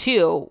stuff,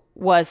 too,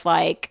 was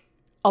like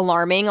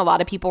alarming. A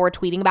lot of people were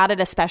tweeting about it,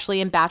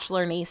 especially in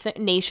Bachelor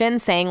Nation,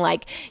 saying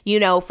like, you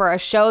know, for a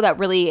show that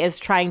really is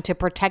trying to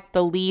protect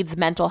the lead's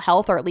mental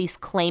health, or at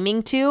least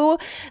claiming to,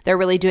 they're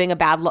really doing a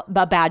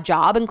bad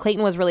job. And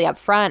Clayton was really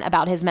upfront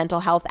about his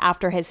mental health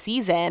after his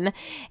season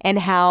and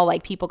how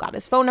like people got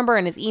his phone number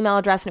and his email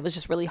address, and it was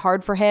just really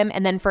hard for him.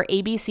 And then for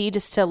ABC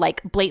just to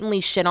like blatantly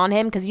shit on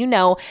him, because you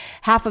know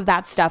half of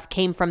that stuff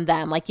came from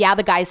them. Like, yeah,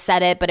 the guys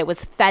said it, but it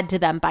was fed to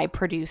them by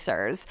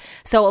producers.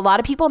 So a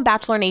lot of people in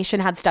Bachelor Nation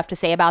had stuff to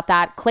say about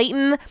that.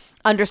 Clayton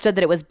understood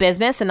that it was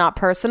business and not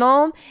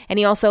personal, and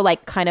he also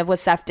like kind of was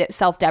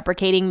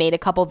self-deprecating, made a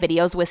couple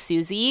videos with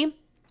Susie.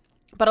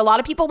 But a lot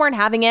of people weren't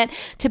having it.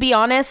 To be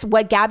honest,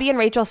 what Gabby and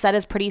Rachel said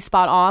is pretty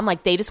spot on.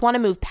 Like, they just want to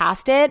move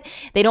past it.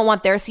 They don't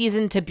want their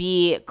season to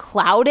be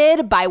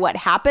clouded by what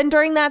happened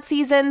during that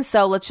season.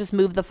 So let's just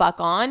move the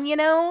fuck on, you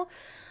know?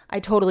 I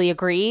totally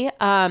agree.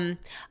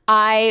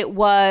 I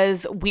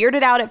was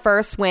weirded out at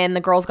first when the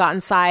girls got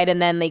inside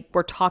and then they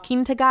were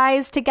talking to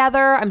guys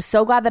together. I'm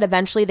so glad that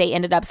eventually they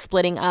ended up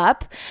splitting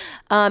up.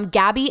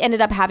 Gabby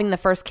ended up having the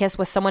first kiss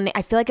with someone,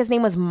 I feel like his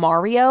name was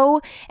Mario,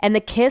 and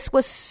the kiss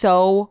was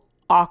so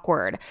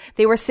awkward.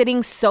 They were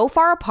sitting so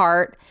far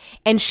apart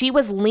and she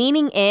was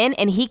leaning in,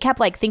 and he kept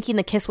like thinking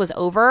the kiss was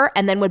over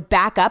and then would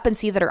back up and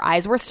see that her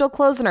eyes were still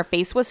closed and her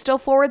face was still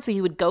forward, so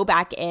he would go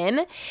back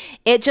in.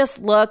 It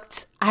just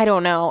looked, I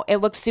don't know, it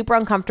looked super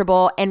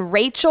uncomfortable. And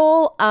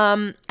Rachel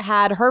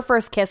had her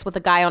first kiss with a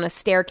guy on a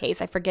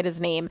staircase. I forget his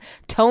name.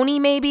 Tony,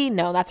 maybe?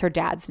 No, that's her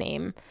dad's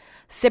name.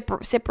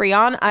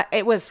 Cyprian.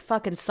 It was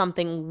fucking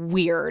something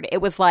weird.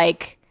 It was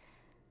like,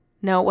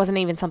 no, it wasn't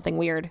even something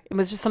weird. It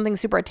was just something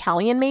super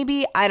Italian,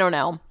 maybe? I don't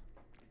know.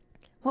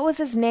 What was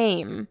his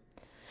name?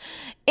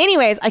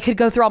 Anyways, I could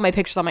go through all my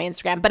pictures on my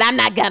Instagram, but I'm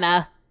not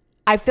gonna.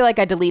 I feel like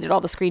I deleted all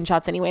the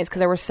screenshots anyways because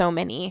there were so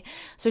many.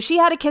 So she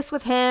had a kiss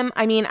with him.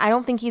 I mean, I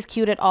don't think he's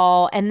cute at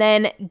all. And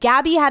then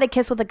Gabby had a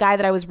kiss with a guy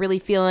that I was really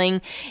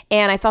feeling,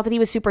 and I thought that he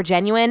was super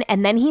genuine.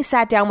 And then he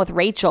sat down with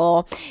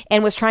Rachel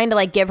and was trying to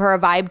like give her a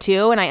vibe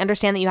too. And I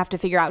understand that you have to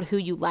figure out who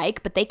you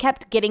like, but they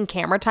kept getting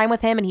camera time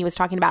with him, and he was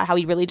talking about how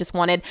he really just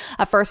wanted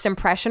a first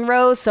impression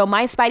rose. So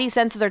my spidey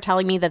senses are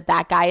telling me that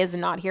that guy is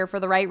not here for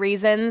the right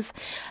reasons.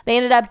 They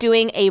ended up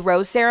doing a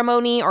rose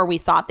ceremony, or we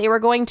thought they were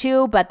going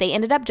to, but they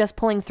ended up just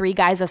pulling 3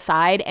 guys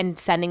aside and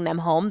sending them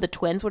home, the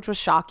twins, which was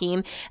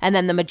shocking, and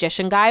then the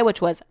magician guy, which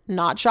was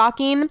not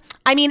shocking.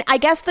 I mean, I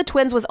guess the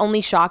twins was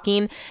only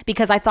shocking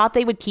because I thought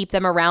they would keep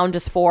them around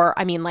just for,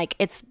 I mean, like,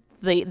 it's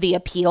the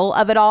appeal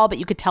of it all, but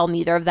you could tell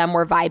neither of them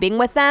were vibing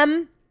with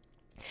them.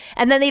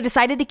 And then they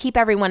decided to keep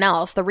everyone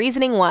else. The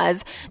reasoning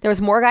was there was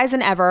more guys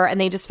than ever,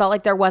 and they just felt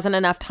like there wasn't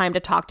enough time to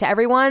talk to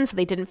everyone, so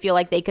they didn't feel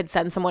like they could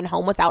send someone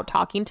home without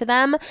talking to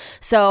them.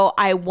 So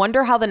I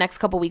wonder how the next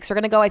couple weeks are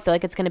going to go. I feel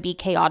like it's going to be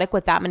chaotic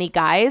with that many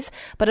guys,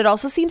 but it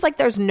also seems like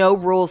there's no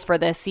rules for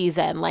this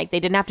season. Like, they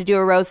didn't have to do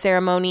a rose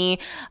ceremony.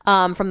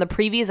 From the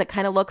previews, it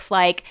kind of looks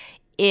like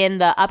in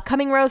the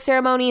upcoming rose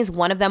ceremonies,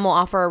 one of them will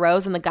offer a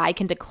rose and the guy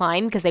can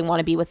decline because they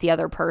want to be with the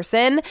other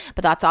person.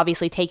 But that's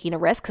obviously taking a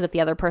risk, because if the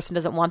other person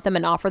doesn't want them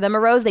and offer them a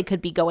rose, they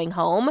could be going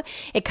home.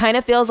 It kind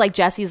of feels like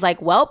Jesse's like,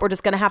 well, we're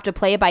just going to have to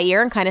play it by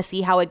ear and kind of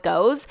see how it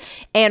goes.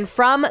 And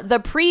from the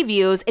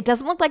previews, it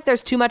doesn't look like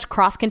there's too much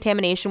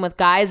cross-contamination with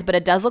guys, but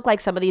it does look like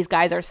some of these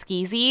guys are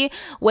skeezy,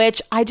 which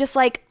I just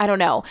like, I don't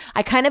know.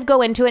 I kind of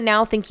go into it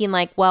now thinking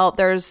like, well,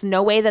 there's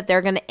no way that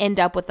they're going to end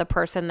up with the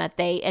person that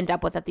they end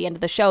up with at the end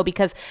of the show,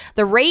 because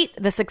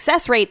the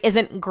success rate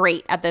isn't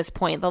great at this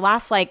point. The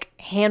last like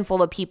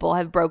handful of people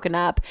have broken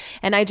up,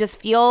 and I just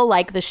feel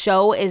like the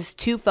show is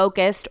too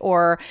focused,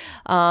 or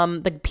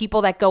the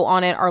people that go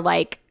on it are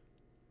like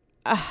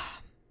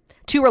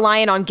too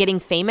reliant on getting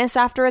famous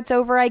after it's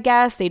over, I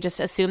guess. They just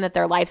assume that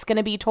their life's going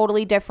to be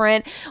totally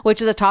different,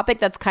 which is a topic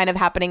that's kind of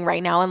happening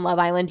right now in Love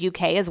Island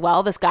UK as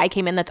well. This guy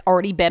came in that's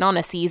already been on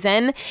a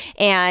season,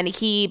 and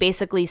he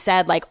basically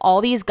said like all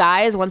these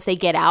guys, once they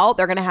get out,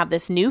 they're going to have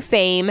this new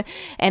fame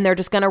and they're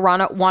just going to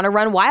want to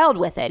run wild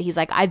with it. He's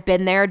like, I've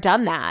been there,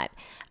 done that.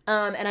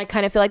 And I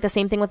kind of feel like the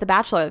same thing with The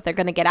Bachelor. They're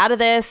going to get out of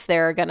this.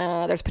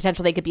 There's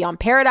potential they could be on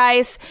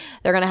Paradise.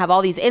 They're going to have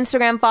all these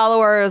Instagram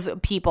followers,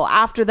 people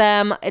after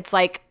them. It's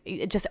like,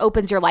 it just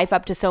opens your life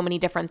up to so many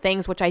different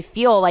things, which I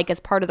feel like is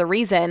part of the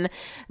reason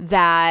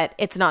that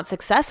it's not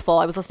successful.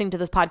 I was listening to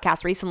this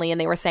podcast recently,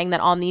 and they were saying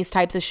that on these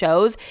types of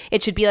shows,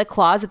 it should be a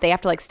clause that they have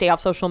to like stay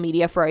off social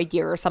media for a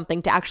year or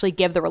something to actually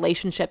give the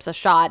relationships a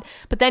shot.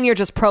 But then you're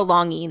just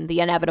prolonging the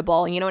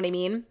inevitable. You know what I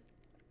mean?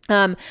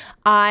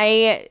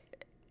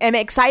 I'm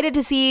excited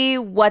to see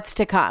what's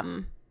to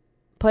come.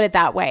 Put it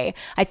that way.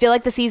 I feel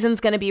like the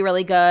season's going to be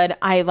really good.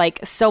 I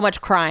like so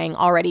much crying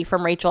already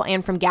from Rachel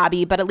and from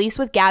Gabby, but at least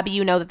with Gabby,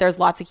 you know that there's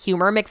lots of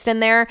humor mixed in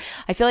there.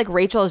 I feel like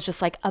Rachel is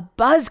just like a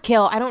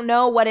buzzkill. I don't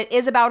know what it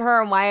is about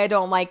her and why I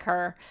don't like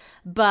her,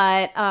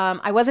 but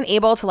I wasn't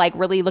able to like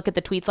really look at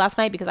the tweets last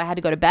night because I had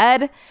to go to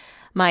bed.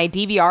 My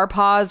DVR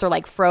paused or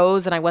like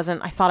froze, and I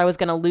thought I was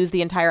going to lose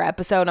the entire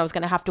episode, and I was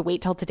going to have to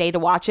wait till today to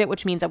watch it,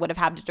 which means I would have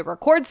had to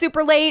record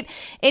super late.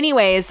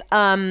 Anyways, so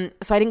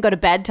I didn't go to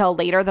bed till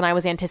later than I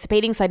was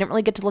anticipating, so I didn't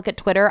really get to look at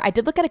Twitter. I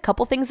did look at a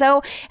couple things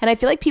though, and I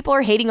feel like people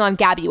are hating on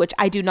Gabby, which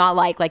I do not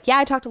like. Like, yeah,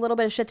 I talked a little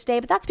bit of shit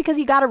today, but that's because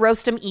you got to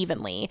roast them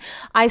evenly.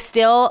 I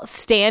still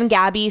stan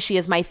Gabby. She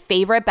is my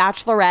favorite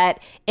bachelorette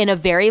in a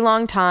very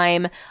long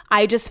time.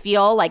 I just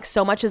feel like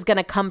so much is going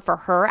to come for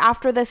her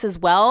after this as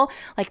well,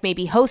 like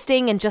maybe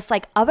hosting and just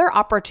like other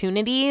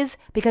opportunities,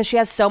 because she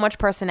has so much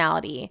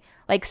personality.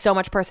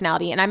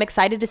 And I'm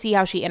excited to see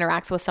how she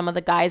interacts with some of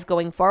the guys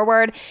going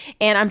forward.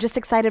 And I'm just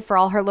excited for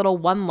all her little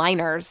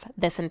one-liners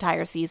this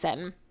entire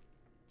season.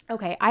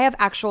 Okay, I have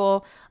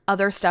actual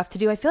other stuff to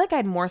do. I feel like I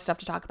had more stuff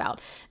to talk about.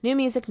 New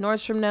music,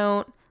 Nordstrom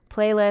Note,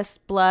 playlist,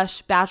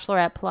 Blush,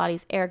 Bachelorette,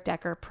 Pilates, Eric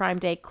Decker, Prime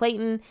Day,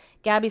 Clayton,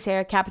 Gabby's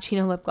hair,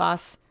 cappuccino lip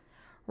gloss,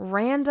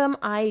 random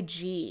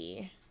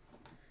IG.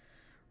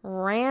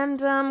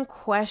 Random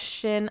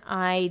question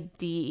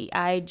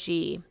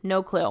IG.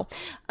 No clue.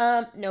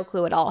 No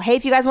clue at all. Hey,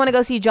 if you guys want to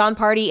go see John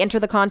Party, enter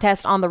the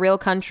contest on the Real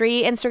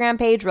Country Instagram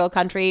page, Real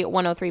Country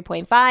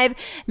 103.5.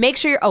 Make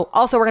sure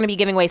also we're going to be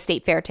giving away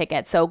State Fair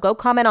tickets. So go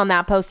comment on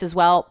that post as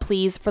well.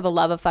 Please, for the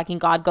love of fucking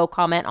God, go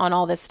comment on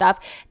all this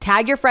stuff.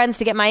 Tag your friends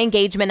to get my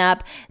engagement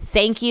up.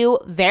 Thank you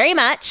very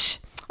much.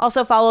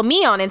 Also follow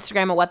me on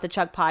Instagram at What the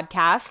Chuck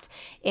Podcast.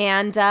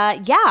 And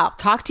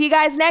talk to you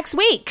guys next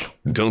week.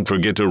 Don't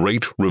forget to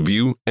rate,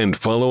 review, and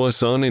follow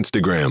us on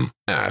Instagram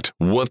at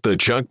What the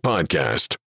Chuck Podcast.